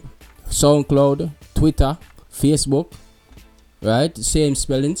YouTube, SoundCloud, Twitter, Facebook, right? Same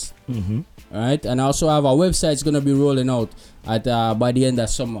spellings. Right, and I also have a website. It's gonna be rolling out at by the end of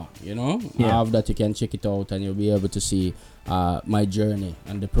summer. You know, I have that. You can check it out, and you'll be able to see my journey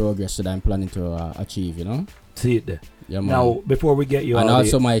and the progress that I'm planning to achieve. You know, see it there. Yeah, man. Now, before we get you and out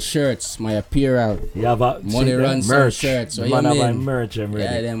also my shirts, my apparel. You have a Money Ransom merch. shirts. So Man, you have mean? merch. I'm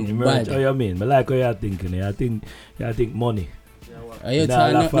ready. Yeah, them merch. bad. Oh, you mean? I like how you're thinking. I think money. Are you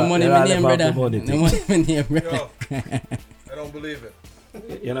telling the money my name, brother? The money my name, brother. I don't believe it.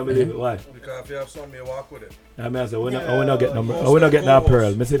 You don't believe it? Why? Because if you have something, you walk with it. I mean, I say, we not get no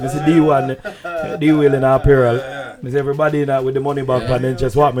apparel. I say D1, D-Will in our apparel. I say everybody in that with the money back and then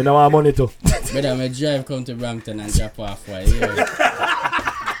just what? Me no want money too. Brother, I drive come to Brampton and drop off for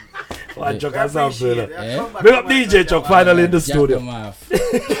One Chuck and Sam brother. Big up DJ Chuck finally in the studio.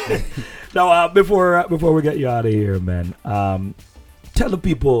 Now, before we get you out of here, man, tell the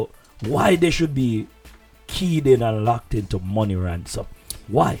people why they should be keyed in and locked into Money Ransom.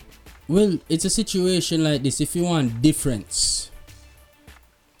 Why? Well, it's a situation like this. If you want difference,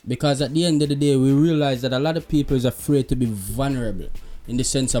 because at the end of the day, we realize that a lot of people is afraid to be vulnerable in the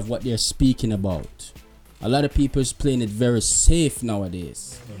sense of what they're speaking about. A lot of people is playing it very safe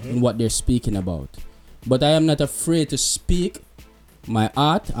nowadays in what they're speaking about. But I am not afraid to speak my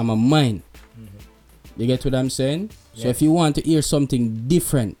art and my mind. You get what I'm saying? So if you want to hear something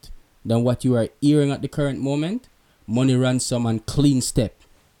different, than what you are hearing at the current moment, Money Ransom and Clean Step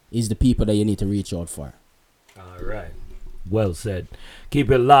is the people that you need to reach out for. All right. Well said.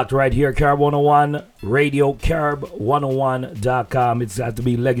 Keep it locked right here, Carb 101 Radio, Carb101.com. It's got to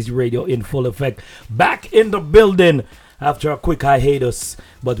be Legacy Radio in full effect. Back in the building after a quick hiatus,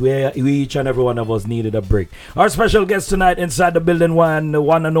 but we each and every one of us needed a break. Our special guest tonight inside the building, the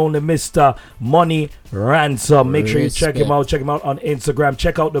one and only Mr. Money Ransom. Make sure you check him out. Check him out on Instagram.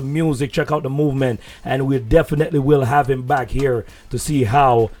 Check out the music. Check out the movement. And we definitely will have him back here to see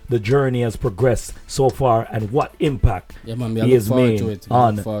how the journey has progressed so far and what impact he has made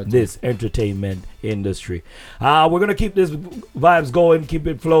on this entertainment industry. We're going to keep this vibes going, keep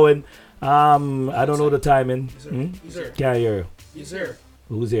it flowing. I don't know the timing. He's here. Can't hear you. He's here.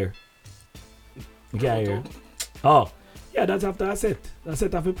 Who's here? Can't hear you. Oh, yeah, that's after I said. I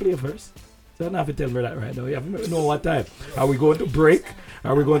said I have to play first. So you don't have to tell me that right now. You have to know what time. Are we going to break?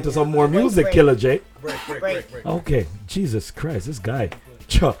 Are we going to some more music, Killer J? Break. Okay. Jesus Christ, this guy.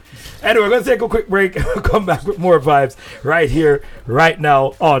 Anyway, we're going to take a quick break. We'll come back with more vibes right here, right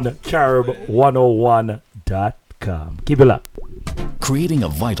now on Carib101.com. Keep it locked. Creating a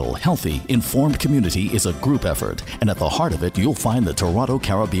vital, healthy, informed community is a group effort, and at the heart of it, you'll find the Toronto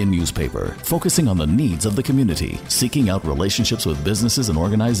Caribbean newspaper, focusing on the needs of the community, seeking out relationships with businesses and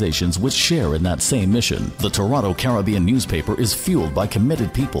organizations which share in that same mission. The Toronto Caribbean newspaper is fueled by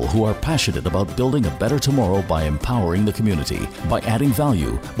committed people who are passionate about building a better tomorrow by empowering the community, by adding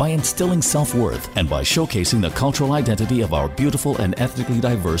value, by instilling self-worth, and by showcasing the cultural identity of our beautiful and ethnically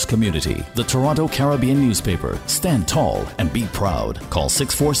diverse community. The Toronto Caribbean newspaper. Stand tall and be proud. Call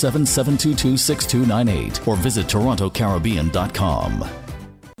 647-722-6298 or visit TorontoCaribbean.com.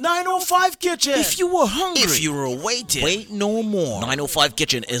 905 Kitchen. If you were hungry, if you were waiting, wait no more. 905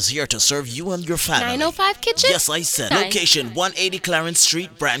 Kitchen is here to serve you and your family. 905 Kitchen? Yes, I said. Location 180 Clarence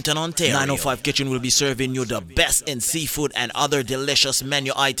Street, Brampton, Ontario. 905 Kitchen will be serving you the best in seafood and other delicious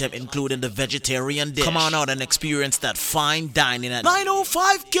menu items, including the vegetarian dish. Come on out and experience that fine dining at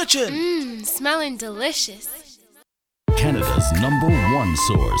 905 Kitchen. Smelling delicious. Canada's #1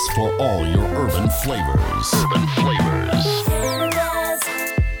 source for all your urban flavors. Canada's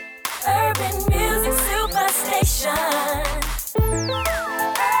urban music superstation.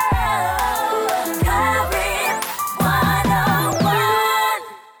 Carib 101.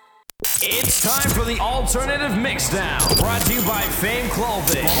 It's time for the Alternative Mixdown, brought to you by Fame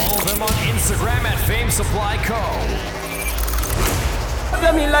Clothing. Follow them on Instagram at Fame Supply Co.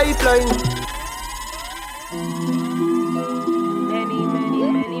 Give me lifeline.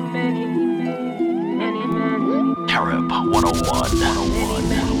 Carib 101.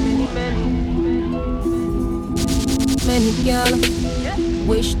 Many girl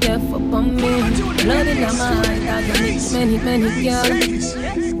wish death upon me. Blood in my eye, I got many girl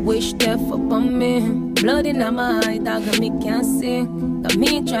wish death upon me. Blood in my eye, I got me can't see. Got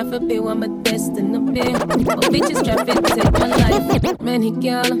me try to be what my destiny be. But bitches try to take my life. Many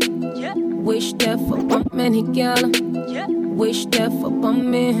girl wish death upon many girl wish death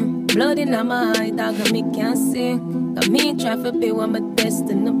upon me. Blood in my eye, dog, me can't see. Got me try to be what my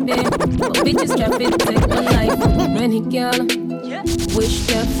destiny be. But bitches try to take my life. Many girl wish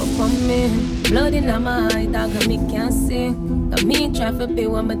death upon me. Blood in my eye, dog, me can't see. Got me try to be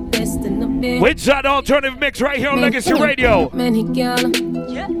what my destiny be. Which that alternative mix right here on Legacy Radio. Many girl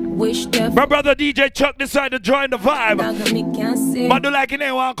wish death. My brother DJ Chuck decided to join the vibe. But do like he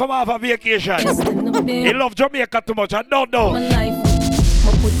didn't want to come off a vacation. He love Jamaica too much. I don't know.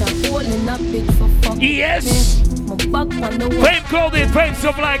 Yes. Fame Clothing, Fame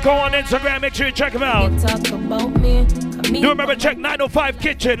Supply Co on Instagram. Make sure you check him out. Do remember check 905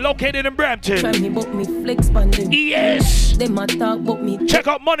 Kitchen, located in Brampton. Yes. Check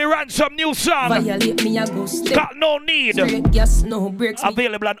out Money Ransom new song. Got no need.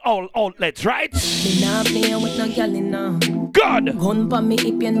 Available on all outlets, right? God. Gun pa me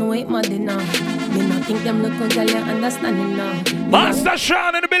if you know it, Madina. Me not think them look good, you understanding now. Master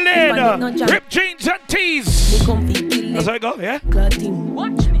Sean in the building. Rip jeans and tees. That's how I go, yeah?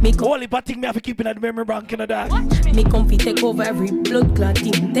 Watch me. Only bad thing me have to keep in the memory bank in that. Me comfy take over every blood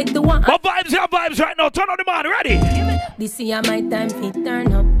clotting. Take the one. What vibes your vibes right now? Turn on the man, ready? This year my time fi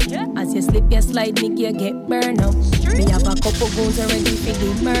turn up. As you slip you slide, me gear get burned up. Me have a couple goons already for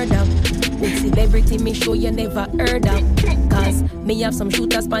the murder. With celebrity me show you never heard of. Cause me have some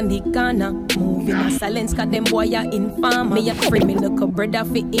shooters pan the corner. Moving a silence cause them boy are informer. Me a free me look a brother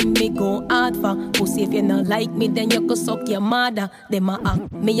fi him me go hard for. Pussy if you not like me then you could suck your mother. Them a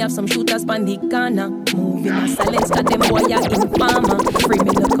act. Me have some shooters pan the corner. Moving a silence cause them boy are informer. Free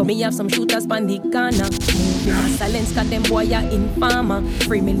me look a Me have some shooters pan the corner. Move in a silence, cause them boy are informer.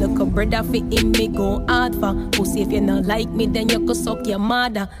 Free me look a brother fi him, me go hard for. Pussy if you not like me, then you could suck your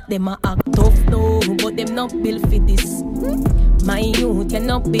mother. Them a act tough though, but them not built for this. My youth, you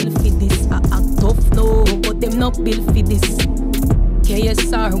not built for this. I act tough though, but them not built for this.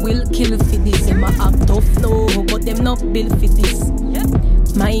 KSR will kill for this. Them a act tough though, but them not built for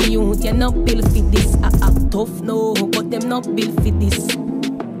this. My youth, you not built for this. I act tough no, but them not built for this.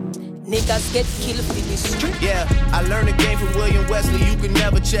 Niggas get killed for this. Yeah, I learned the game from William Wesley. You can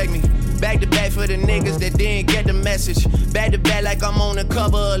never check me. Back to back for the niggas that didn't get the message. Back to back like I'm on the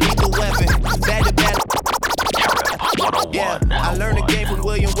cover of Lethal Weapon. Back to back. Yeah, I learned the game from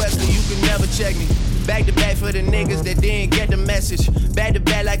William Wesley. You can never check me. Back to back for the niggas that didn't get the message. Back to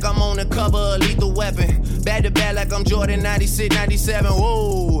back like I'm on the cover of Lethal Weapon. Back to back like I'm Jordan 96, 97.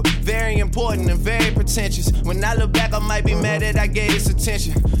 Whoa, very important and very pretentious. When I look back, I might be mad that I gave this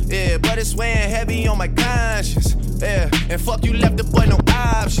attention. Yeah, but it's weighing heavy on my conscience. Yeah, and fuck you left the boy no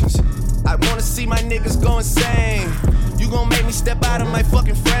options. I wanna see my niggas go insane. You gon' make me step out of my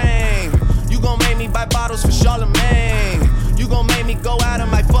fucking frame. You gon' make me buy bottles for Charlemagne. You gon' make me go out of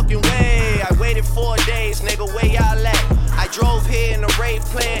my fucking way. I waited 4 days, nigga, where y'all at? I drove here in the rave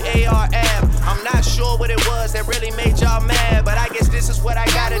playing AR-AB. I'm not sure what it was that really made y'all mad, but I guess this is what I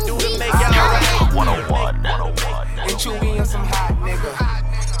gotta do to make y'all right. 101. And Chewy on some hot nigga.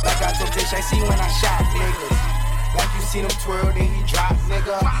 Like I told Tish, I see when I shot niggas. Like you see them twirl, then he drop,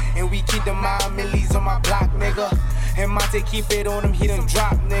 nigga. And we keep the mind millies on my block, nigga. And Monte keep it on him, he done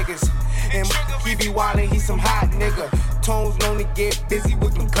drop niggas. And he be wildin', he some hot nigga. Tones known to get busy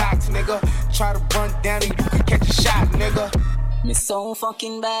with them Glocks, nigga. Try to run down and you can catch a shot, nigga. Me so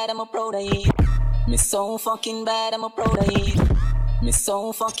fucking bad, I'm a proud of it. Me so fucking bad, I'm a proud of it. Me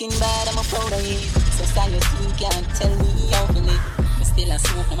so fucking bad, I'm a proud of it. Society can't tell me how to live. Me still a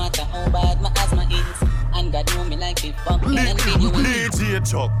smoke no matter how bad my asthma is. And God know me like it fucking and video it. DJ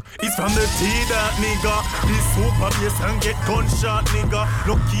Chuck, it's from the T-Dot, nigga. This super bass and get gunshot, nigga.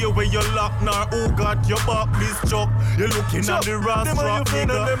 Look here where you lock, now who got your back, this Chuck? You're looking Chuck, at the Ross rock,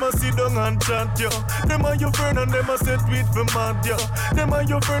 nigga. Them a sit down and chant, ya. Them a your friend and them a set tweet for mad, ya. Them a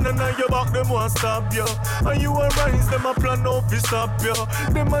your friend and now your back, them want stop, ya. And you a rise, them a plan out to stop, ya.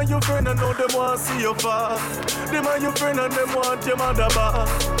 Them a your friend and now them want see you fall. Them a your friend and them want your mother back.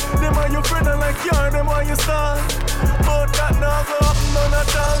 Them a your friend and like you, them want you start. But that now go up, none of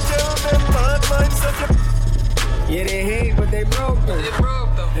that. Tell them bad minds such a. Yeah, they hate, but they broke them.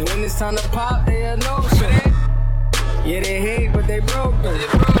 And when it's time to pop, they are no shit. Yeah, they hate, but they broke them.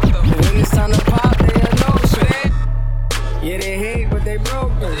 And when it's time to pop, they are no shit. Yeah, they hate, but they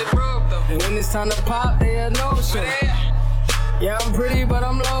broke them. And when it's time to pop, they are no shit. Yeah, I'm pretty, but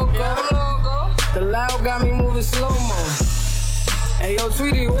I'm loco. The loud got me moving slow-mo. Hey, yo,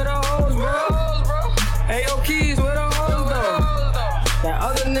 Tweety, where the hoes, bro? Hey, yo, Keys, where the hoes, though? That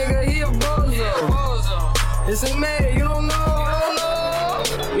other nigga, he a bozo. It's a man, you don't know.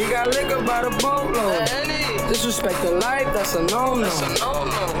 We got liquor by the boatload. Disrespect the life, that's a no-no.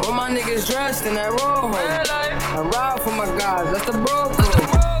 All my niggas dressed in that rojo. I ride for my guys, that's the bro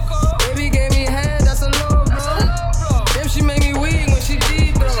code. Baby gave me head, that's a low blow. If she make me weak when she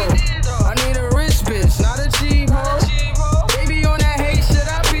deep, though. I need a rich bitch, not a cheap hoe. Baby on that hate shit,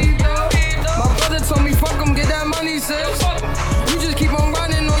 I peep, though. My brother told me, fuck him, get that money, sis. You just keep on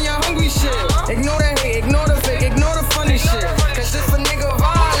running on your hungry shit. Ignore the hate, ignore the fake, ignore the funny shit. Cause if a nigga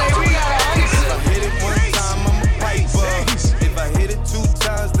violate, we gotta hit it. If I hit it one time, I'm a piper. If I hit it 2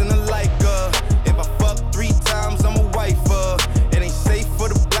 times, then I like her. If I fuck 3 times, I'm a wifer. It ain't safe for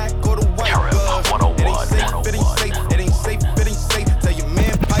the black or the white girl. It ain't safe, it ain't safe, it ain't safe, it ain't safe. Tell your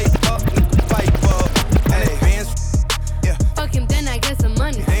man pipe up, nigga pipe up. And advance, yeah. Fuck him, then I get some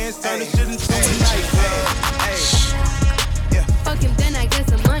money. Dance, turn the shit into a night, yeah. Fuck him, then I get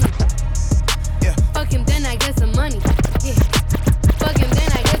some money. Yeah. Fuck him, then I get some money. Yeah. Fuck him,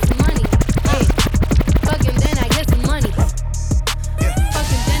 then I get some money. Hey. Fuck him, then I get some money. Yeah. Fuck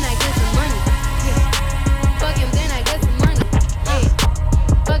him, then I get some money. Yeah. Fuck him, then I get some money. Hey.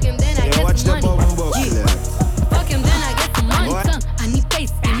 Fuck him, then I get some money. Yeah. Fuck him, then I get some money. I need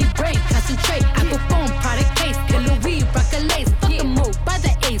face, I need break, concentrate. I perform product case, killer weed, rock a lace. Fuck the move, buy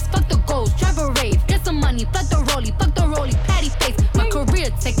the ace, fuck the goals, drive a rave, get some money, fuck the rollie, patty face. My career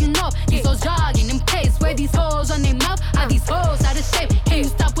taking off, these hoes jogging in pace. Where these hoes on their mouth, are these hoes out of shape? Can you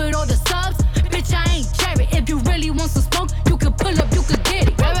stop with all the subs? Bitch, I ain't cherry. If you really want some smoke, you could pull up, you could get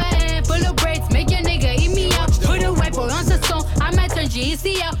it. Grab a hand full of braids, make your nigga eat me up. Put a white boy on the song, I might turn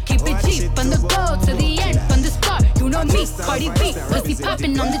GEC out. Keep it G from the go to the end, from the start. You know me, Cardi B, pussy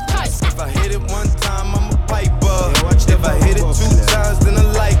popping on the charts. If I hit it 1 time, I'm a piper. If I hit it 2 times, then I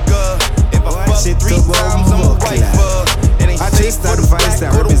like her.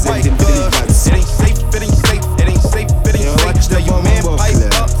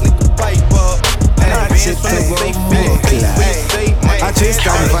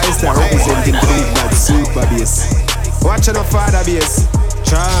 gangster representing the big bad super bass. Watch out for the bass.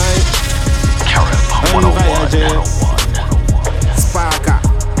 Try. Carib 101. Sparker.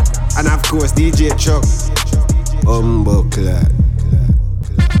 And of course DJ Chuck. Buckler.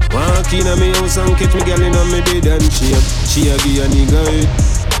 Walk in a me house and catch me girl in a me bed and she a give a nigga it.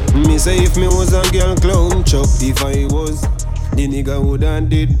 Me say if me was a girl clown Chuck, if I was, the nigga would have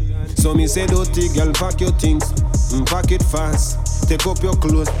did. So me say dirty girl pack your things, pack it fast. Take up your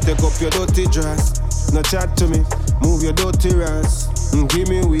clothes, take up your dirty dress. No chat to me, move your dirty ass. Give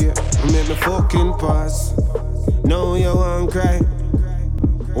me way, make me fucking pass. Now you want cry,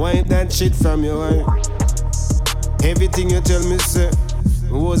 wipe that shit from your eye. Everything you tell me say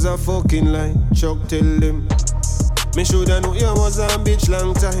was a fucking lie. Chuck tell them. Me shoulda know you was a bitch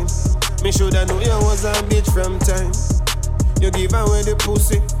long time. Me shoulda know you was a bitch from time. You give away the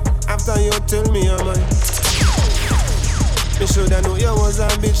pussy after you tell me you're mine. Me shoulda know you was a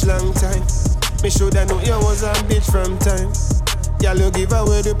bitch long time. Me shoulda know you was a bitch from time. Y'all you give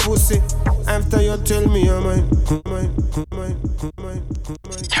away the pussy after you tell me you're mine.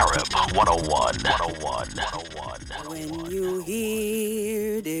 Carib 101. When you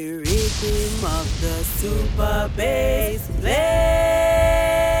hear the rhythm of the super bass play,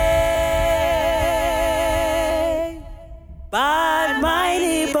 bad mind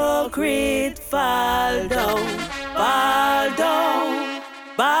hypocrite fall down, fall down.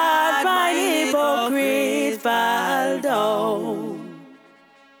 Bad mind hypocrite fall down.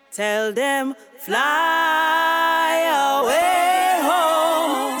 Tell them fly away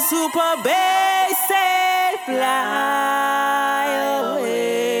home, super bass say fly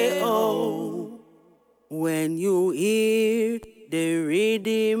away home. When you hear the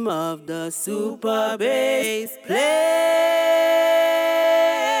rhythm of the super bass play,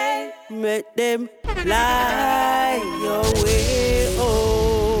 make them fly away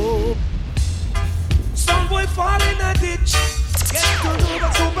home. Some boy fall in a ditch, get to know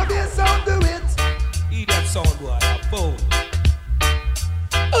the super bass sound do it. Eat that sound boy, a phone.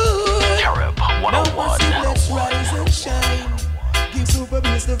 Carib 101. Let's rise and shine. Give super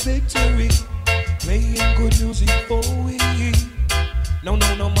bass the victory. Playing good music for we. No,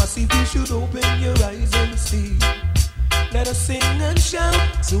 massive, you should open your eyes and see. Let us sing and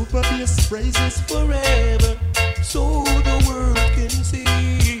shout super bass praises forever, so the world can see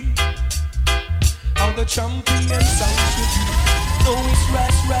how the champion sound should be. No, it's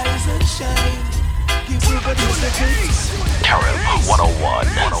rise and shine. Give super bass the victory. Carib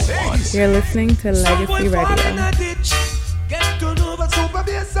 101. You're listening to Legacy Radio. Get to know the super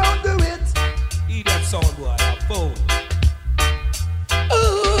bass sound do it. Eat that sound boy, a phone.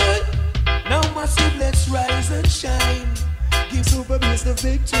 Now massive, let's rise and shine. Give super bass the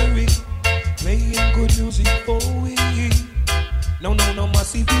victory. Playing good music for we. No,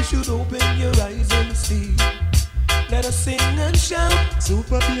 massive, you should open your eyes and see. Let us sing and shout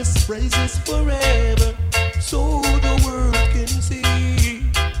super bass praises forever, so the world can see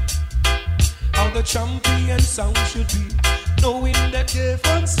how the champion sound should be. Knowing that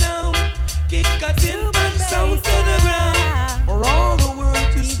K-Funk sound kick a timber sound to the ground for all the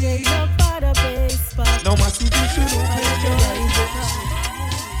world to see. No massive, you should open your eyes and see.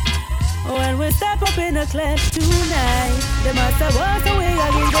 When we step up in the club tonight, the master was away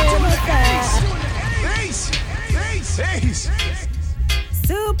again, they were fast.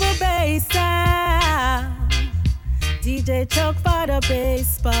 Super bass sound. DJ Chuck for the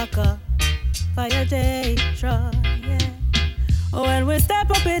bass sparker. Fire day truck, yeah. When we step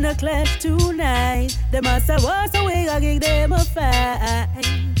up in the club tonight, the master was away again, they were fast.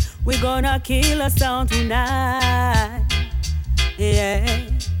 We gonna kill a sound tonight, yeah.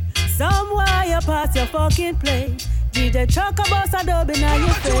 Somewhere you pass your fucking play. DJ Chuck a boss a dub in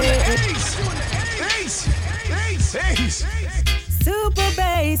your face. Super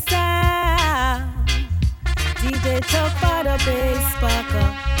bass sound. DJ Chuck for the bass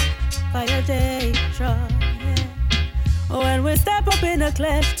sparker. Fire day truck, yeah. When we step up in the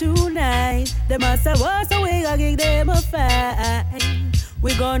club tonight, the master was away again, them a fight.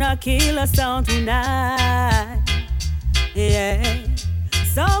 We gonna kill a sound tonight, yeah.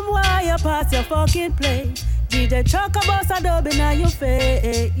 Somewhere you pass your fucking play. DJ Chuck a boss a dub in your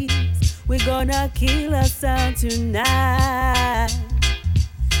face. We gonna kill a sound tonight.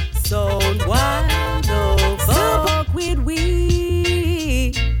 Sound wild, no fuck with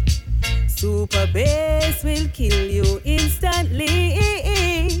we. Super bass will kill you instantly.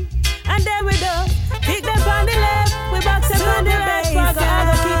 And then we do kick them on the left, we back them on the right. We're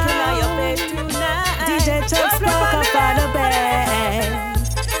gonna kick in your face tonight. DJ Chuck Sparker for the band.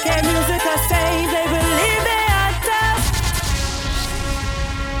 Can music a say they believe they are tough?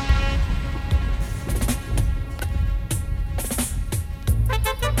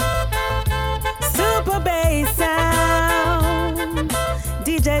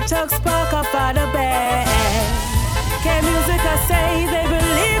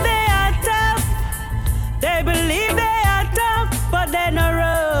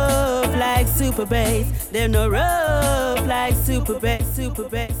 super bass. They're no rough like super bass, super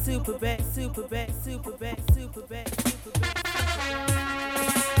bass, super bass, super bass, super bass, super bass, super bass.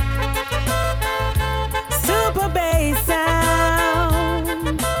 Super bass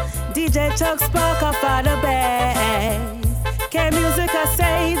sound. DJ Chuck Spark off of the bass. K-Music I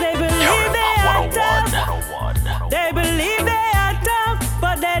say they believe they are tough. They believe they are tough,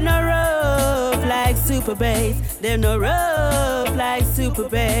 but they're no rough like super bass. They're no rough like super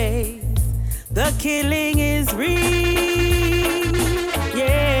bass. The killing is real,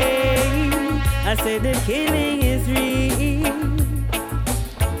 yeah. I say the killing is real.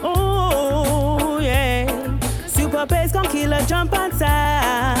 Oh yeah, super bass gon' kill a jump and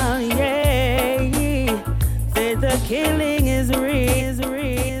sound, yeah. Say the killing is real, is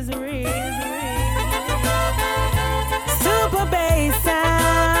real, is real, is real. Super bass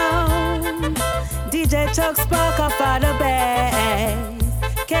sound. DJ Chuck Spark off of the bass.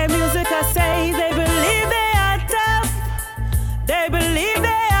 K-Music I say they believe they are tough. They believe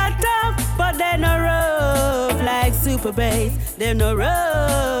they are tough, but they're no rough like super bass. They're no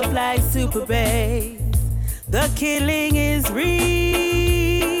rough like super bass. The killing is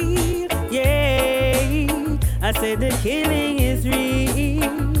real, yeah. I say the killing is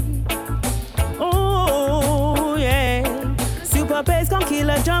real. Oh yeah, super bass gon' kill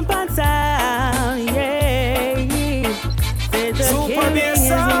a jump and sound, yeah. Say the Super killing bass is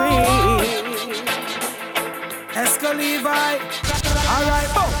sound. real. Esco Levi. Alright,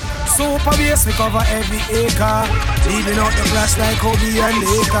 boom. Super bass, we cover every acre. Leaving out the flash like Kobe and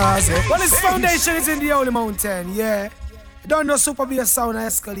Lakers. Well, his foundation is in the holy mountain, yeah. You don't know super bass sound and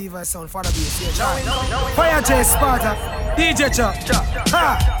Esco Levi sound. Father bass, yeah. Fire J Sparta. DJ Chuck.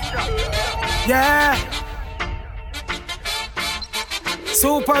 Ha. Yeah.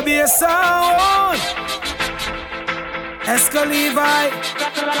 Super bass sound. Esco Levi.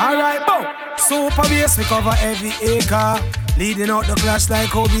 Alright, boom. Super bass, we cover every acre. Leading out the clash like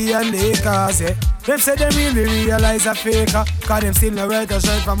Kobe and Lakers, yeah. Them say them really realize a faker, cause them still no right a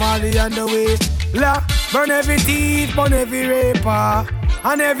shirt from Mali and the way. La, burn every thief, burn every raper,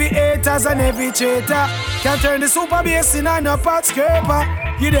 and every haters and every traitor. Can't turn the super bass in and a pot scraper.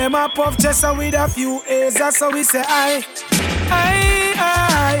 Give them a puff chest with a few A's, that's how we say aye.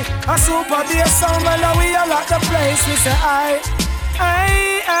 Aye, a super bass sound, well we all at the place, we say aye.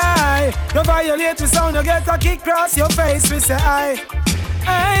 Aye, you violate the sound, you get a kick across your face, we say aye.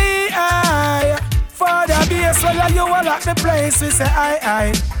 Aye, for the bass, well you all at the place, we say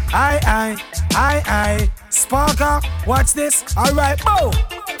aye. Sparker, watch this, alright, boom.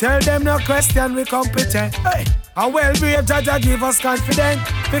 Tell them no question, we competent. Hey. A well-brave judge give us confidence.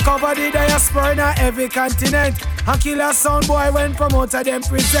 We cover the diaspora in every continent. And kill a sound boy when promoter them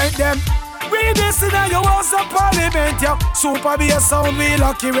present them. Read this in your house of parliament, yo. Super bass sound, we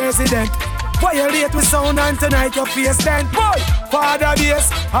lucky resident. Violate with sound and tonight your face then. Boy, father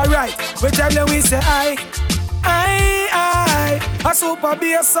bass, alright. We tell them we say aye. A super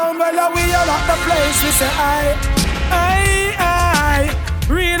bass sound, well we all at the place, we say aye.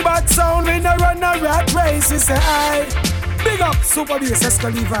 Real bad sound, we no run a rat race, we say aye. Big up, super bass, Esco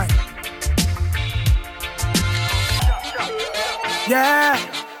Levi. Yeah.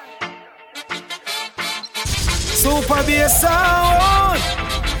 Super bass sound.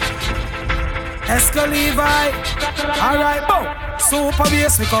 Esco Levi. Alright, boom. Super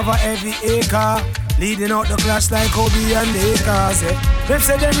bass, we cover every acre. Leading out the clash like Kobe and Lakers, yeah. Them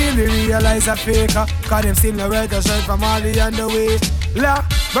say they really realize a faker, cause them still no right a shirt from Mali and the way. La,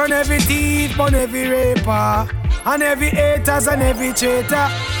 burn every thief, burn every raper, and every haters and every traitor.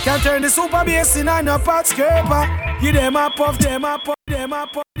 Can't turn the super bass in and a pot scraper. Give them a puff, them a puff, them a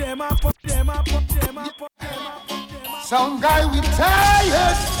puff, them a puff, them a puff, them a puff, them a puff. Some guy we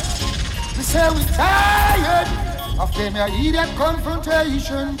tired, we say we tired of them a idiot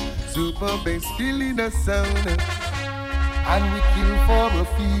confrontation. Super bass killing the sound, and we kill for a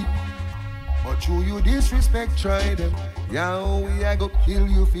fee. But you disrespect, try them. Yeah, we a go kill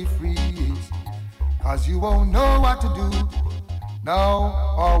you for free. Cause you won't know what to do, no,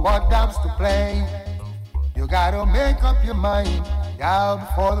 or what dance to play. You gotta make up your mind, yeah,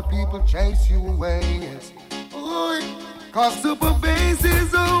 before the people chase you away. Yes. Ooh, cause super bass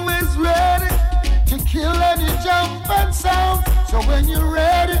is always ready to kill any jump and sound. So when you're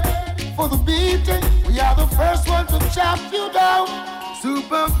ready for the beating, we are the first one to chop you down.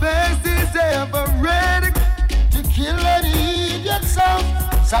 Super bass is ever ready to kill any idiot sound.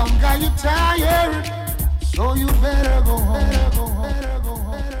 Sound guy, you tired, so you better go home. Better go home. Better go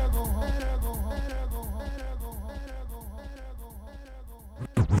home. Better go home. Better go home. Better go home. Better go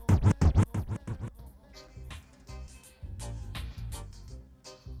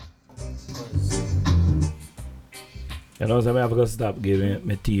home. You know, so I have to stop giving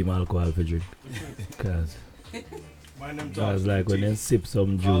my team alcohol for drink. Because it's like when they sip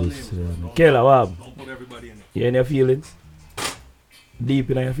some juice. Kayla, what? You in your feelings?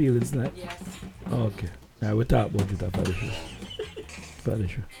 Deep in your feelings, like? Yes. Okay. Now we'll talk about it after the show. After the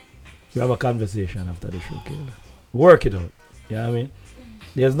show. We have a conversation after the show, Kayla. Work it out. You know what I mean?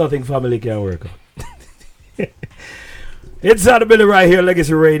 There's nothing family can work out. It's out of Billy right here,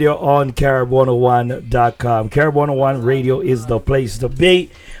 Legacy Radio on Carib101.com. Carib101 Radio is the place to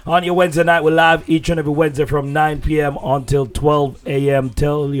be. On your Wednesday night, we're live each and every Wednesday from 9 p.m. until 12 a.m.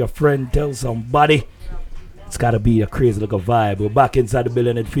 Tell your friend, tell somebody. It's got to be a crazy little vibe. We're back inside the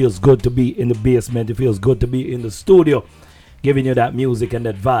building. It feels good to be in the basement. It feels good to be in the studio, giving you that music and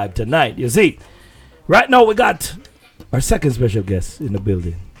that vibe tonight. You see, right now we got our second special guest in the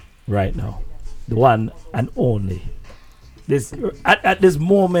building right now. The one and only. This at this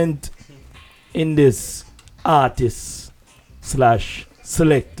moment in this artist slash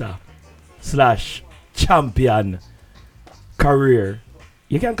selector slash champion career,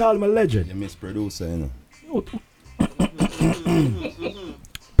 you can call him a legend. You miss producer, you know.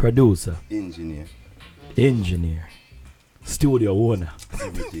 Producer, engineer, studio owner,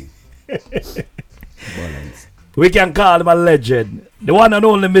 everything. Balance. We can call him a legend. The one and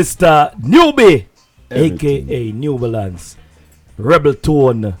only Mr. Newbie, aka New Balance, Rebel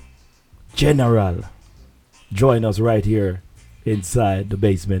Tone General. Join us right here inside the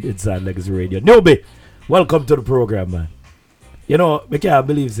basement, inside Legacy Radio. Newbie, welcome to the program, man. You know, I can't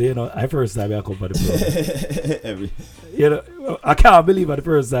believe, I first time I come for the program. I can't believe the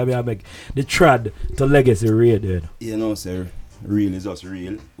first time I make the trad to Legacy Radio. You know, sir, real is just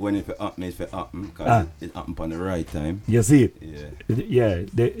real. When it happen, it happen, because it happen on the right time. You see it? Yeah.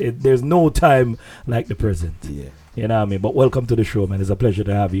 There's no time like the present. Yeah. You know what I mean? But welcome to the show, man. It's a pleasure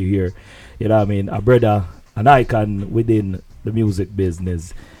to have you here. You know what I mean? A brother, an icon within the music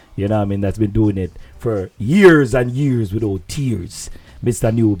business. You know what I mean? That's been doing it for years and years without tears.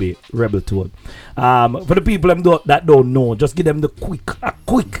 Mr. Newbie, Rebel Tone. For the people that don't know, just give them a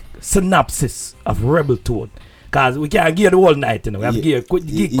quick synopsis of Rebel Tone. Because we can't give the whole night, you know. We have to give quick.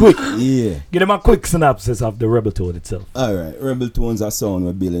 Yeah. Give them a quick synopsis of the Rebel Tone itself. Alright, Rebel Tone's a sound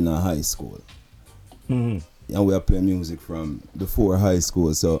we built in a high school. Mm-hmm. And we are playing music from before high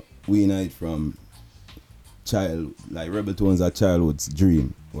school. So we know it from Rebel Tone's a childhood's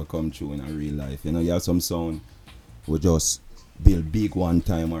dream will come true in a real life. You know, you have some sound we just build big one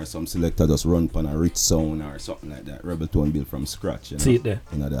time, or some selector just run on a rich sound or something like that. Rebel Tone built from scratch. You know? See it there.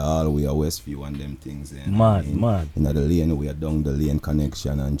 You know, the all the way to Westview and them things. You know, mad. You know, the lane we are down the lane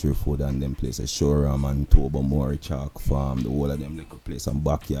connection and Driftwood and them places, Showroom and Tobermory, Chalk Farm, the whole of them little place, some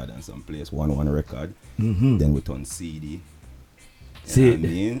backyard and some place, one record. Mm-hmm. Then we turn CD. See it. I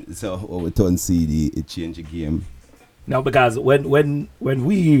mean? So when we turn CD, it changed the game. Now, because when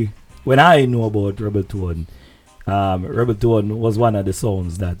I know about Rebel Tone, Rebel Tone was one of the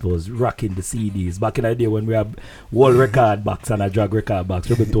songs that was rocking the CDs. Back in the day when we have whole record box and a drag record box,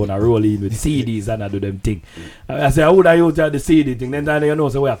 Rebel Tone are rolling with CDs and I do them thing. I say, how would I use the CD thing? Then you know,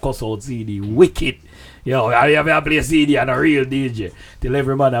 so we are cuss out CD, wicked. You know, I have to play a CD and a real DJ. Till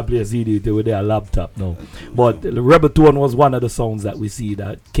every man I play a CD with their laptop now. But Rebel Tone was one of the songs that we see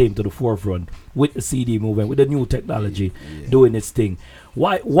that came to the forefront with the CD movement, with the new technology doing its thing.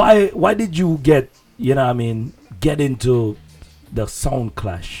 Why did you get, you know what I mean, get into the sound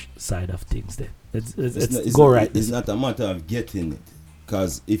clash side of things then? It's not a matter of getting it.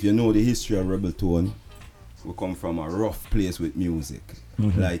 Because if you know the history of Rebel Tone, we come from a rough place with music.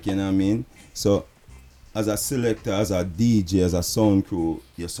 Mm-hmm. Like, you know what I mean? So, as a selector, as a DJ, as a sound crew,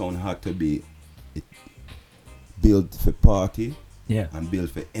 your sound had to be built for party and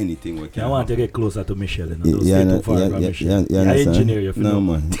built for anything we can. I want to get closer to Michelle. You know? Michelle. I engineer you. No,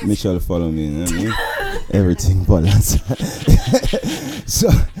 man. Michelle follow me. You know what I mean? Everything balance. So,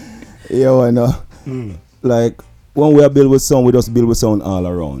 I know. Like, when we are build with sound, we just build with sound all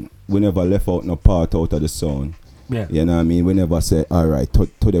around. We never left out no part out of the sound. Yeah. You know what I mean? We never say, all right,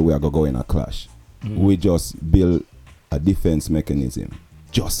 today we are going to go in a clash. We just build a defense mechanism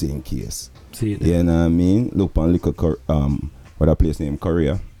just in case. See it. You know what I mean? Look on little what a place named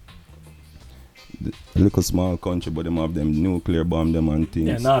Korea. The little small country, but them have them nuclear bomb them and things.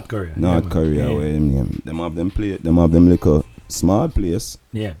 Yeah, North Korea. Where them have them little small place.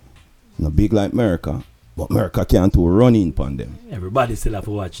 Yeah. Not big like America, but America can't do running upon them. Everybody still have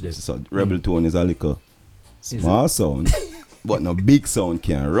to watch this. So Rebel Tone is a little small sound. But no big sound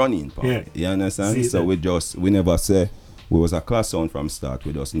can run in. Yeah. You understand? See so that. we never say we was a class sound from start.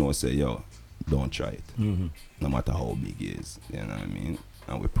 We just know say, yo, don't try it. Mm-hmm. No matter how big it is. You know what I mean?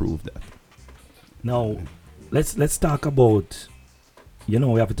 And we prove that. Now, let's talk about. We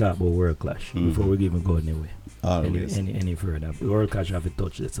have to talk about World Clash before we even go anywhere. Always. Any further. World Clash have to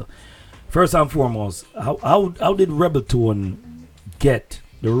touch it. So, first and foremost, how did Rebel Tone get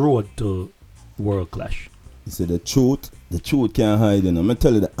the road to World Clash? You see, the truth can't hide. I'm gonna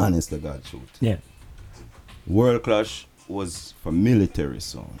tell you the honest to God truth. Yeah. World Clash was for military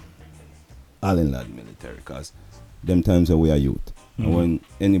sound. Allen Lad military, because them times when we are youth. And when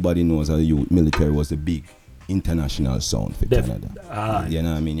anybody knows a youth, military was the big international sound for Canada. You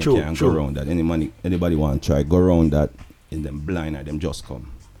know what I mean? You can't go around that. Anybody want to try go around that in them blind or them just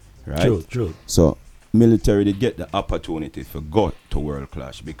come. Right? True. So military did get the opportunity to go to World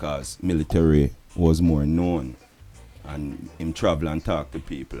Clash because military was more known and him travel and talk to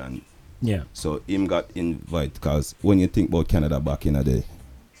people and so him got invited because when you think about Canada back in the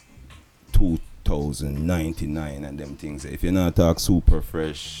 2099 and them things, if you not talk Super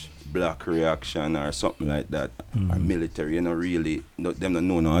Fresh, Black Reaction or something like that, or military, them don't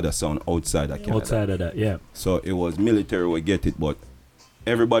know no other sound outside of Canada. Outside of that, yeah. So it was military we get it, but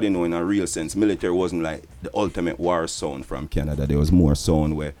everybody know in a real sense, military wasn't like the ultimate war sound from Canada. There was more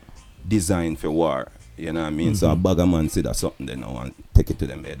sound where designed for war. You know what I mean? So a bag of man see that something they know and take it to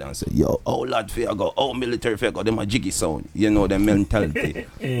them head and say, yo, lad fear go, military fear go, them a jiggy sound. You know, them mentality.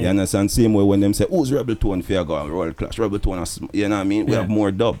 You understand? Same way when them say, who's Rebel Tone fear go, Royal Clash, Rebel Tone, you know what I mean? We have more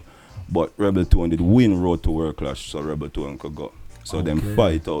dub. But Rebel Tone did win road to World Clash, so Rebel Tone could go. So them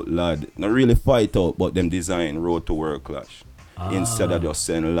fight out, lad. Not really fight out, but them design road to World Clash. Instead of just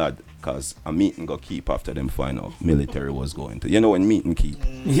saying lad, because a meeting got keep after them find out military was going to. You know when meeting keep?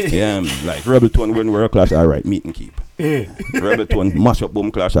 Like Rebel Tone win World Clash, alright, meeting keep. Rebel Tone mash up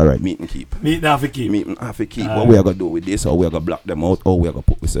Boom Clash, alright, meeting keep. Meeting have to keep. What we are going to do with this, or we are going to block them out, or we are going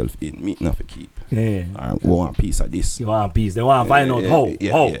to put ourselves in. Meeting have to keep. We want a piece of this. You want a piece. They want to find out how.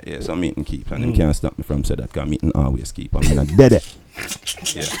 Yeah, so meeting keep. And them can't stop me from saying that because meeting always keep. I'm not dead.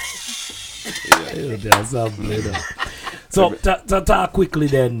 So talk quickly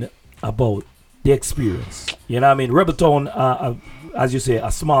then about the experience. You know what I mean? Rebel Tone, as you say,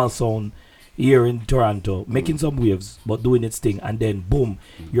 a small sound here in Toronto, making some waves, but doing its thing, and then boom,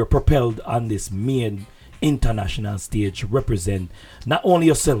 you're propelled on this main international stage, represent not only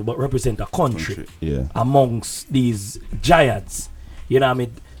yourself, but represent a country amongst these giants. You know what I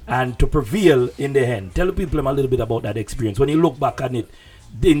mean? And to prevail in the end. Tell the people a little bit about that experience. When you look back on it,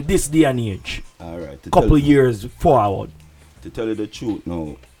 in this day and age, couple years forward. To tell you the truth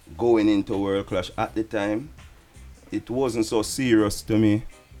now, going into World Clash at the time, it wasn't so serious to me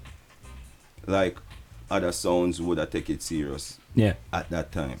like other sounds would have taken it serious at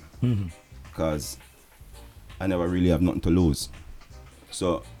that time. Because I never really have nothing to lose.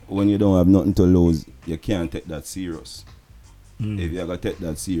 So when you don't have nothing to lose, you can't take that serious. If you're going to take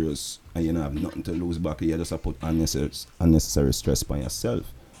that serious and you don't have nothing to lose back, you just put unnecessary stress on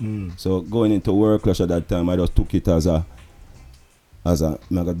yourself. So going into World Clash at that time, I just took it as I'm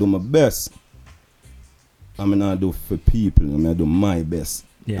going to do my best. I'm going to do for people. I'm going to do my best.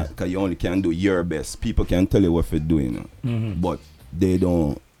 Because you only can do your best. People can tell you what you're doing. But they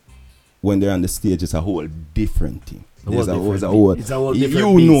don't. When they're on the stage, it's a whole different thing. It's a whole different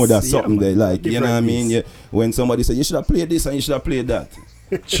you beats. Know that's something they like. You know what I mean? When somebody says, you should have played this and you should have played that.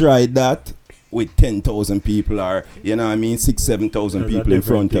 Try that with 10,000 people or, you know what I mean, 6,000-7,000 people in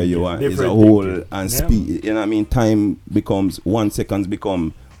front of you. It's a whole, and speed, you know what I mean, time becomes, 1 second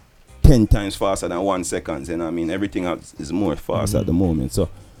become 10 times faster than 1 second. You know what I mean? Everything else is more fast at the moment. So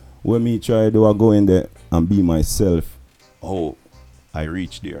when me try to go in there and be myself, I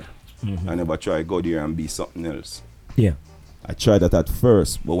reach there. I never try to go there and be something else. I tried that at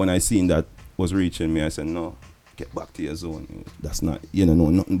first, but when I seen that was reaching me, I said, no, get back to your zone. That's not, know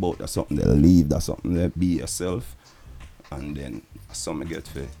nothing about. That's something that leave. That's something that be yourself. And then something get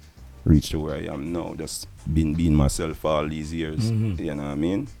to reach to where I am now. Just been being myself all these years. You know what I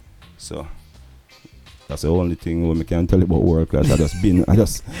mean? So that's the only thing we can tell you about World Clash.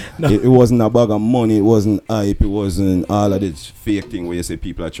 It wasn't a bag of money, it wasn't hype, it wasn't all of this fake thing where you say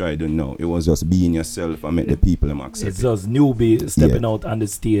people are trying to know. It was just being yourself and make the people accept it's just newbie stepping out on the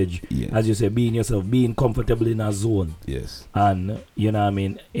stage. As you say, being yourself, being comfortable in a zone. And you know what I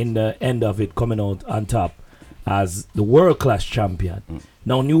mean, in the end of it, coming out on top as the World Clash champion.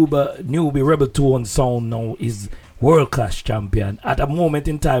 Now newbie Rebel Tone sound now is World Clash champion at a moment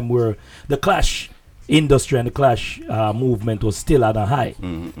in time where the Clash industry and the Clash movement was still at a high. You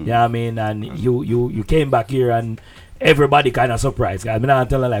know what I mean? And you came back here and everybody kind of surprised. I mean, I'm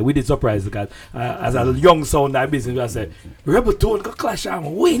telling you, we did surprise because as a young sound that business, I said, Rebel Tone got Clash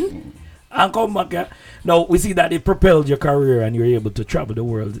and win. and come back here. Now, we see that it propelled your career and you're able to travel the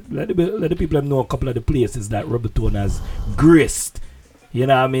world. Let the people know a couple of the places that Rebeltone has graced, you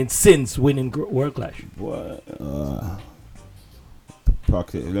know what I mean, since winning World Clash.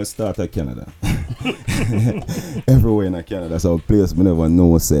 Let's start at Canada. Everywhere in Canada, some place we never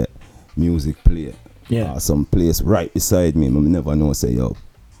know say music play. Yeah. Some place right beside me, we never know say, yo,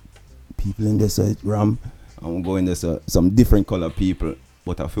 people in this Ram, I'm going there, some different color people,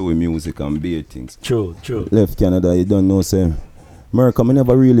 but I feel with music and beer things. True. Left Canada, you don't know, say, America, I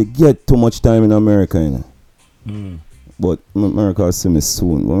never really get too much time in America, you know. But America will see me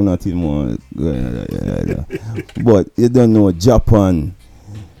soon, but I'm not even more. But you don't know, Japan,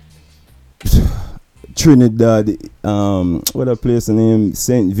 Trinidad, what a place name,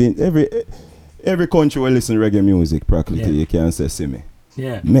 St. Vincent, every country will listen to reggae music practically, you can say, see me.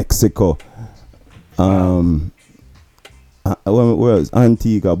 Yeah. Mexico, where else?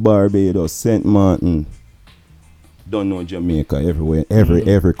 Antigua, Barbados, St. Martin. Don't know Jamaica, everywhere,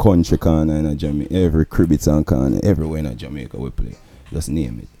 every country corner in Jamaica, every Caribbean corner, everywhere in Jamaica we play. Just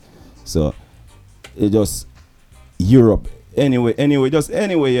name it. So it just Europe, anyway, just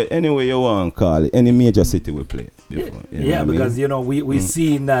anywhere you want to call it, any major city we play. Before, because you know we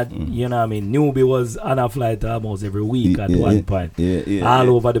seen that you know what I mean, Newbie was on a flight almost every week at one point, all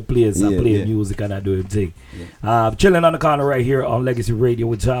over the place. I play music and I do a thing. Chilling on the corner right here on Legacy Radio,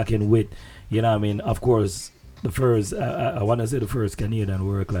 we're talking with, you know what I mean, of course, the first I want to say the first Canadian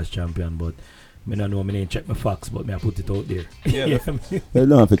World Class champion, but I don't know, I didn't check my facts, but I put it out there. You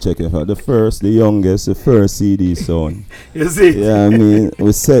don't have to check it out. The first, the youngest, the first CD sound. You see? Yeah, I mean,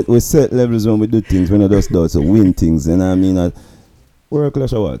 we set levels when we do things. We not just do to win things. And I mean, World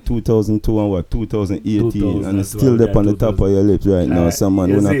Clash what 2002 and what 2018, and it's still there on the top of your lips right now.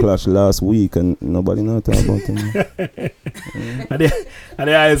 Someone won a clash last week, and nobody know talk about him. And the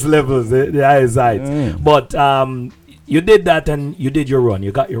highest levels, the highest heights. But you did that and you did your run.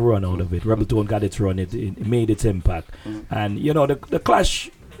 You got your run out of it. Rebeltone got its run. It made its impact. And, you know, the clash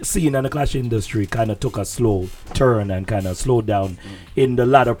scene and the clash industry kind of took a slow turn and kind of slowed down in the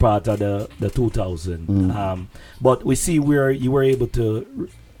latter part of the 2000s. But we see where you were able to,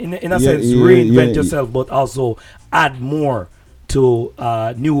 in a sense, reinvent yourself, but also add more to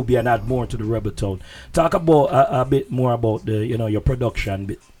Newbie and add more to the Rebeltone. Talk about a bit more about the, you know, your production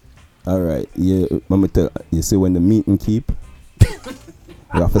bit. All right, let me tell you, see when the meeting keep,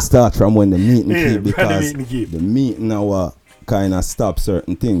 you have to start from when the meeting keep, because the meeting now kind of stop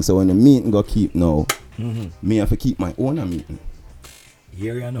certain things. So when the meeting go keep now, me have to keep my own meeting.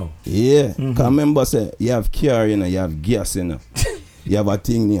 Here you know. Yeah, because remember say, you have car, you know, you have gas, you know. You have a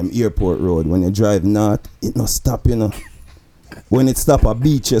thing named Airport Road. When you drive north, it no stop, you know. When it stop a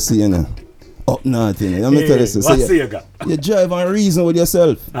beach, you see, you know. Up north, you know. Let me tell you, so you drive and reason with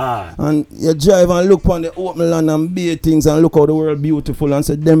yourself. And you drive and look on the open land and be things and look how the world beautiful and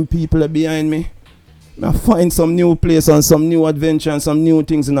say, them people are behind me. I find some new place and some new adventure and some new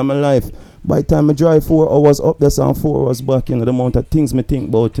things in my life. By the time I drive 4 hours up there and 4 hours back, you know, the amount of things me think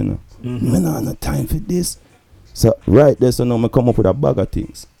about, you know. I don't have no time for this. So right there, so now I come up with a bag of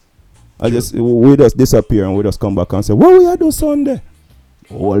things. We just disappear and we just come back and say, what we are doing Sunday?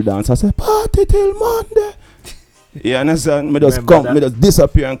 Whole dance, I say, party till Monday. You understand? Me just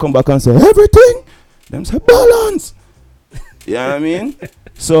disappear and come back and say, everything. Them say, balance. You know what I mean?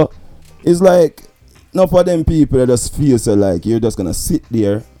 So, it's like, not for them people that just feel so like you're just going to sit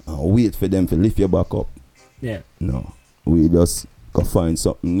there and wait for them to lift you back up. Yeah. No. We just go find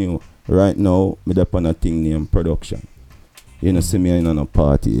something new. Right now, me up on a thing named production. You know, see me in a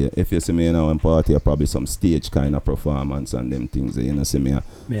party. If you see me in a party, probably some stage kind of performance and them things. You know, see me a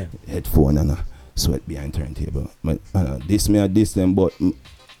headphone and a sweat behind turntable. This them, but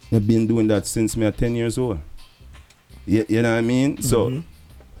I've been doing that since me 10 years old. You know what I mean? So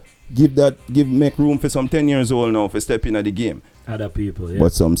make room for some 10 years old now for step in at the game. Other people, yeah.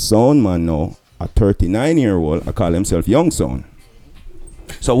 But some sound man now, a 39-year-old, I call himself young sound.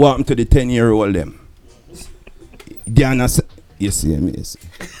 So what happened to the 10-year-old them? You see me, you see.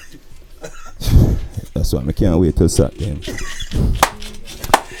 That's why I can't wait till Saturday.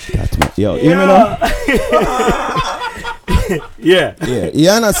 Yo, hear me now? Yeah. You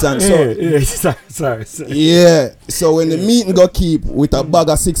understand? So, sorry. Yeah, so when the meeting go keep with a bag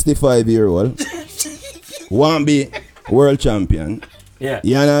of 65-year-old, one be world champion. Yeah.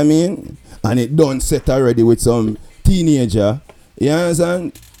 You know what I mean? And it done set already with some teenager. You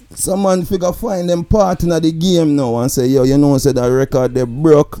understand? Someone figure find them partner the game now and say, yo, you know, say that record they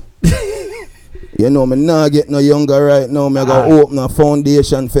broke. You You know, me not get no younger right now. Me go open a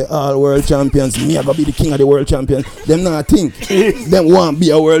foundation for all world champions. Me I go be the king of the world champions. Them not think. Them want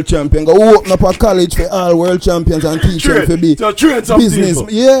be a world champion. Go open up a college for all world champions and teach them to be business.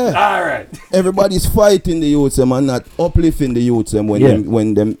 People. Yeah. All right. Everybody's fighting the youths them and not uplifting the youths them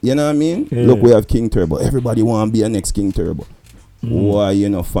when them you know what I mean? Yeah. Look, we have King Turbo. Everybody want to be a next King Turbo. Why you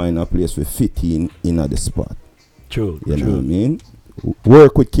not find a place for 15 in the spot? True. You know what I mean?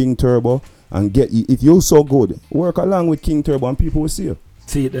 Work with King Turbo. And if you're so good, work along with King Turbo and people will see you.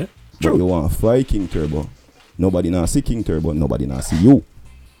 See it there? But you want to fight King Turbo. Nobody now see King Turbo, nobody now see you.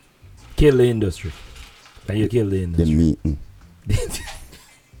 Kill the industry. And you kill the industry. The meeting.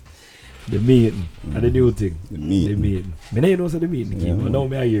 The meeting. And the new thing. The meeting. Me know the meeting the key. But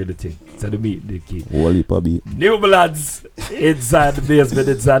now I hear the thing. So the meeting the key. Wally Pabby. New Bloods inside the basement,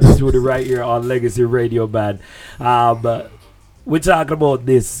 inside the studio right here on Legacy Radio Band. We're talking about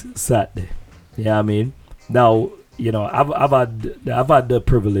this Saturday. You know what I mean? Now, you know, I've had the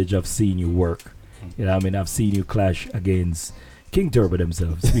privilege of seeing you work. You know what I mean? I've seen you clash against King Turbo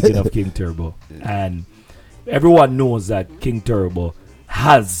themselves. Speaking of King Turbo. And everyone knows that King Turbo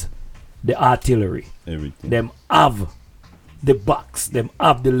has the artillery. Everything. Them have the box. Them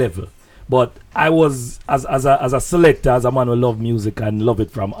have the level. But I was, as a selector, as a man who love music and love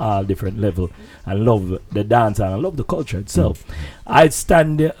it from all different levels, and love the dance and love the culture itself. I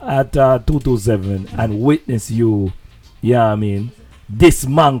stand at 227 and witness you, I mean,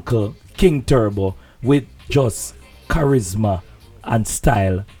 dismantle King Turbo with just charisma and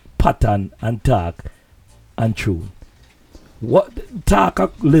style, pattern and talk and tune. Talk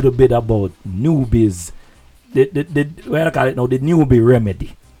a little bit about newbies, what I call it now, the newbie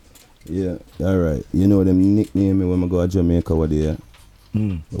remedy. Yeah, alright. You know them nickname me when I go to Jamaica over there.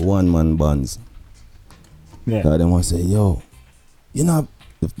 The one man bands. Yeah. So them want to say, yo, you know,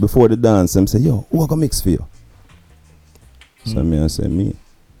 before the dance, them say, yo, who I gonna mix for you? So me I say, me.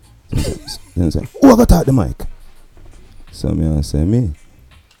 Then say, who I gonna talk the mic? So me I say, me.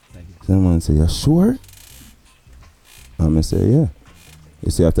 Someone say, you sure? And I say, yeah.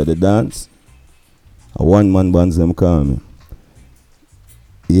 You see, after the dance, a one man bands them call me.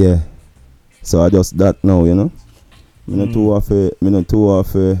 Yeah. So I just that now, you know. Me not too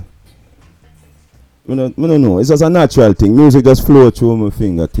know. It's just a natural thing. Music just flow through my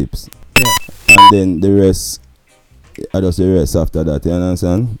fingertips. Yeah. And then the rest, I just the rest after that. You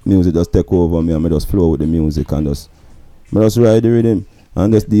understand? Music just take over me and I just flow with the music and just ride the rhythm.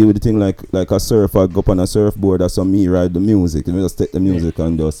 And just deal with the thing like a surfer, go up on a surfboard or some me ride the music. You just take the music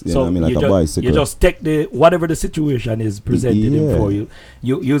and just, you know what I mean, like a bicycle. You just take whatever the situation is presented for you.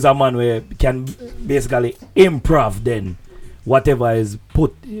 You use a man where can basically improv then whatever is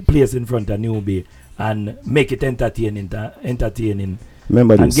placed in front of newbie and make it entertaining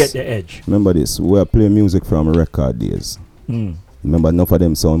remember and this, get the edge. Remember this, we are playing music from record days. Remember enough of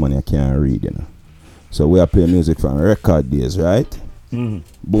them sound man you can't read, you know. So we are playing music from record days, right? Boom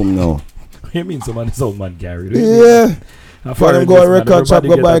now. You mean someone sound man carry? Yeah. For them go a record shop,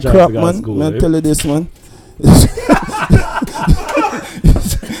 go buy crap, man. I tell you this, man.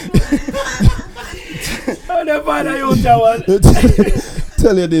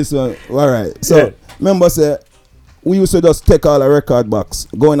 Tell you this one. Alright. So remember say we used to just take all a record box,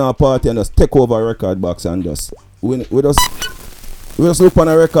 go in our party and just take over a record box and just we just look on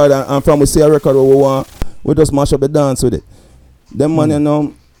a record and from we see a record what we want, we just mash up the dance with it. Them man, you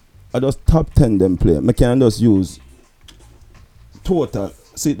know, I just top 10 them play. I can just use total.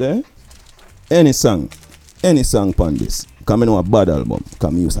 See there? Any song on this. Because I know a bad album.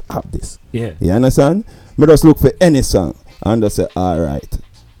 Because I used to have this. Yeah. You understand? I just look for any song and just say, alright.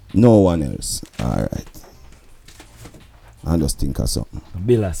 No one else. Alright. And just think of something.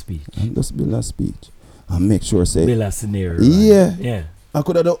 Build a speech. And just build a speech. And make sure say. Build a scenario. Yeah. Right? Yeah. I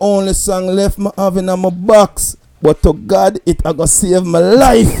could have the only song left me having in my box. But to God, it a go save my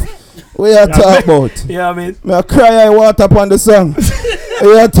life. What you talk about? Yeah, I mean. I cry I water upon the song. What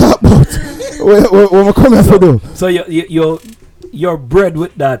you talk about? What I come here for do? So you're bred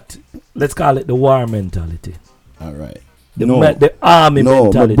with that, let's call it the war mentality. Alright. The army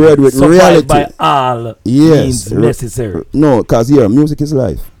mentality. No, bred with reality. By all means necessary. No, because here, music is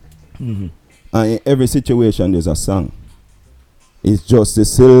life. And in every situation, there's a song. It's just the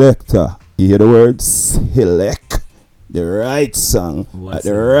selector. You hear the word? Select the right song at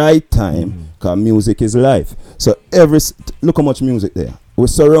the right time. Because music is life. So look how much music there. We're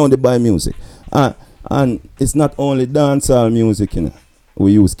surrounded by music. And it's not only dancehall music, you know.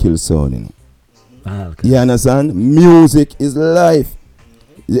 We use kill sound, you know. Okay. You understand? Music is life.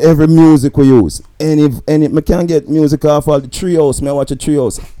 Every music we use. Any me can get music off all the trios. Me I watch a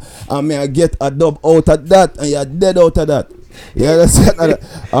trios. And me I get a dub out of that and you're dead out of that. You understand?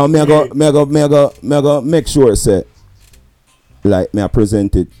 And me I go make sure say like me I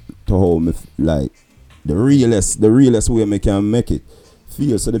present it to how me like the realest way me can make it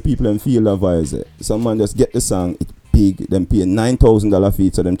feel so the people them feel the vibes. Some man just get the song, it big, them pay $9,000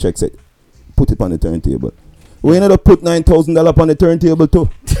 fee so them checks it, put it on the turntable. We end up put $9,000 on the turntable too.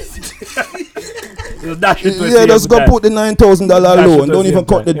 Yeah, just go put the $9,000 low and don't even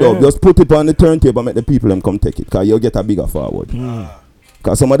cut the dub. Just put it on the turntable and make the people them come take it. Cause you'll get a bigger forward.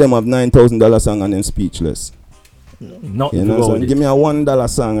 Cause some of them have $9,000 song and then speechless. Not you know, so give me a $1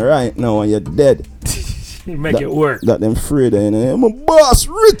 song right now and you're dead. Make it work. That them afraid of, you know. I'm a boss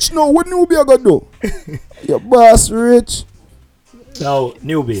rich now. What Newbie I gonna do? Your boss rich. Now,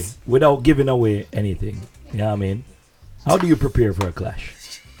 Newbie, without giving away anything, you know what I mean? How do you prepare for a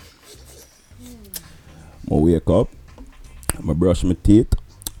clash? I wake up, I brush my teeth,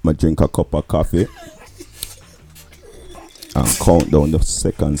 I drink a cup of coffee, and count down the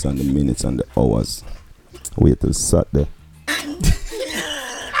seconds and the minutes and the hours. Wait till Saturday.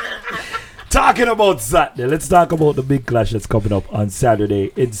 Talking about Saturday, let's talk about the big clash that's coming up on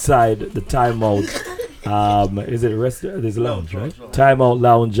Saturday inside the Timeout. Is it a restaurant? There's a lounge, right? Timeout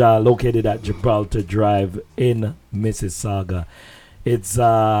Lounge, located at Gibraltar Drive in Mississauga. It's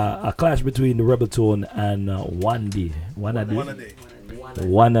a clash between the Rebel Tone and Wanna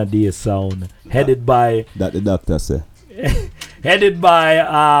Day Sound, headed by that the doctor say. Headed by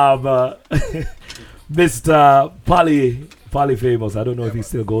Mr. Polyfamous. I don't know if he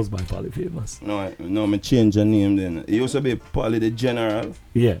still goes by Polyfamous. No, I change the name then. It used to be Poly the General.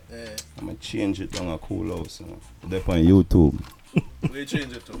 Yeah. I'm going to change it on a cool house. They're on YouTube. What you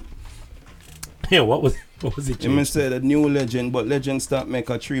change it to? Yeah, what was it? You may say the new Legend, but Legend start make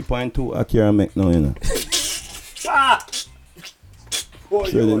a 3.2 Acura make now, you know.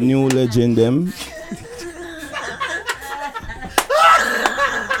 So the new Legend them.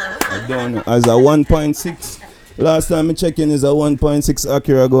 I don't know. As a 1.6. Last time I checked in is a 1.6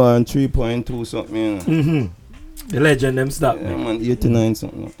 Acura go on 3.2 something, you know. Mm-hmm. The Legend them stop. Yeah, man, 89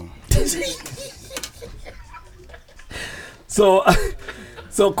 something.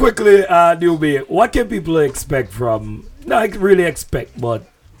 So quickly, Newbie, what can people expect from? Not really expect, but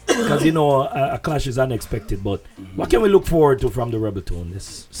because you know a clash is unexpected. But what can we look forward to from the Rebel Tone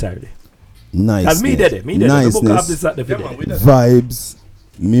this Saturday? Nice. Niceness. Vibes,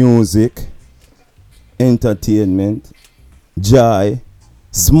 music, entertainment, joy,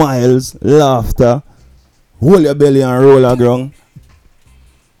 smiles, laughter. Hold your belly and roll around.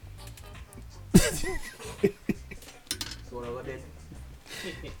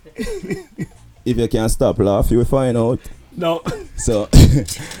 If you can't stop laugh, you will find out. No. So,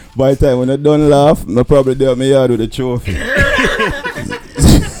 by the time when I done laugh, I probably do my yard with the trophy.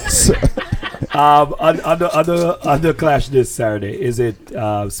 So. On the clash this Saturday, is it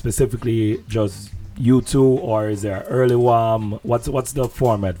specifically just you two, or is there early warm? What's the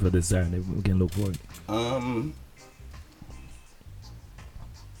format for this Saturday? We can look forward.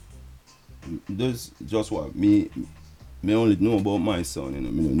 There's just what me only know about my son, you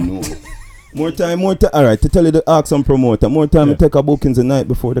know. Me don't know. More time. Alright, to tell you the ask some promoter. More time I take a bookings the night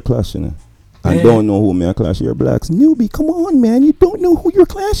before the clash, you know. I don't know who me I clash here. Blacks. Newbie, come on, man. You don't know who you're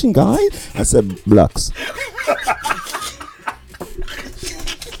clashing, guy. I said Blacks.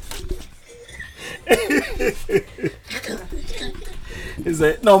 Is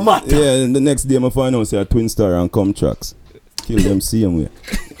it no matter? Yeah, and the next day I find out say a Twin Star and come tracks. Kill them same way.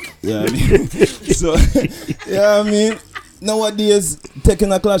 Yeah, I mean. So yeah, I mean. Nowadays,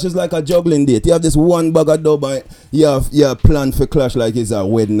 taking a clash is like a juggling date. You have this one bag of dub and you have planned for clash like it's a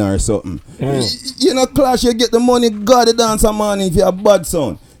wedding or something. You know, clash, you get the money, God the dance a man if you have bad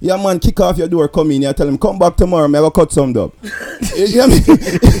sound. Your man kick off your door, come in, you tell him, come back tomorrow, I will cut some dub. You hear me?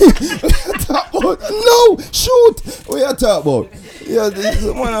 No, shoot! What you talk about? Yeah,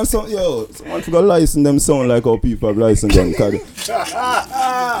 someone have some, someone forgot license them sound like how people have license them.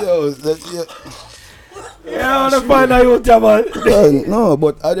 Yeah, I want to find out what you're no,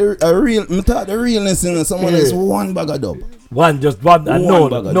 but the realness in someone is one bag of dub. One, nothing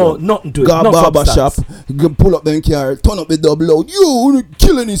to it. Go barber shop, pull up them car, turn up the dub loud. You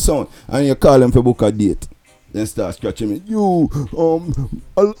killing his sound, and you call him for book a date. Then start scratching me.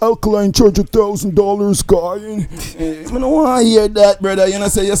 Alkaline charge $1,000 guy. I don't want to hear that, brother. You know,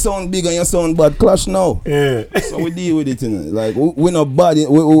 say you sound big and you sound bad. Clash now. Yeah. So we deal with it, you know. Like we not bad.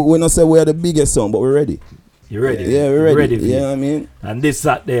 We not say we are the biggest sound, but we're ready. You ready? Yeah, we're ready. For Yeah, I mean. And this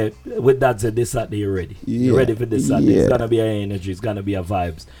Saturday, with that said, this Saturday you're ready. You're ready for this Saturday. It's gonna be an energy. It's gonna be a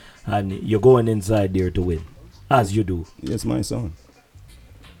vibes, and you're going inside there to win, as you do. It's my song.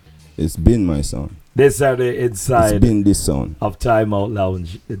 It's been my song. This Saturday inside. It's been this song of Time Out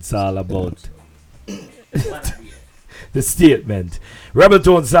Lounge. It's all about the statement. Rebel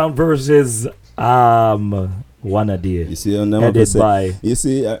Tone Sound versus Wanna Day. You see, I'm you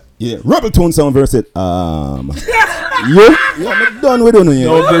see, Rebel Tone Sound versus I'm done with you.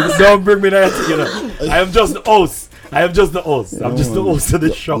 Don't bring me that. You know, I am just the host. I'm just the host of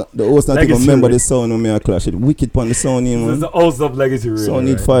the show. The host not even remember the sound when me a clash. It wicked pon the sound, man. This is the host of Legacy Radio. So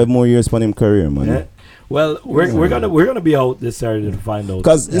need 5 more years for him career, man. Yeah. Well, we're gonna be out this Saturday to find out.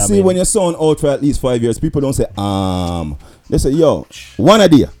 Because you see, when you sound out for at least 5 years, people don't say They say, yo, Wanna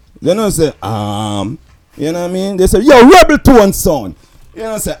Day. They don't say You know what I mean? They say, yo, Rebel Tone Sound. You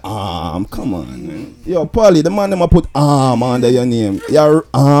know, say, come on, man. Yo, Paulie, the man them put under your name. Your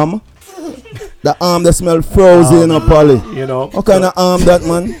arm. The arm that smell frozen, Paulie. You know. What kind of arm that,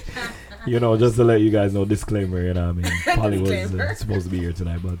 man? You know, just to let you guys know, disclaimer, you know what I mean? Paulie was supposed to be here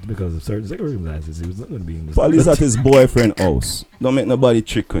tonight, but because of certain circumstances, he was not going to be in this. Paulie's at his boyfriend's house. Don't make nobody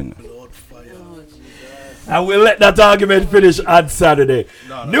trick him. And we'll let that argument finish on Saturday.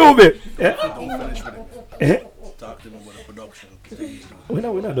 Newbie. Talk to him about the production.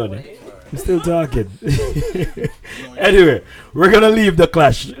 We're not done yet. We're still talking. Anyway, we're going to leave the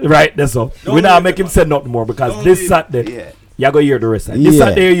clash right there. So we're not make him say nothing more because this Saturday, you're going to hear the rest of it. This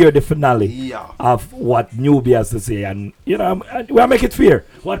Saturday, you hear the finale of what Newbie has to say. And, you know, we'll make it fair.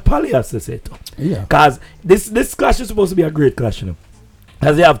 What Paulie has to say, too. Because this clash is supposed to be a great clash, you know.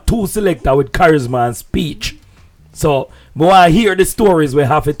 Because they have two selectors with charisma and speech. So, we want to hear the stories we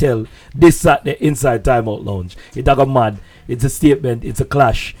have to tell this Saturday inside Time Out Lounge. It's a mad. It's a statement. It's a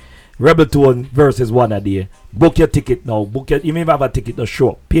clash. Rebel Tone versus Wanna Day. Book your ticket now. You may have a ticket to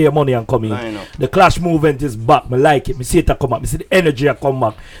show. Pay your money and come in. The clash movement is back. I like it. I see it come up. I see the energy come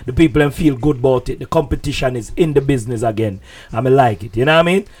back. The people feel good about it. The competition is in the business again. And I like it. You know what I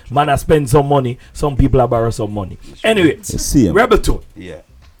mean? Man, I spend some money. Some people borrow some money. Anyway, Rebel Tone. Yeah.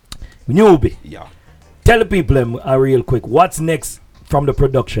 Newbie. Yeah. Tell the people real quick, what's next from the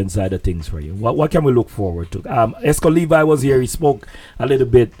production side of things for you? What can we look forward to? Esco Levi was here. He spoke a little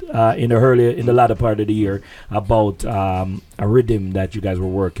bit in the latter part of the year about a rhythm that you guys were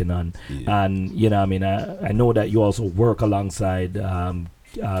working on. And, you know, I mean, I know that you also work alongside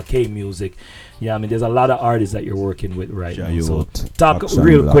K Music. Yeah, I mean, there's a lot of artists that you're working with right now. So talk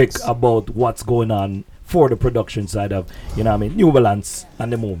real quick about what's going on for the production side of, you know what I mean, New Balance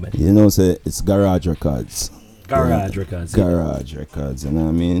and the movement. You know, say it's Garage Records. Garage Records. Garage Records, you know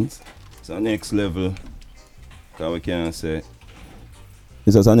what I mean? It's our next level. Because we can say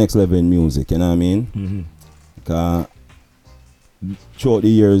it's just our next level in music, you know what I mean? Because throughout the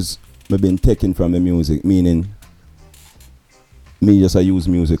years, I've been taken from the music, meaning me just use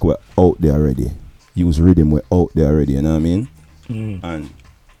music we're out there already. Use rhythm we're out there already, you know what I mean? And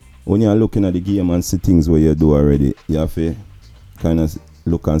when you're looking at the game and see things where you do already, you have to kind of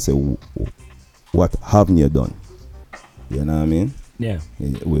look and say, what haven't you done? You know what I mean? Yeah.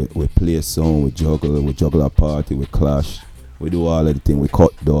 We play a song, we juggle a party, we clash, we do all of the things, we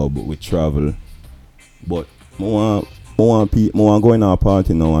cut dub, we travel. But I want to go in our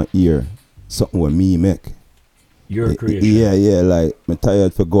party now and hear something where me make. Your creation. Yeah, like I'm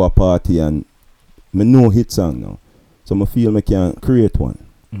tired to go a party and I know hit song now. So I feel I can create one.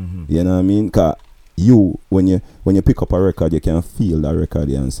 You know what I mean? Because when you pick up a record, you can feel that record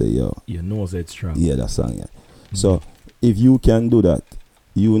and say, yo. You know it's strong. Yeah, that song, yeah. So if you can do that,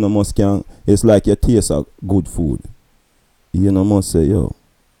 you no must can. It's like you taste a good food. You no must say, yo,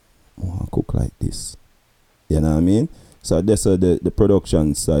 I want to cook like this. You know what I mean? So that's the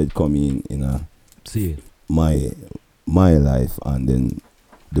production side coming in my life, and then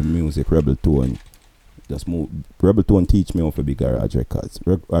the music, Rebel Tone. Just move. Rebel Tone teach me how to be Garage Records.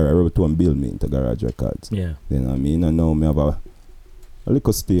 Rebel Tone build me into Garage Records. Yeah. You know what I mean? And now I have a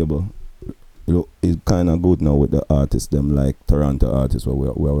little stable. It's kind of good now with the artists, them like Toronto artists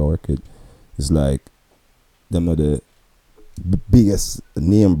where we work with. It's like them not the biggest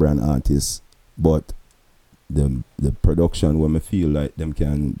name brand artists, but the production when I feel like them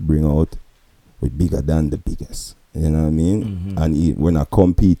can bring out with bigger than the biggest. You know what I mean? And we're not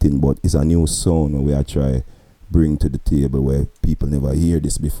competing, but it's a new sound we are trying bring to the table where people never hear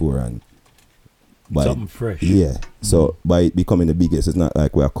this before, and something fresh. Yeah. So by it becoming the biggest, it's not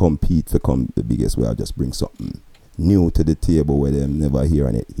like we are compete to come the biggest. We are just bring something new to the table where them never hear,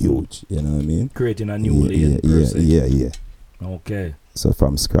 and it huge. You know what I mean? Creating a new lane. Yeah. Okay. So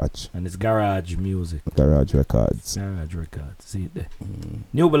from scratch. And it's garage music. Garage Records. Garage Records. See it there.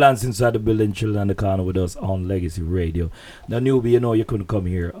 New Balance inside the building, chilling on the corner with us on Legacy Radio. Now, newbie, you know you couldn't come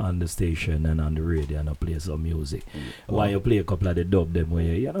here on the station and on the radio and play some music. Why you play a couple of the dub them where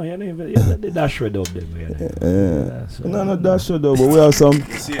you know the Dasher dub them where so no Dasher dub, but we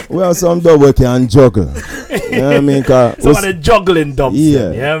have some dub we can juggle. You know what I mean? Some of the juggling dubs.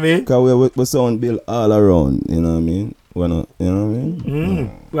 Yeah. You know what I mean? Because we sound build all around. You know what I mean? You know what I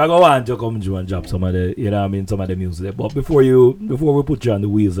mean? We're going to come and drop some of the, you know what I mean, some of the music. But before we put you on the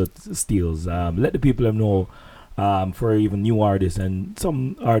wheels of steels, let the people know for even new artists and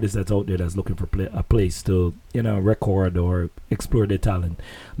some artists that's out there that's looking for a place to, you know, record or explore their talent.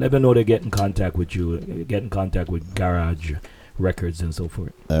 Let them know they get in contact with you, get in contact with Garage Records and so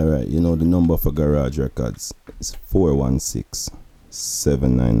forth. All right, you know the number for Garage Records is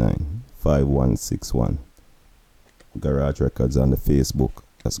 416-799-5161. Garage Records on the Facebook.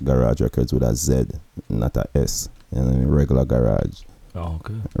 That's Garage Records with a Z, not a S. You know what I mean? Regular Garage. Oh,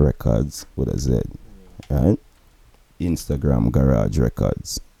 okay. Records with a Z. Right? Instagram Garage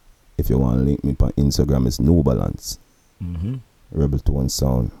Records. If you want to link me on Instagram, it's No Balance. Rebel Tone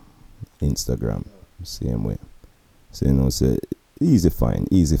Sound. Instagram. Same way. So you know, say easy find,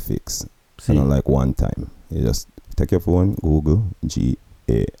 easy fix. See. And like one time. You just take your phone, Google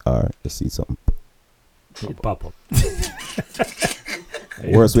GAR, you see something. It pop up.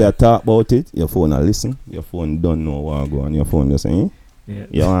 Worst way I talk about it, your phone will listen. Your phone don't know what go on. Your phone just saying,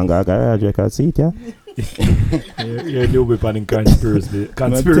 you want to go Garage Records seat, yeah? You're a new weapon in conspiracy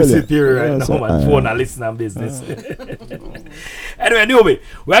theory right now. My phone and listen on business. Anyway, newbie,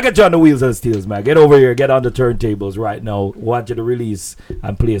 we gotta get you on the wheels and steels, man. Get over here, get on the turntables right now. Want you to release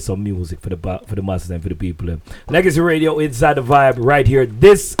and play some music for the masses and for the people. Legacy Radio inside the vibe right here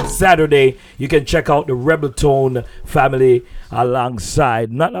this Saturday. You can check out the Rebel Tone family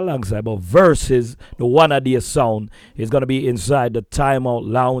but versus the One Idea Sound is gonna be inside the Timeout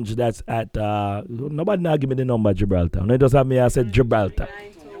Lounge. That's at nobody now give me the number Gibraltar. No, it doesn't have me. I said Gibraltar.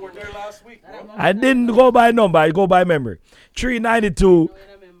 I didn't go by number. I go by memory. 392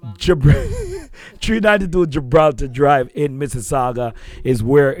 Gibraltar Drive in Mississauga is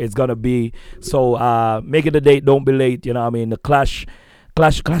where it's gonna be. So make it a date. Don't be late. You know what I mean? The Clash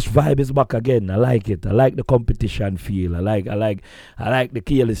vibe is back again. I like it. I like the competition feel. I like the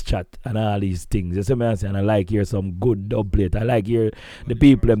careless chat and all these things. You see what I'm saying? I like hear some good dub plate. I like hear the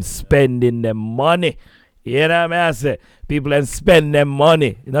people them spending them money. You know what I say? People them spend them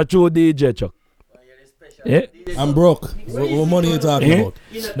money. Not true, DJ Chuck. Yeah? I'm broke. What money you talking about?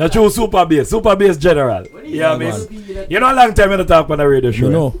 Not true, Super Bass General. Yeah, man. You know a long time you talk on the radio show.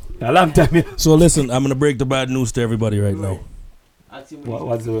 You know. A long time. So listen, I'm gonna break the bad news to everybody right now.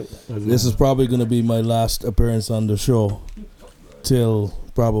 This is probably going to be my last appearance on the show till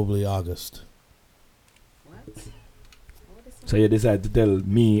probably August. So you decide to tell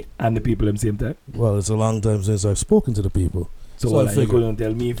me and the people at the same time? Well, it's a long time since I've spoken to the people. So I you couldn't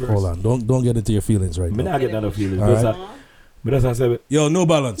tell me first? Hold on, don't get into your feelings right now. I get no feelings. Right. But that's I yo, No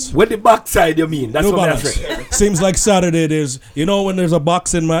Balance. With the backside, you mean? That's No what Balance. Seems like Saturday there's, you know when there's a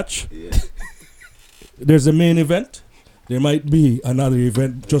boxing match? Yeah. There's a main event. There might be another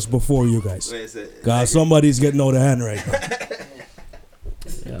event just before you guys. Because somebody's getting out of hand right now.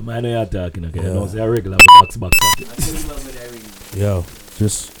 Yeah, man, you're talking, okay? Yeah. I know it's a regular box. Yo,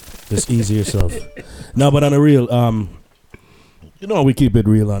 just easy yourself. No, but on a real, you know, we keep it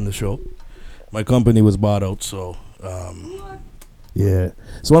real on the show. My company was bought out, so, yeah.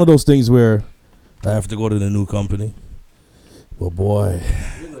 It's one of those things where I have to go to the new company. But boy,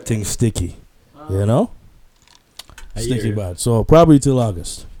 things sticky, you know? Sticky bad. So probably till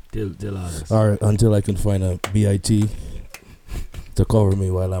August. Till August. All right, until I can find a BIT to cover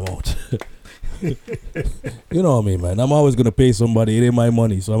me while I'm out. You know what I mean, man. I'm always gonna pay somebody. It ain't my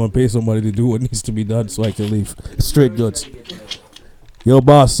money, so I'm gonna pay somebody to do what needs to be done so I can leave. Straight goods. Yo,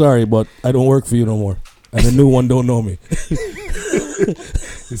 boss, sorry, but I don't work for you no more, and the new one don't know me.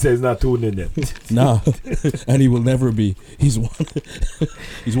 He says he's not tuned in yet. Nah, and he will never be. He's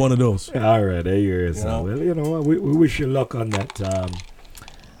one of those. All right, there you are. So, well, you know what? We wish you luck on that. I'm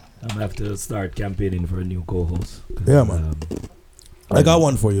gonna have to start campaigning for a new co-host. Yeah, man. I got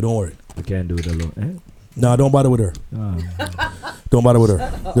one for you. Don't worry. I can't do it alone. Eh? Nah, don't bother with her. Don't bother with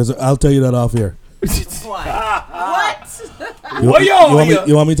her. I'll tell you that off here. What? You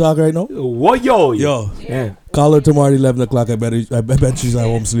want me to talk right now? Yo. Yeah. Call her tomorrow at 11 o'clock. I bet she's at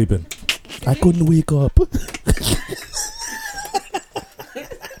home sleeping. I couldn't wake up.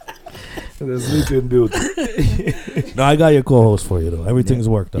 The sleeping beauty. No, I got your co-host for you though. Everything's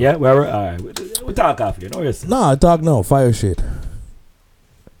worked out. Yeah, well, all right. We talk after, you know. Nah, I talk now. Fire shit.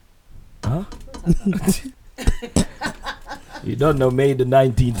 Huh? You don't know, May the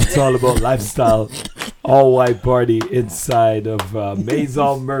 19th, it's all about lifestyle. All white party inside of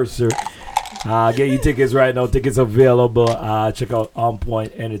Maison Mercer. Get your tickets right now. Tickets available. Check out On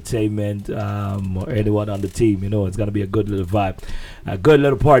Point Entertainment or anyone on the team. You know, it's going to be a good little vibe. A good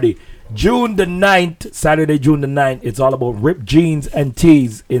little party. June the 9th, Saturday, June the 9th. It's all about ripped jeans and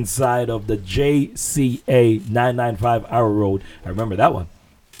tees inside of the JCA 995 Arrow Road. I remember that one.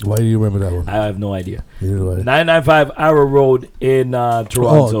 Why do you remember that one? I have no idea. 995 Arrow Road in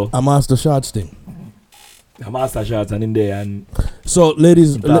Toronto. A Master Shots thing. A Master Shots and in there. And so,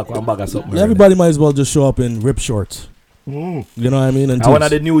 ladies, everybody might as well just show up in rip shorts. You know what I mean? And one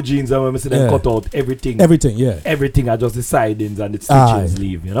of the new jeans, I'm see them cut out everything. Everything, yeah. Everything are just the sidings and the stitches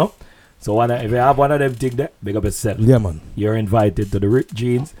leave, you know? So if you have one of them things there, big up yourself. Yeah, man. You're invited to the ripped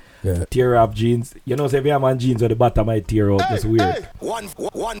jeans. Yeah. Tear up jeans. You know, say if you have on jeans at the bottom might tear out. That's weird. One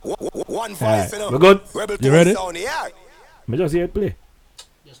voice. Right. We're good? You ready? Me just hear it play.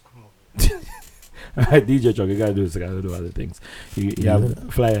 Alright, DJ Chuck, you gotta do this. You gotta do other things. You have a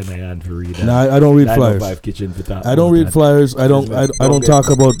flyer in my hand for read. No, I don't read flyers. Kitchen for I don't read flyers. I don't talk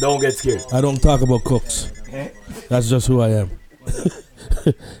about. Don't get scared. I don't talk about cooks. That's just who I am.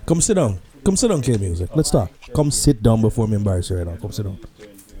 Come sit down. Come sit down, K Music. Let's talk. Come sit down before me embarrass you right now. Come sit down.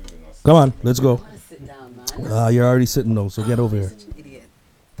 Come on, let's go. You're already sitting down, so get over here.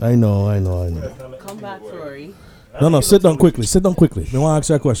 I know. Come back, Rory. No, sit down quickly. Sit down quickly. I want to ask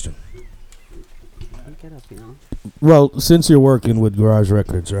you a question. Get up, you know. Well, since you're working with Garage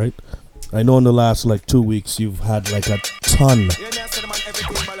Records, right? I know in the last 2 weeks you've had a ton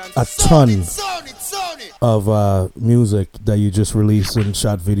of music that you just released and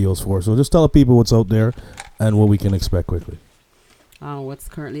shot videos for. So just tell the people what's out there and what we can expect quickly. What's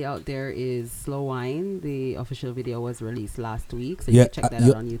currently out there is Slow Wine. The official video was released last week, so you can check that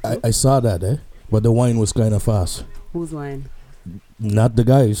out on YouTube. I saw that, but the wine was kind of fast. Whose wine? Not the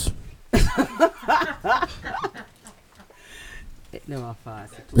guys. It never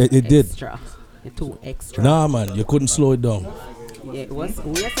fast. It did. It too extra. Nah, man, you couldn't slow it down. Yeah, it was.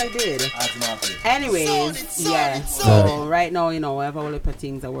 Yes, I did. Anyways, yeah. So right now, I have a whole heap of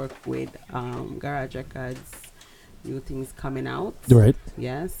things I work with. Garage Records. New things coming out, right?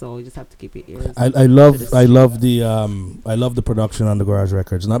 Yeah, so you just have to keep your ears. I love the production on the Garage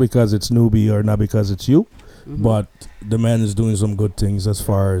Records, not because it's newbie or not because it's you, but the man is doing some good things as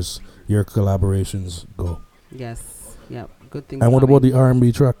far as your collaborations go. Yes, yep, good things. And what about the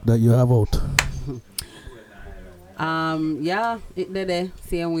R&B track that you have out? Yeah, it did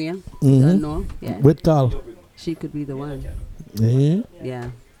same way. Don't know. Yeah. With Carl. She could be the one. Yeah.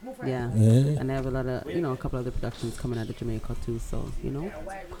 Yeah, and I have a lot of, a couple of the productions coming out of Jamaica too, so,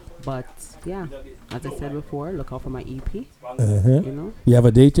 But, yeah, as I said before, look out for my EP, You have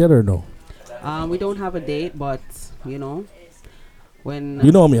a date yet or no? We don't have a date, but, when...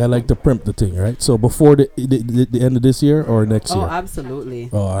 you know me, I like to primp the thing, right? So before the end of this year or next year? Oh,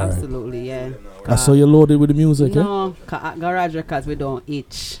 absolutely. Oh, absolutely, yeah. I saw you loaded with the music, No, at Garage Records, we don't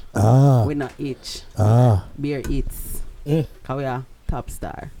itch. We not itch. Beer eats. Because we are top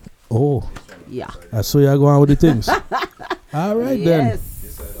star. Oh. Yeah. I saw you going with the things. All right, then.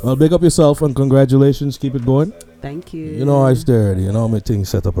 Well, big up yourself and congratulations. Keep it going. Thank you. You know I stirred. My things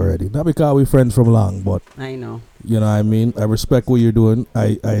set up already. Not because we're friends from long, but... I know. You know what I mean? I respect what you're doing.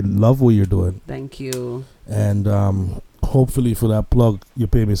 I love what you're doing. Thank you. And hopefully for that plug, you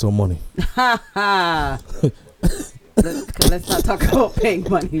pay me some money. Let's not talk about paying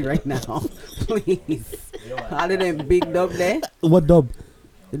money right now. Please. All of them big dub there. What dub?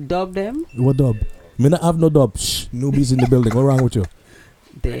 Dub them. What dub? Me not have no dub. Shh. Newbies in the building. What wrong with you?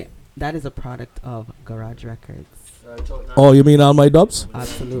 That is a product of Garage Records. Oh, you mean all my dubs?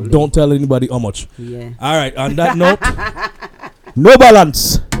 Absolutely. Don't tell anybody how much. Yeah. All right. On that note, no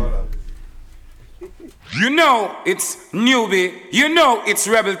balance. You know it's newbie, you know it's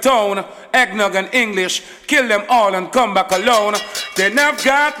Rebel Town, eggnog and English, kill them all and come back alone. Then I've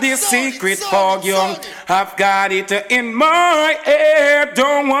got this secret for you, I've got it in my head,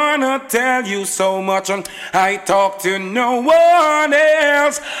 don't wanna tell you so much. I talk to no one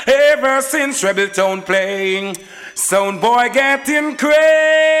else ever since Rebel Town playing. Sound boy getting crazy.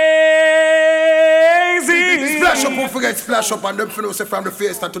 Splash up, don't forget splash up, and them finna say from the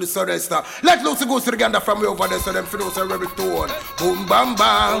face to the southern. Let loose go to the gander from way over there, so them finna say Rebel Town. Boom bam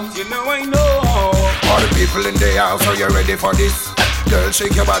bam. You know I know. All the people in the house, are you ready for this? Girl,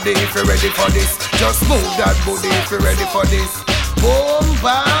 shake your body if you're ready for this. Just move that booty if you're ready for this. Boom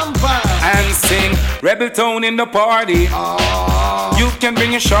bam bam. And sing Rebel Town in the party. You can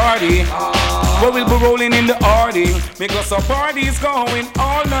bring your shorty. Where we'll be rolling in the Hardy, because our party's going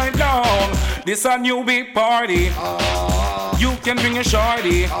all night long. This a new big party. You can bring a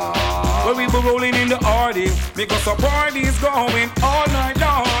shorty. Where we be rolling in the Hardy, because our party's going all night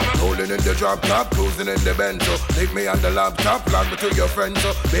long. Rolling in the drop top, cruising in the Bento. Take me on the laptop, log me to your friends.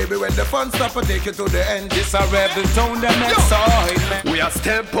 So baby, when the fun stop, I take you to the end. This a rebel tone that makes side. We are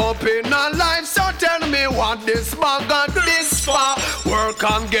step up in our life, so tell me what this man got this far. Work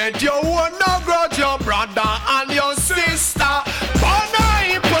and get your one, no grudge your brother and your sister. But no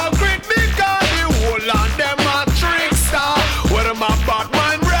hypocrite, because the whole of them are trickster. Where my bad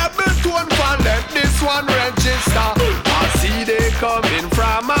mind rebel tone for let this one register. I see they coming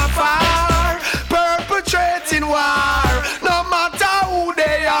from afar, perpetrating war. No matter who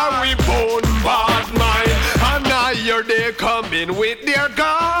they are, we born bad mind. And now here they coming with their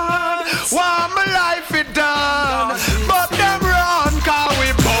gun. Want my life it done, but them run 'cause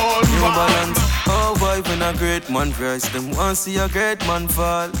we born bad. Oh boy, when a great man rise, them want see a great man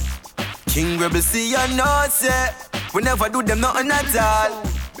fall. King Rebel see ya know say, we never do them nothing at all.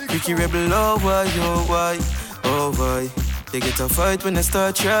 Ricky Rebel, oh why, oh why. They get a fight when they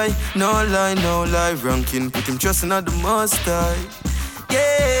start try. No lie, ranking, put him trust in the most high.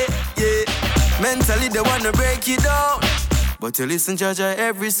 Yeah, mentally they wanna break you down, but you listen, Jaja,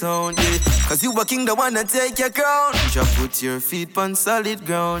 every sound, yeah. Cause you a king that wanna take your crown. Just put your feet on solid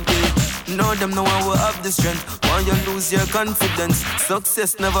ground, yeah. Know them no one will have the strength. Why you lose your confidence?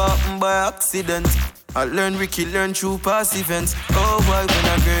 Success never happen by accident. I learn Ricky, learn through past events. Oh why when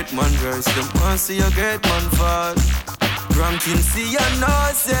a great man rise, them want see a great man fall. Ranking see ya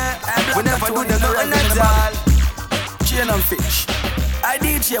know say, we never do them nothing at all. Chain and fish, I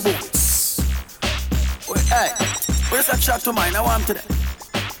DJ Boots. Hey, where's that chat to mine? I want to that.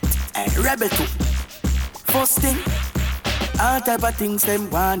 Hey, Rebel 2. First thing, all type of things them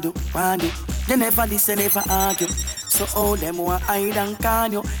want do. They never listen, never argue. So all them want hide and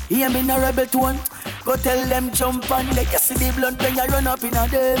can you. Hear me no Rebel 2. Go tell them jump and let you see the blunt when you run up in a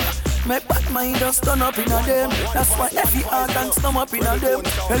them. Make bad mind just turn up in a them. That's why every hard and stomach up in a them.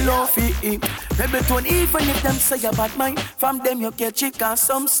 Hello fi Rebel 2, even if them say a bad mind, from them you catch it cause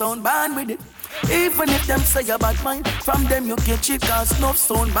some sound bad with it. Even if them say a bad mind, from them you catch it cause no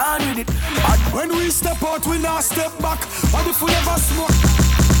sound bad with it. But when we step out, we not step back. Or if we ever smoke.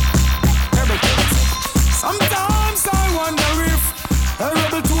 Sometimes I wonder if a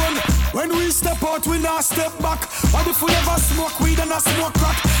Rebel 2, when we step out, we not step back. Or if we ever smoke weed and not smoke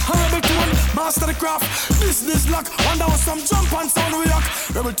crack. A Rebel 2, master the craft, business lock. Wonder how some jump and sound we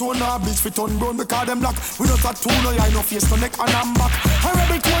act. Rebel 2, nah bitch fit on brown because them black. We don't tattoo, no eye, no face, no neck and I'm back. A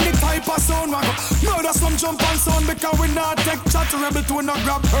Rebel 2, the type of sound we go. Murder some jump and sound because we not take chat. Rebel 2, no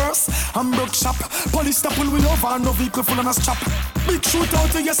grab purse and broke shop. Police stop pull we over and no vehicle full of us chop. Big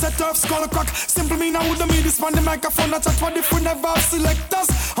shootout to your set up, skull crack. Simple mean I wouldn't mean this man the microphone. That's what if we never have selectors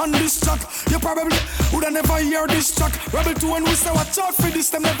on this track. You probably would never hear this track. Rebel 2 and we say watch out for this,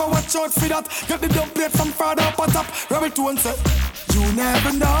 them never watch out for that. Get the dub plate from farther up on top. Rebel 2 and say, you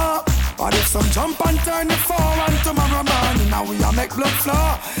never know. But if some jump and turn the 4 and tomorrow morning, now we a make blood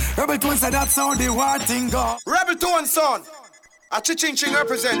flow. Rebel 2 and say that's how the war thing go. Rebel 2 and son, a Ching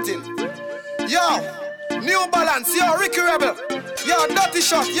representing. Yo, New Balance, yo, Ricky Rebel, yo, Dirty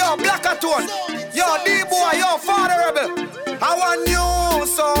Shot, yo, Black Tone, yo, D-Boy, yo, Father Rebel. I want you,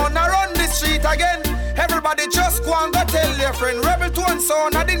 son, I run the street again. Everybody just go and go tell your friend. Rebel 2 and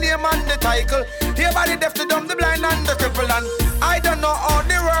son, I the name and the title. Everybody deaf, the dumb, the blind and the cripple. And I don't know how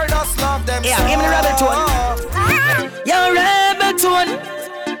the world does love them. Yeah, give me the Rebel 2. Yo, Rebel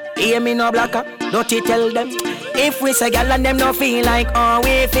 2. Hear me no blacker, don't you tell them. If we say gal and them no feel like how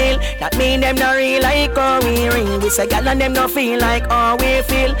we feel, that mean them no real like how we real. We say gal and them no feel like how we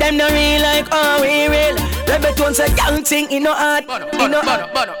feel, them no real like how we real. Rebel 2 say gal thing in no heart, in no heart.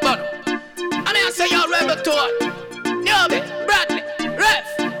 I mean I say yo Rebel 2, Newbie, Bradley, Ref.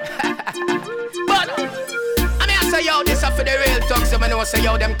 But I mean I say yo this is for the real thugs. I know say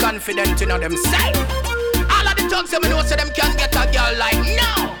yo them confident you know them say. All of the thugs I know say them can get a girl like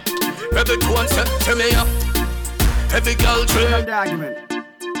no. Rebel 2 say to me up. Every girl trade argument.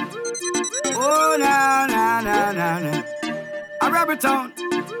 Oh no. A Rebel Town.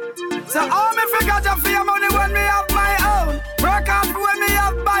 So all me figure just for your money when me have my own. Work hard when me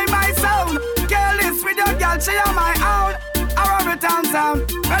have by my sound. Careless with your girl, she on my own. A Rebel Town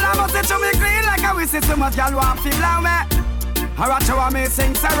sound. Well I must say to me clean like I wish it so much girl want to blow me. I watch how me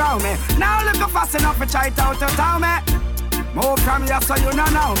sing surround me. Now look fast enough to try to town me. Move from here so you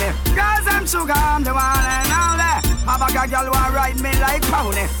don't know me. Girls and sugar, I'm the one and only. Have a girl want ride me like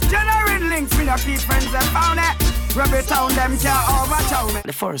pony. Generating links, me no keep friends and found it. Rebel Town, them can't overtown me.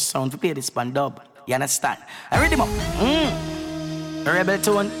 The first sound, we play this band dub. You understand? I read them up. Rebel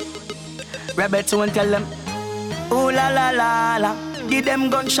Tone, tell them. Ooh la la la la. Give them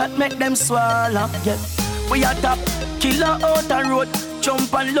gunshot, make them swallow. Yeah. We are top, killer out the road.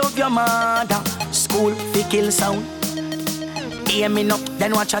 Jump and love your mother. School, we kill sound. Aiming up,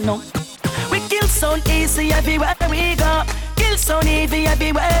 then watch out now. We kill sound easy everywhere we go. Kill sound easy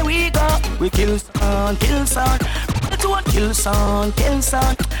everywhere we go. We kill sound, kill sound. Kill sound, kill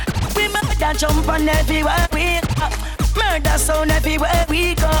sound. We murder jump on everywhere we go. Murder sound everywhere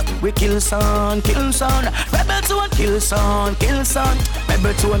we go. We kill sound, kill sound. Rebel Tone, kill sound, kill sound.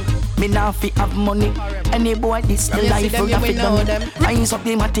 Rebel Tone, me now fi have money. Any boy this the life we have to them. Rise up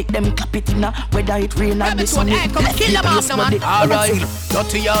them and take them clap it in whether it rain or the sun. Come kill them off, man. Alright,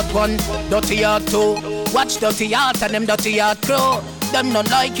 dirty heart 1, dirty heart 2. Watch dirty heart and them dirty heart crew. Them not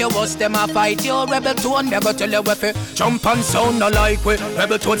like you, was them a fight you. Rebel Tone never tell you if you jump and sound not like we.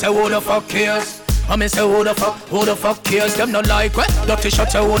 Rebel Tone say who the fuck cares? I mean say who the fuck cares? Them not like we. Dirty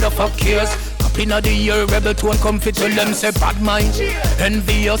shot say who the fuck cares? Up in the year, Rebel Tone come fit tell them say bad mind,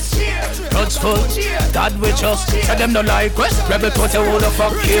 envious, grudgeful, that we just say them not like we. Rebel Tone say who the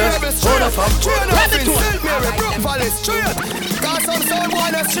fuck cares? Who the fuck? Rebel Tone. Got some sound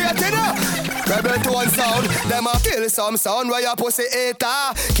boy that's straight in there. Rebel Tone sound, them a kill some sound where your pussy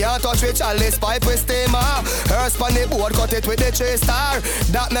hater. Can't touch with Charlie's pipe with steamer. Hers on the board, cut it with the chase star.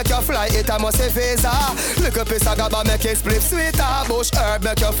 That make you fly it, I must say phaser. Little piece of gaba make it split sweeter. Bush herb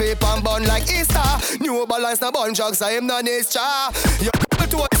make your feet and bun like Easter. New Balance na bun jugs, I am not his cha. You Rebel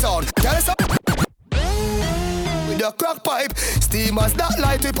Tone sound, tell us with your crack pipe. Steamers that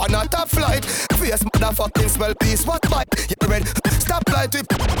light whip on a top flight. Face motherfucking smell piece, what bite? You ready? Stop light whip.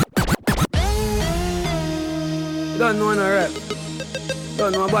 Don't know no rap.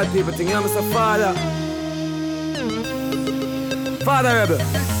 Don't know about people think I'm a father. Father Rebel.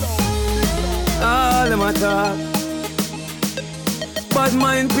 All them a talk. Bad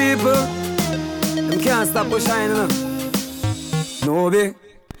mind people. Them can't stop us shining up. No big.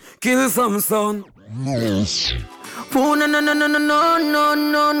 Kill some sound. Oh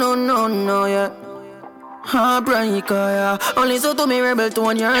no, yeah. Heartbreaker, yeah. Only so to me Rebel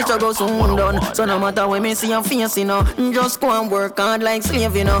Tone, your struggle soon done. So no matter when me see your face, you know, just go and work hard like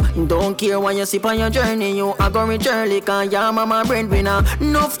slave, you know. Don't care when you sip on your journey, you are gonna reach early, cause your mama breadwinner.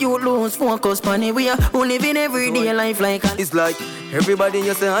 Enough you lose focus on the way who live in everyday life like it's like everybody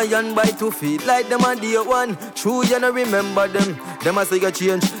you say I and by 2 feet like them a day one. True, you don't remember them. Them a say you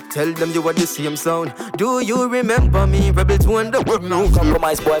change. Tell them you are the same sound. Do you remember me? Rebel Tone, the work no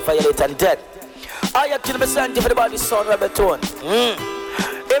compromise boy, violate and dead. I have kill me for the body sound Rebel Tone.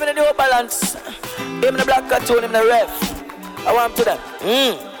 Even the New Balance, even the Black Cartoon, even the Ref. I want to them.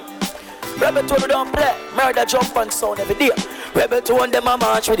 Rebel Tone don't play. Murder jump and sound every day. Rebel Tone them a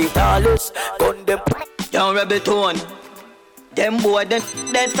march with the tallest gun them. Young Rebel Tone. Them boy dead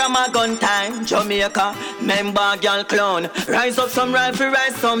from a gun time. Jamaica, member girl clown. Rise up some rifle,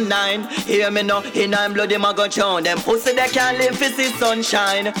 rise some 9. Hear me now, in I'm bloody mago chown. Them pussy they can't live for see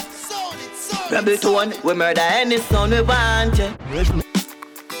sunshine. Rebel Tone, we murder any son we want.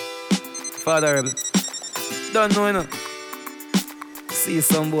 Father Rebel. Don't know enough. See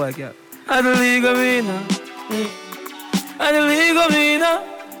some boy girl. I the league of me now. I the league of me now.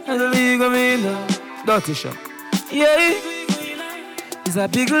 I the league of me now. Dirty shot. Yeah. It's a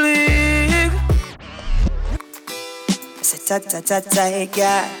big league. It's a ta-ta-ta-ta,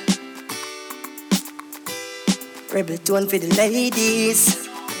 yeah. Rebel Tone for the ladies.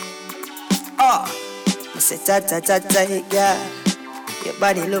 Oh, I say ta-ta-ta-ta, yeah. Your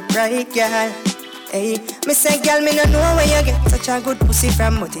body look right, girl. Hey, me say, girl, me no know where you get such a good pussy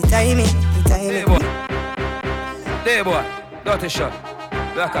from, but it tie me, it tie me. There boy, dirty shot.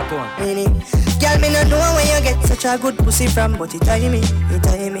 Black Cartoon. Girl, me no know where you get such a good pussy from, but it tie me, it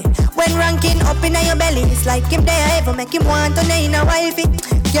tie me. When ranking up in your belly, it's like if they ever make him want to name a wifey.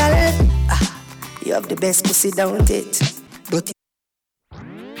 Girl, you have the best pussy, don't it? But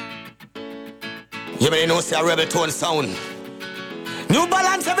you may know say a Rebel Tone sound. New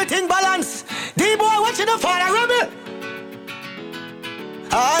Balance, everything balance. D-boy watching the father Rebel.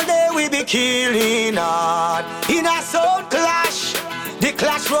 All day we be killing hard in a sound clash. The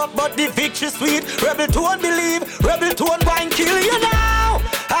clash rough but the victory sweet. Rebel Tone believe, Rebel Tone going kill you now.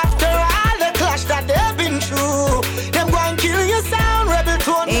 After all the clash that they've been through, them going kill you sound. Rebel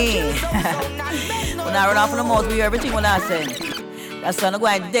Tone. Hey. When I run off on the mouth, we hear everything when I say. That's why I'm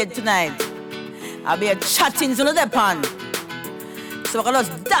going dead tonight. I'll be a chatting to the pan. So I can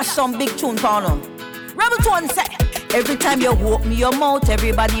just dash some big tune for them. Rebel Tone say, every time you open your mouth,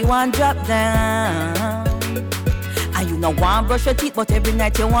 everybody want drop down. no want brush your teeth, but every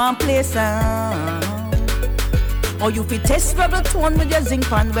night you want play some. Or you fit test rebel tone with your zinc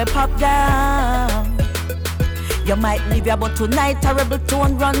pan we pop down. You might leave ya, but tonight a rebel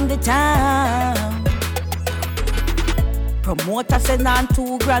tone run the town. Promoter send on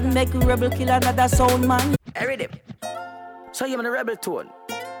 $2,000, make rebel kill another sound man. Hey, read him. So you in a rebel tone.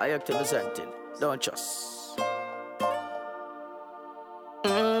 I have to presenting. Don't trust.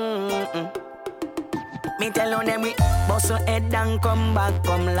 Me tell on them we bust your head and come back,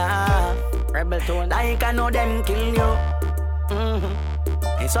 come laugh. Rebel tone. Like I know them kill you.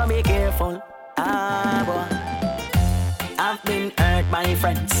 And so be careful. Boy. I've been hurt by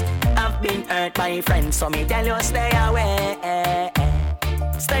friends. I've been hurt by friends. So me tell you stay away.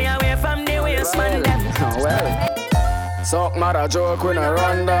 Stay away from the waste man them. Suck mother joke when I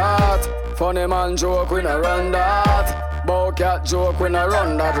run that. Funny man joke when I run that. Bowcat joke when I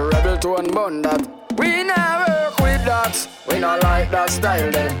run that. Rebel tone bun that. We not work with that. We not like that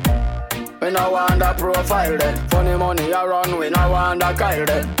style then. We not want that profile then. Funny money I run, we not want that Kyle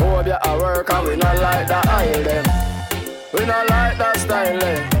then. Hope you a work and we not like that aisle then. We not like that style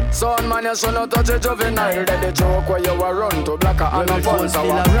then. Son man you should not touch a juvenile then. The joke where you a run to black and a fun so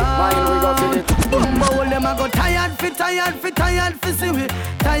mind we go feel it. Bumbo them a go tired fi see we.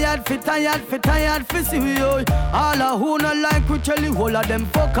 Tired fi see we. All a who not like we tell you all of them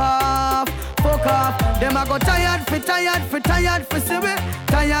fuck off. Them a go tired fi see we.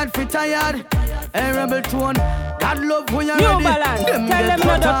 Tired. Hey rebel tone, God love when you New ready. Balance, Them tell them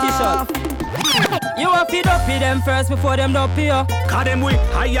no dirty shot. You a feed up with them first before them dopey you. Cause them we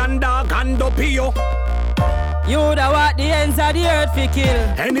high and dog and dopey you. You da what the ends of the earth fi kill.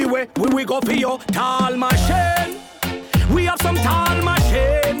 Anyway, we go for you. Tall machine. We have some tall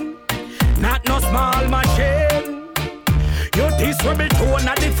machine. Not no small machine. You this rebel tone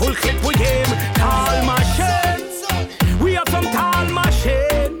at the full clip we game. Tall machine. We have some tall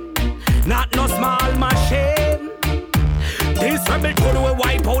machine. Not no small machine. This rebel tone will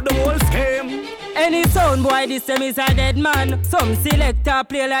wipe out the whole scheme. Any sound boy this them is a dead man. Some selector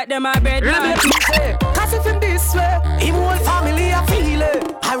play like them a bed man. Cause if him this way, him whole family a feel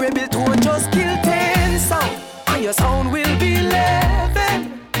it. A rebel tone just kill 10 sound, and your sound will be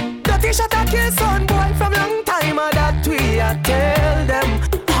 11. Dirty shot a kill sound boy from long time, and that we a tell them.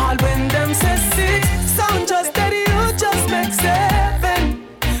 All when them say 6, sound just steady, you just make 7.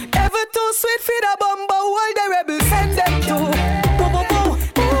 Ever too sweet for the bumbo, all the rebels send them to.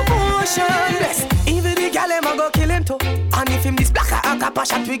 Even the gal them a go kill him too. And if him this black a cap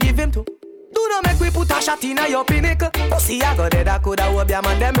shot we give him too. Do not make we put a shot in a your pinnacle. Pussy a go dead a coulda hope ya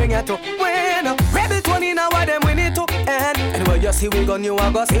man them bring it to. When rebel 20 now what them win it to. And when you see we gun you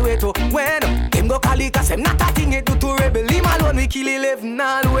a go see we too. When him go call it cause him not a thing it do to rebel. Him alone we kill 11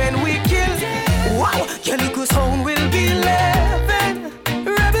 all when we kill. Wow, your little sound will be 11.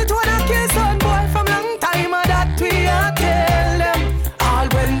 Rebel 20 a kill son boy from long time and that we a tell them. All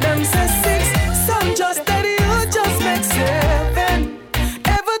when them say 6, some just steady, you just make 7.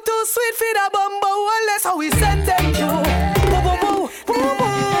 Ever too sweet for the bumbo, unless how we send them to.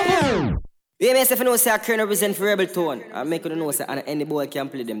 Yeah, myself know say I can't represent for rebel tone. I make you know say any boy can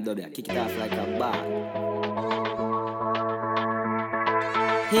play them W. Kick it off like a bar.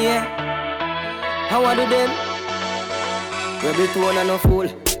 Here, how I do them? Rebel tone and no fool.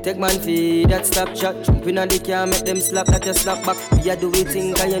 Take man feed that stop chat. Jump in on the car, make them slap that you slap back. We a do it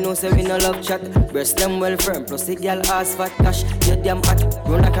thing, cause you know say we no love chat. Breast them well firm, plus the girl ass fat cash. You damn hot,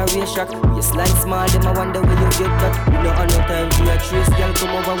 run like a race track. You slide small, them I wonder where you get that. We no have no time for your trace, girl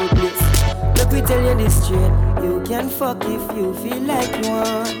come over with this. Look, we tell you this straight. You can fuck if you feel like you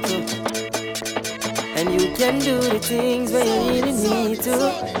want to. And you can do the things where you really need to.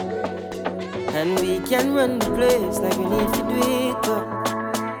 And we can run the place like we need to do it too.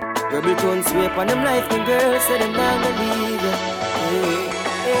 Rebel tone sweep on them life, and girls say them not gonna leave ya.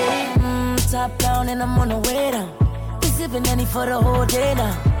 Top down and I'm on the way down. We sipping any for the whole day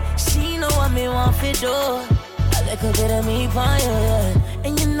now. She know what me want for do. A little bit of me fire, yeah.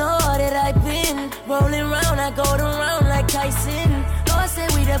 And you know that I've been rolling round, I go around like Tyson. No, I say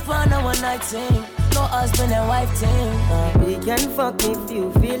we the fun of one night thing. No husband and wife thing. We can fuck if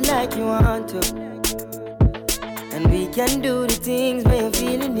you feel like you want to. And we can do the things when you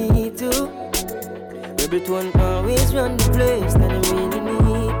feel the need to. Rebel tone always run the place that you really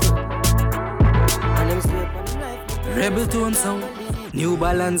need to. And them sleep on the life. Rebel tone sound. New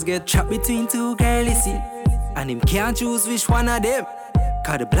Balance get trapped between two girlies. And him can't choose which one of them.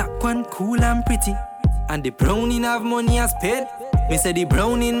 Cause the black one cool and pretty. And the browning have money as paid. Me say the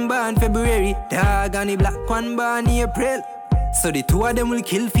browning born February. Dog and the black one born April. So the two of them will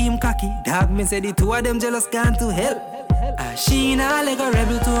kill for him cocky. Dog, me say the two of them jealous gone to hell. She nah like a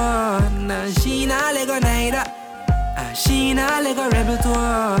rebel to one. She nah like a neither. She nah like a rebel to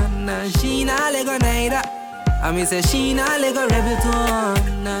one. She nah like a neither. I me say she nah like a rebel to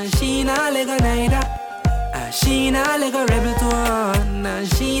one. She nah like a neither. She nah like a rebel to one.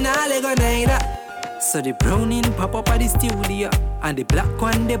 She nah like a neither. So the browning pop up at the studio and the black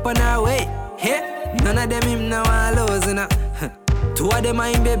one dip on our way. Hey, none of them him now all losing. Two of them are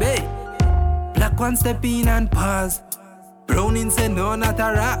in baby. Black one step in and pause. Browning said no, not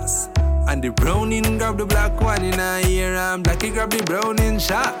a ras. And the browning grab the black one in a ear and blacky grab the browning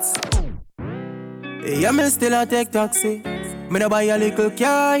shots. Yeah, me still a take taxi. Me no buy a little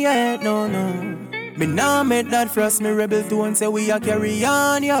car yet, no. Me nah make that frost, me rebel to and say we a carry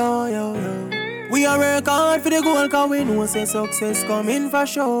on, yo. We a work hard for the goal, cause we know say success coming for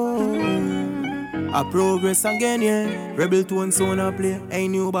sure. A progress again, yeah. Rebel to and soon a play, a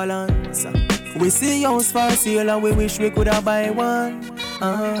New Balance. We see house for sale and we wish we coulda buy one.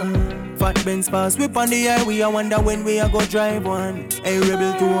 Fat Benz pass whip on the air, we a wonder when we a go drive one. A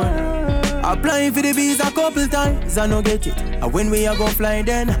rebel to one. Applying for the visa a couple times, I no get it. And when we a go fly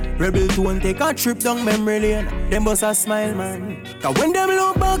then, rebel to one take a trip down memory lane. Them bust a smile, man. Cause when them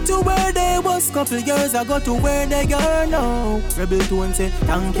look back to where they was couple years ago to where they are now, rebel to one say,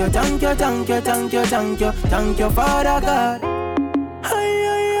 thank you, thank you, thank you, thank you, thank you, thank you, Father God.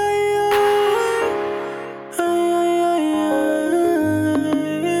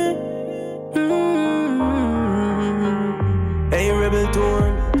 Hey, rebel to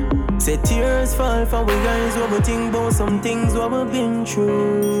one. Say tears fall for we guys what we think about some things what we've been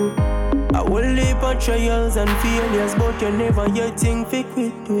through. I will leap at trials and failures, but you never yet think fi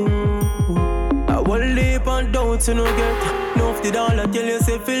quit do. I will leap at doubts you no get. Enough the dollar tell you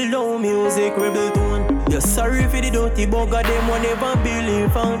say feel low music rebel tone. You're sorry for the dirty bugger them who never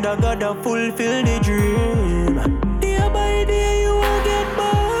believe found a God to fulfill the dream. Day by day you will get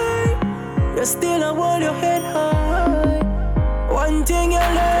by. You still a hold your head high. One thing you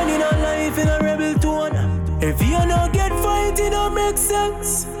learn in a life in a rebel tone. If you don't get fight, it don't make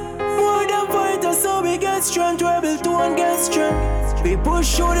sense. More than fighters, so we get strength. Rebel tone get strength. We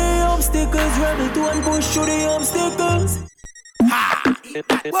push through the obstacles. Rebel tone push through the obstacles. Ha!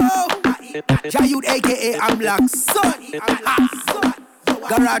 Whoa! Jayud aka I'm Black Son.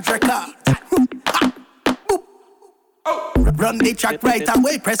 Garage record. Run the track right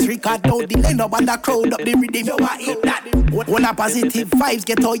away, press record, no delay, no band a crowd up the rhythm. You are in that. All the positive vibes,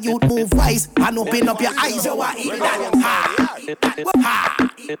 get all you move wise and open up your eyes. You are in that. Ha! Ha!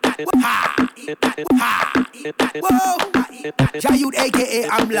 Ha! Ha! Whoa! Jayud aka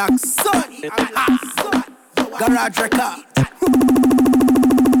I'm Black Son. Garage record.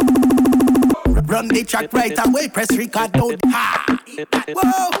 Run the track right away, press record, no ha!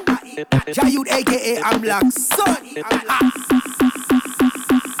 Whoa! Jayud aka I'm Black Son.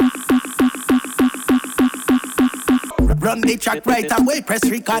 Run the track right away, press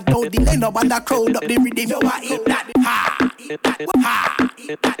record, no delay, no band a crowd up the rhythm. You are in that. Ha! Ha!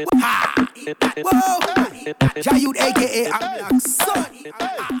 Ha! Whoa! Jayud aka I'm Black Son.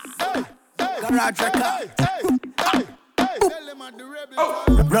 Garage record.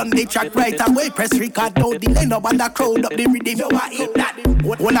 Run the track right away, press record, no delay, no band a crowd up the rhythm. You are in that.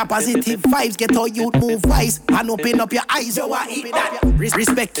 All the positive vibes, get all you move wise and open up your eyes. You are in that.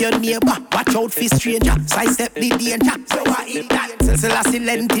 Respect your neighbor, watch out for stranger, sidestep the danger. You are in that. Selassie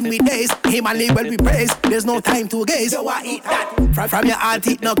lengthen with days, him and label we praise. There's no time to gaze. You are in that. From your heart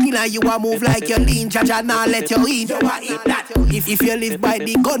it no cleaner, you a move like you're lean. Jaja now let you in. You are in that. If you live by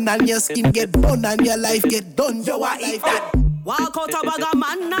the gun and your skin get burned and your life get done. You are in that. Walk out a bag of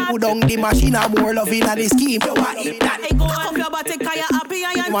man now. Put down the machine and more loving and the scheme. You are in that. Hey, go up your body cause you happy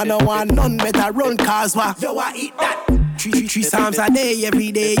and you wanna want none better run cause what? You are in that. Three psalms a day,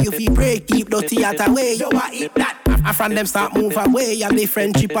 every day you feel break, keep dirty out away. You are in that. And from them start move away and the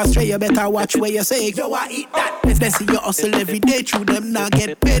friendship astray, you better watch where you say. You are in that. If they see you hustle every day, through them not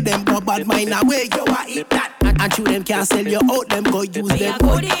get paid, them go bad mind away. You are in that. And through them can't sell you out, them go use them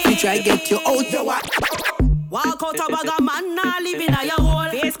good. You try get you out, you are. Walk out a bag of man now, living in your hole.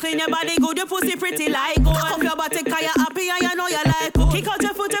 Face clean, your body good, your pussy pretty like gold. Up your body cause you happy and you know you like gold. Kick out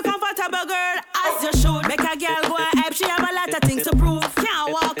your foot, you comfortable girl, as you should. Make a girl go and help, she have a lot of things to prove.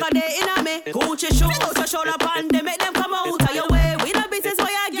 Can't walk a day in a me, Gucci shoes. Put your shoulder upon them, make them come out of your way. We the business what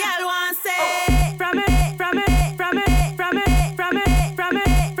your girl want say. From it.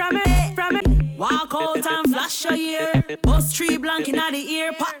 Walk out and flash your ear. Bust tree blank in the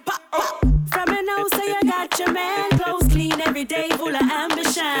ear, pop, pop, pop. From it now, say you got your man. Clothes clean every day, full of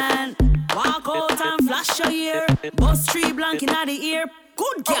ambition. Walk out and flash your ear. Bust tree blank in the ear.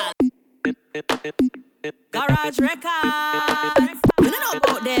 Good girl. Garage Records. Me don't know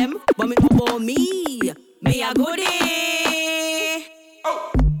about them, but me know about me. Me a goodie.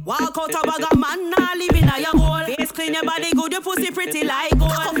 Walk out a bag of man, nah live in a your hole. Face clean, your body good, your pussy pretty like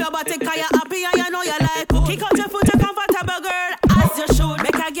gold. Cock up your body 'cause you happy and you know you like cool. Kick out your foot, you comfortable girl, as you should.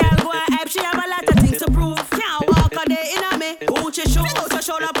 Make a girl go and hype, she have a lot of things to prove. Can't walk a day in a me, Gucci shoes. Out your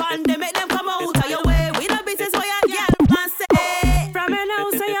shoulder pan, they make them come out of your way. We the business for your girl, man say. From your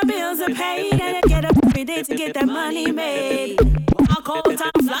house, so your bills are paid, and you get up every day to get that money made. Walk out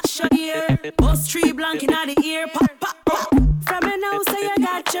and flash your ear, bust tree blank in the ear, pop, pop, pop. From your nose, so you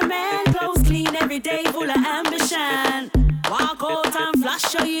got your man clothes clean every day, full of ambition. Walk out and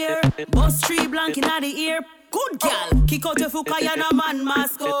flash your ear, bust tree blank in the ear. Good girl, kick out your foot 'cause you're no man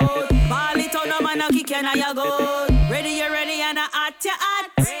mascot. Ball it out, no man a kick you now you go. Ready, you ready, and a hot you hot.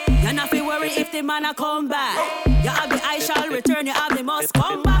 You not feel worry if the man a come back. You have the I shall return, you have the must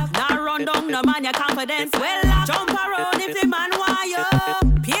come back. Now run down, no man your confidence well up. Jump around if the man want you.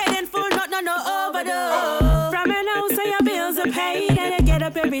 Paid in full, not no overdose. From your house, so your bills are paid, and you get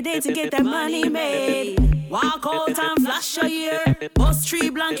up every day to get that money made. Walk out and flash your ear, bust tree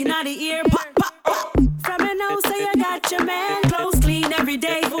blank in the ear, pop, pop, pop. From your nose, so you got your man clothes clean every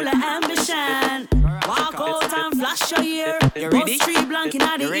day, full of ambition. Walk out and flash your ear, bust tree blank in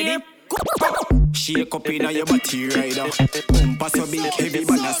the ear. Shake up in your body rider. Bumper so big, heavy,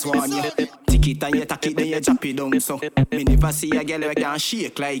 but I swan you. Tick it and you tack it, then you drop it down. So me never see a girl who can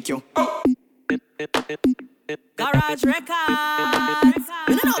shake like you. Garage Records.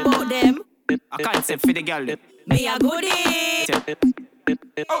 Me don't know about them. I can't say for the girl. Me a goodie.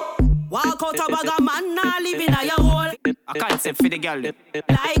 Walk out a bag of man, nah live in a your hole. I can't say for the girl.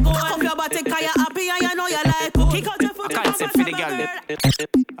 Like gold. Cock up your body 'cause you happy and you know you like cool. Kick out your foot, I can't say for the girl.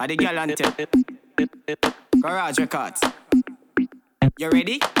 I the girl ante. Garage Records. You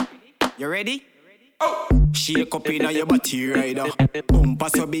ready? You ready? Shake up in your body rider. Bumper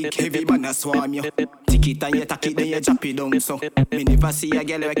so big, heavy, but I swarm you. Tick it and you tack it, then you drop it down. So me never see a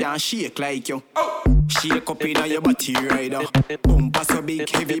girl who can shake like you. Shake up in your body rider. Bumper so big,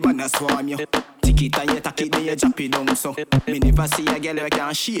 heavy, but I swarm you. Tick it and you tack it, then you drop it down. So me never see a girl who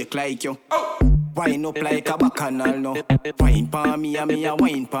can shake like you. Wine up like a bacchanal no. Wine pa me and me a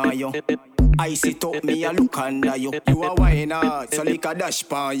wine pa you. I sit up, me a look under you. You a wine hard, so like a dash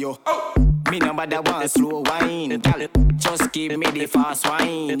pa you. Me no bother want slow wine, gal. Just give me the fast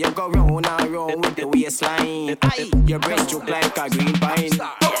wine. You go round and round with the waistline. Aye, your breast look like a green pine.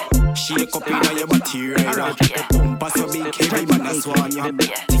 Shake up in your body rider. Bumper so big, heavy, but I swan you.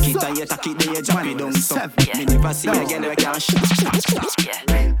 Tick it and you tack it, then you drop it down. So me never see a girl who can shake.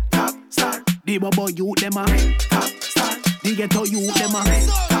 Top star, the bubble you them a top star. The ghetto you them a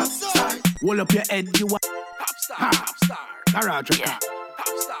top star. Hold up your head, you a top star. Top star, Garage Records.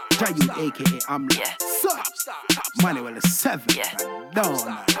 Try you, aka I'm top star. Manuel is 7. Down.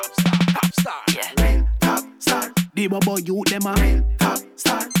 Top star. Top star. The bubble you them a top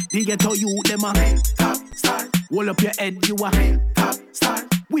star. The ghetto you them a top star. Hold up your head, you a top star.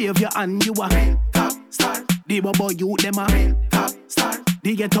 Wave your hand, you a top star. The bubble you them a top star.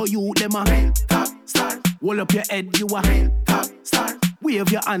 The ghetto you them a top star. Hold up your head, you a top star.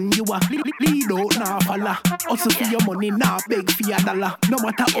 Wave your hand, you a lead out, nah falla. Hustle for your money, nah beg for your dollar. No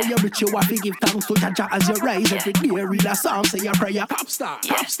matter how you rich, you have to give thanks to Jaja as you rise every day. Read a psalm, say your prayer. Top star,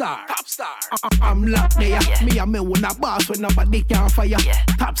 top star, top star. I'm locked there. Me and me wanna boss when nobody can fire.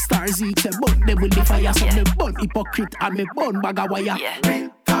 Top stars eat the bun, they will the fire. So me bun hypocrite and me bun bag of wire.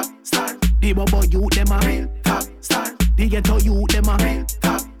 Top star, the bubble you them a top star. The ghetto you them a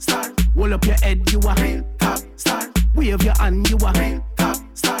top star. Hold up your head, you a top star. Wave your hand, you a top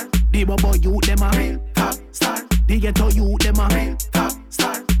star. The bubble you them a top star. The ghetto you them a top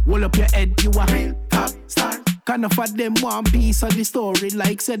star. Hold up your head, you a top star. Kind of for them one piece of the story.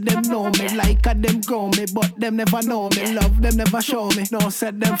 Like said them know me, like a them grow me, but them never know me. Love them never show me. No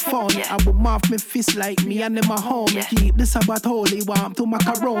said them phony. I would mouth me fist like me and them a homie. Keep the Sabbath holy, warm to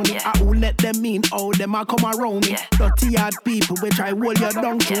macaroni. I will let them in, all them a come around me. Dirty hard people, we try hold you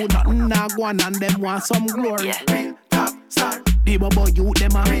down to nothing now go on and them want some glory. Top star, the bubble you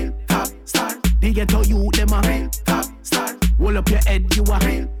them a top star. The ghetto you them a top star. Hold up your head, you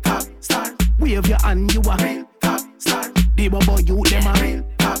a top star. Wave your hand, you a top star. The bubble you them a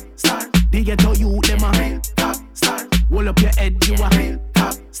top star. The ghetto you them a top star. Hold up your head, you a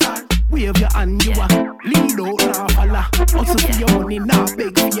top star. Wave your hand, you a lead out, nah falla. Hustle for your money, nah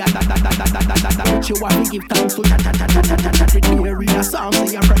beg for ya. Da. But you want to give thanks to cha. Read a song,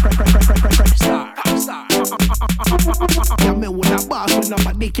 say ya star, top star. Yeah, me wanna boss when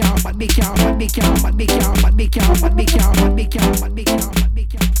nobody can.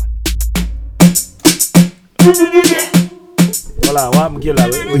 Hold on, what I'm killer?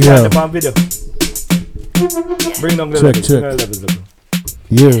 We Yeah. got the fan video. Bring down the Check, levels. check. Bring down the levels, look.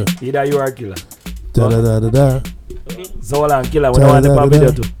 Yeah. Either you are killer. Da da da da da. So hold on, killer. We don't want the fan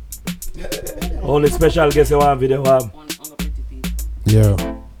video too. Only special guest you want video. Yeah.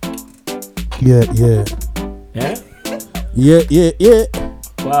 Yeah, yeah. Yeah? Yeah, yeah, yeah.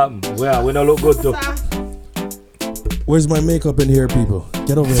 Well, we don't look good too. Where's my makeup in here, people?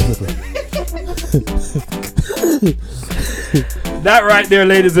 Get over here quickly. That right there,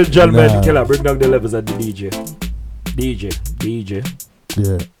 ladies and gentlemen. Nah. Killer, bring down the levels at the DJ.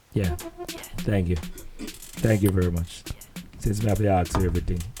 Yeah. Yeah. Thank you. Thank you very much. Since me have to ask you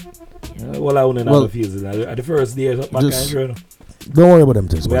everything. Well, I only know the feels at the first day of my just kind of. don't worry about them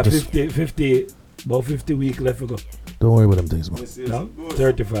things, We man. have Just 50 weeks left to go. don't worry about them things, man. No?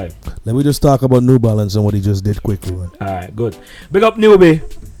 35. Let me just talk about New Balance and what he just did quickly, man. Alright, good. Big up Newbie.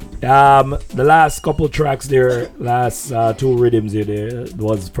 The last couple tracks there, last two rhythms there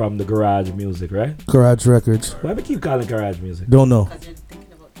was from the garage music, right? Garage Records. Why do we keep calling garage music? Don't know.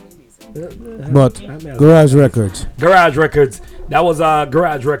 But Garage Records. Garage Records. That was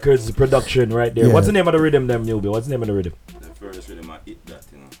Garage Records production right there. Yeah. What's the name of the rhythm, them Newbie? What's the name of the rhythm? The first rhythm I hit that,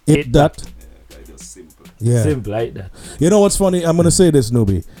 you know. It that. Just simple. Yeah. Simple like that. You know what's funny? I'm gonna say this,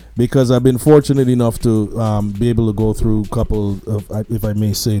 Nubi, because I've been fortunate enough to be able to go through a couple of, if I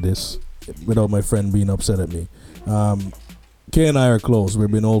may say this, without my friend being upset at me. Kay and I are close. We've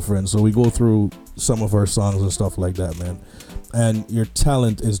been old friends, so we go through some of our songs and stuff like that, man. And your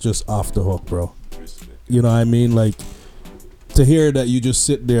talent is just off the hook, bro. You know what I mean? Like, to hear that you just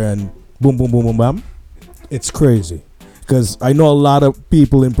sit there and boom, boom, boom, boom, bam, it's crazy. Because I know a lot of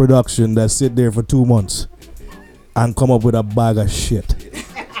people in production that sit there for 2 months and come up with a bag of shit.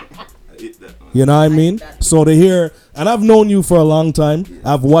 You know what I mean? So to hear, and I've known you for a long time.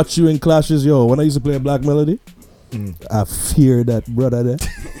 I've watched you in clashes. Yo, when I used to play Black Melody, I fear that brother there.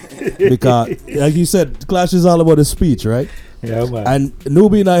 Because, like you said, Clash is all about the speech, right? Yeah, man. And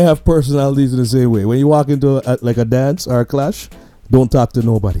Nubi and I have personalities in the same way. When you walk into like a dance or a clash, don't talk to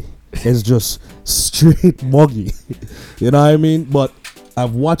nobody. It's just straight muggy. You know what I mean? But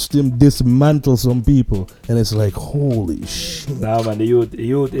I've watched him dismantle some people, and it's like, holy shit. Nah, man, the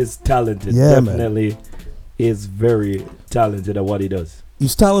youth is talented. Yeah, Definitely is very talented at what he does.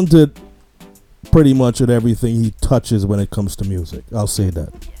 He's talented pretty much at everything he touches when it comes to music. I'll say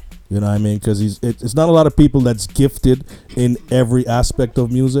that. You know what I mean? Because it's not a lot of people that's gifted in every aspect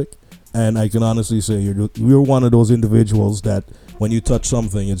of music. And I can honestly say you're one of those individuals that when you touch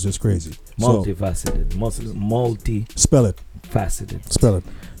something, it's just crazy. Multifaceted. Spell it. Faceted. Spell it.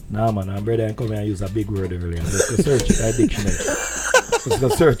 Nah, man, I'm brother and come here and use a big word earlier. Let's go search it at dictionary. Let's go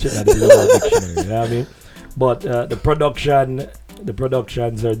search it at the dictionary. You know what I mean? But the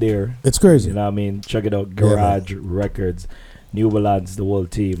productions are there. It's crazy. You know what I mean? Check it out. Garage Records, New Balance, the whole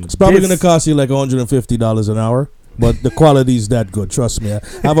team. It's probably going to cost you like $150 an hour. But the quality is that good, trust me. I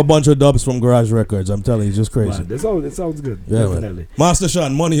have a bunch of dubs from Garage Records. I'm telling you, it's just crazy. Man, it sounds good. Yeah, definitely. Man. Master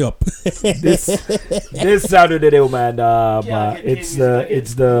Sean, money up. this Saturday, though, man. It's the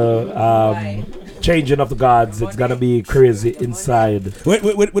changing of the gods. It's gonna be crazy inside. Wait,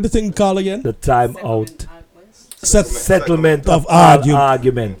 what the thing called again? The time out. Settlement of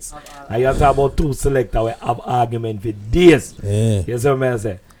arguments. And you have to have about two selectors we have argument for days. Yeah. You see what I'm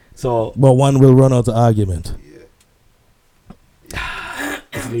saying? So, but one will run out of argument.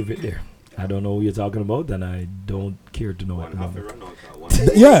 Let's leave it there. I don't know who you're talking about, and I don't care to know at the moment.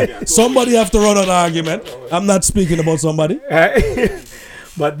 Yeah, somebody have to run an argument. I'm not speaking about somebody.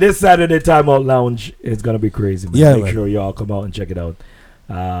 But this Saturday Time Out Lounge is gonna be crazy. Yeah, make man. sure y'all come out and check it out.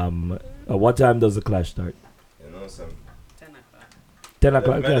 What time does the clash start? You know, some 10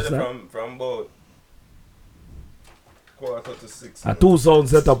 o'clock clash start. From about 5:45 to 6. Two sound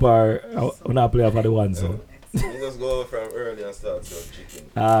set up are when I play for the one sound. You just go from early and start some chicken.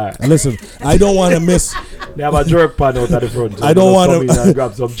 Alright. Listen, I don't want to miss. They have a jerk pan out at the front. So I don't want to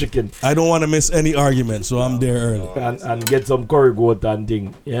grab some chicken. I don't want to miss any argument, so I'm there early and get some curry goat and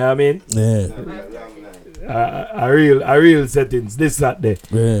thing. You know what I mean? Yeah. A real settings this Saturday.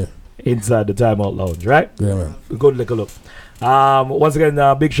 Yeah. Inside the Time Out Lounge, right? Yeah, man. Good look. Once again,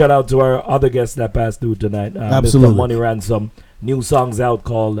 big shout out to our other guests that passed through tonight. Absolutely. Mr. Money Ransom. New songs out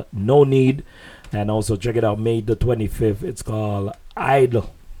called No Need. And also check it out, May the 25th. It's called Idle.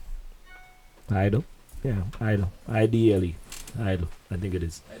 Idle? Yeah, Idle. IDLE. Idle. I think it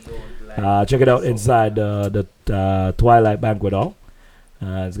is. Check it out inside the Twilight Banquet Hall.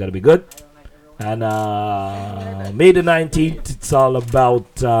 It's going to be good. And May the 19th, it's all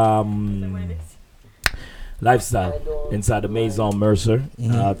about Lifestyle inside the Maison Mercer,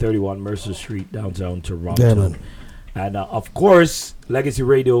 31 Mercer Street, downtown Toronto. Yeah, man. And of course, Legacy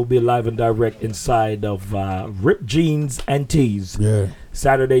Radio will be live and direct inside of Rip Jeans and Tees. Yeah.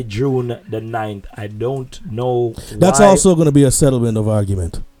 Saturday, June the 9th. I don't know That's why. also going to be a settlement of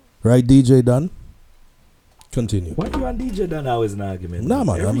argument. Right, DJ Dunn? Continue. Why you and DJ Dunn always an argument? Nah,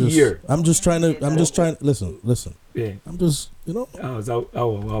 man. I'm just trying to listen. Yeah. I'm just,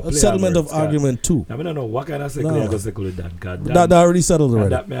 a settlement of argument too. I don't know what kind of circle I go circle with Dan. That already settled already.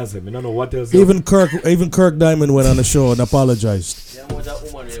 That I don't know what else. Even Kirk Diamond went on the show and apologized.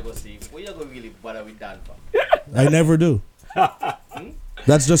 I never do.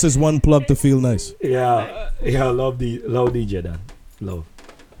 That's just his one plug to feel nice. Yeah, love DJ Dan. Love.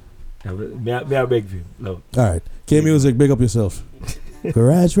 May I beg for you? Love. All right. K Music, big up yourself.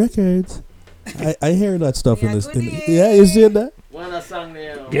 Garage Records. I hear that stuff in this. Yeah, you see that?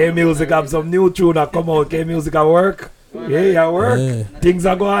 K Music have some new tune that come out. K Music at work. Yeah, at work. Yeah. Things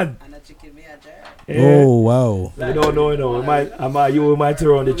are going. Yeah. Oh wow. You don't know, you might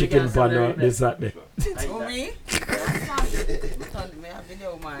throw on the chicken pan this Saturday.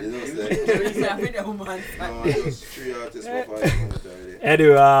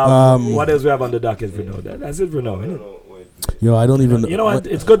 Anyway, what else we have on the docket for now? That's it for now, isn't it? Yo, I don't even. You know what?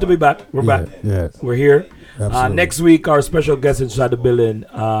 It's good to be back. We're back. Yeah. We're here. Absolutely. Next week, our special guest inside the building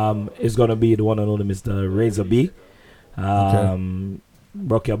is going to be the one and only Mr. Razor B.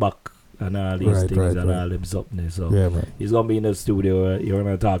 Broke your back and all these things and all them something. So he's going to be in the studio. You're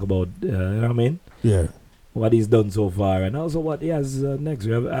going to talk about, you know what I mean? Yeah. What he's done so far and also what he has next.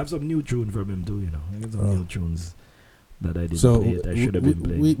 We have some new tune from him too, you know. I got some new tunes that I didn't play. I should have been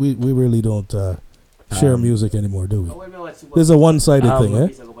playing. We really don't share music anymore, do we? This is a one-sided thing, eh?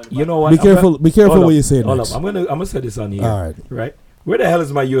 You know what? Be careful what you say next. I'm gonna say this on here. All right? Where the hell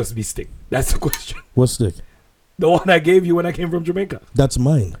is my USB stick? That's the question. What stick? The one I gave you when I came from Jamaica. That's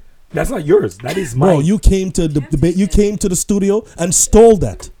mine. That's not yours. That is mine. Bro, you came to the studio and stole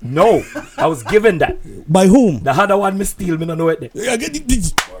that. No, I was given that. By whom? The other one me steal. Me don't know it.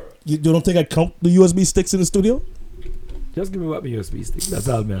 You don't think I count the USB sticks in the studio? Just give me what my USB stick. That's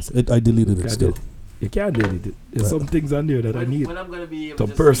all me say. I deleted it still. You can't delete it. There's some things on there that I need.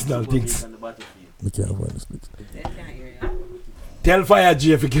 Some personal things. We can't find the sticks. Tell Fire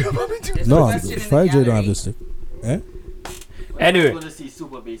J if you give me. No, Fire J don't have the stick. Eh? Anyway. I'm going to see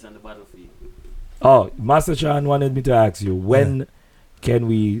Super Bass on the battlefield. Oh, Master Sean wanted me to ask you, when can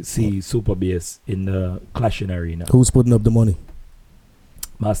we see Super Bass in the Clashing Arena? Who's putting up the money?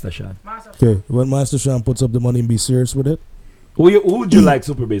 Master Sean. Okay, when Master Sean puts up the money and be serious with it. Who would you like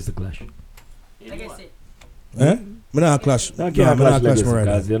Super Bass to clash? Eh? I'm not clash. No, I'm not clash my right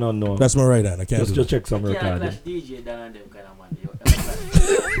hand. You don't know. That's my right hand. I can't just check some recording.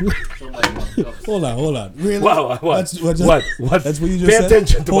 Hold on. Really? What? That's what you just Pay said?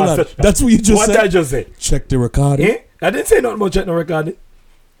 attention to Master Sean. That's what you just said? What I just said? Check the recording. Eh? I didn't say nothing about check the recording.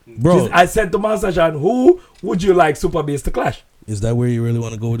 Bro. I said to Master Sean, who would you like Super Bass to clash? Is that where you really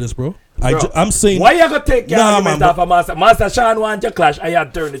want to go with this, bro? I'm saying. Why you gonna take your argument off of Master Sean want to clash? I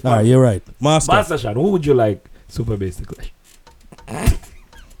had turned it. Alright, you're right. Master Sean, who would you like Super Bass to clash?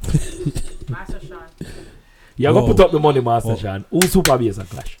 Master Sean. You're gonna put up the money, Master Sean. Who Super Bass to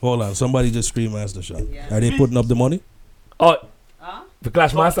clash? Hold on, somebody just scream Master Sean. Yeah. Are they putting up the money? Oh, the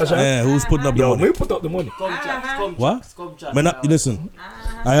clash Master Sean? Yeah, who's putting up the money? We put up the money. What? Listen,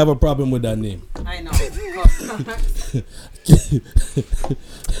 I have a problem with that name. I know.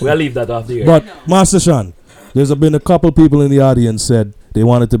 We'll leave that off the air. But Master Sean, there's been a couple people in the audience said they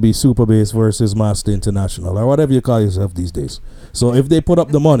wanted to be Super Bass versus Master International or whatever you call yourself these days. So if they put up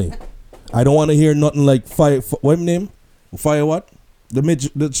the money, I don't want to hear nothing like Fire. What's his name? Fire what?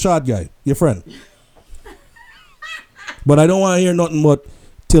 The short guy, your friend. But I don't want to hear nothing but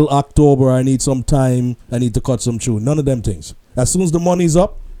till October. I need some time. I need to cut some tune. None of them things. As soon as the money's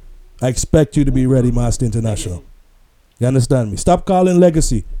up, I expect you to be ready, Master International. You understand me? Stop calling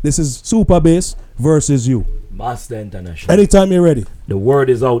Legacy. This is Super Bass versus you. Master International. Anytime you're ready. The word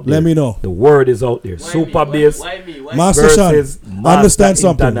is out there. Let me know. The word is out there. Super Bass Master Sean, understand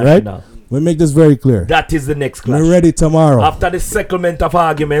something, right? We make this very clear. That is the next clash. We're ready tomorrow. After the settlement of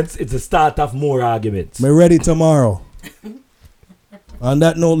arguments, it's the start of more arguments. We're ready tomorrow. On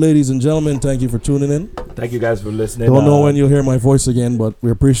that note, ladies and gentlemen, thank you for tuning in. Thank you guys for listening. Don't know when you'll hear my voice again, but we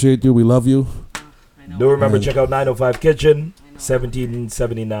appreciate you. We love you. Do remember, check out 905 Kitchen,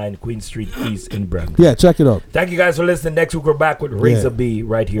 1779 Queen Street East in Brampton. Yeah, check it out. Thank you guys for listening. Next week we're back with Razor B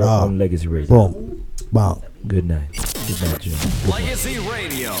right here on Legacy Radio. Boom. Bang. Good night. Good night, Joe. Legacy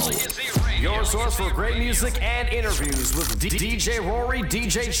Radio. Your source for great music and interviews with DJ Rory,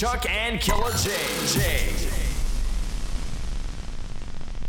 DJ Chuck, and Killer J.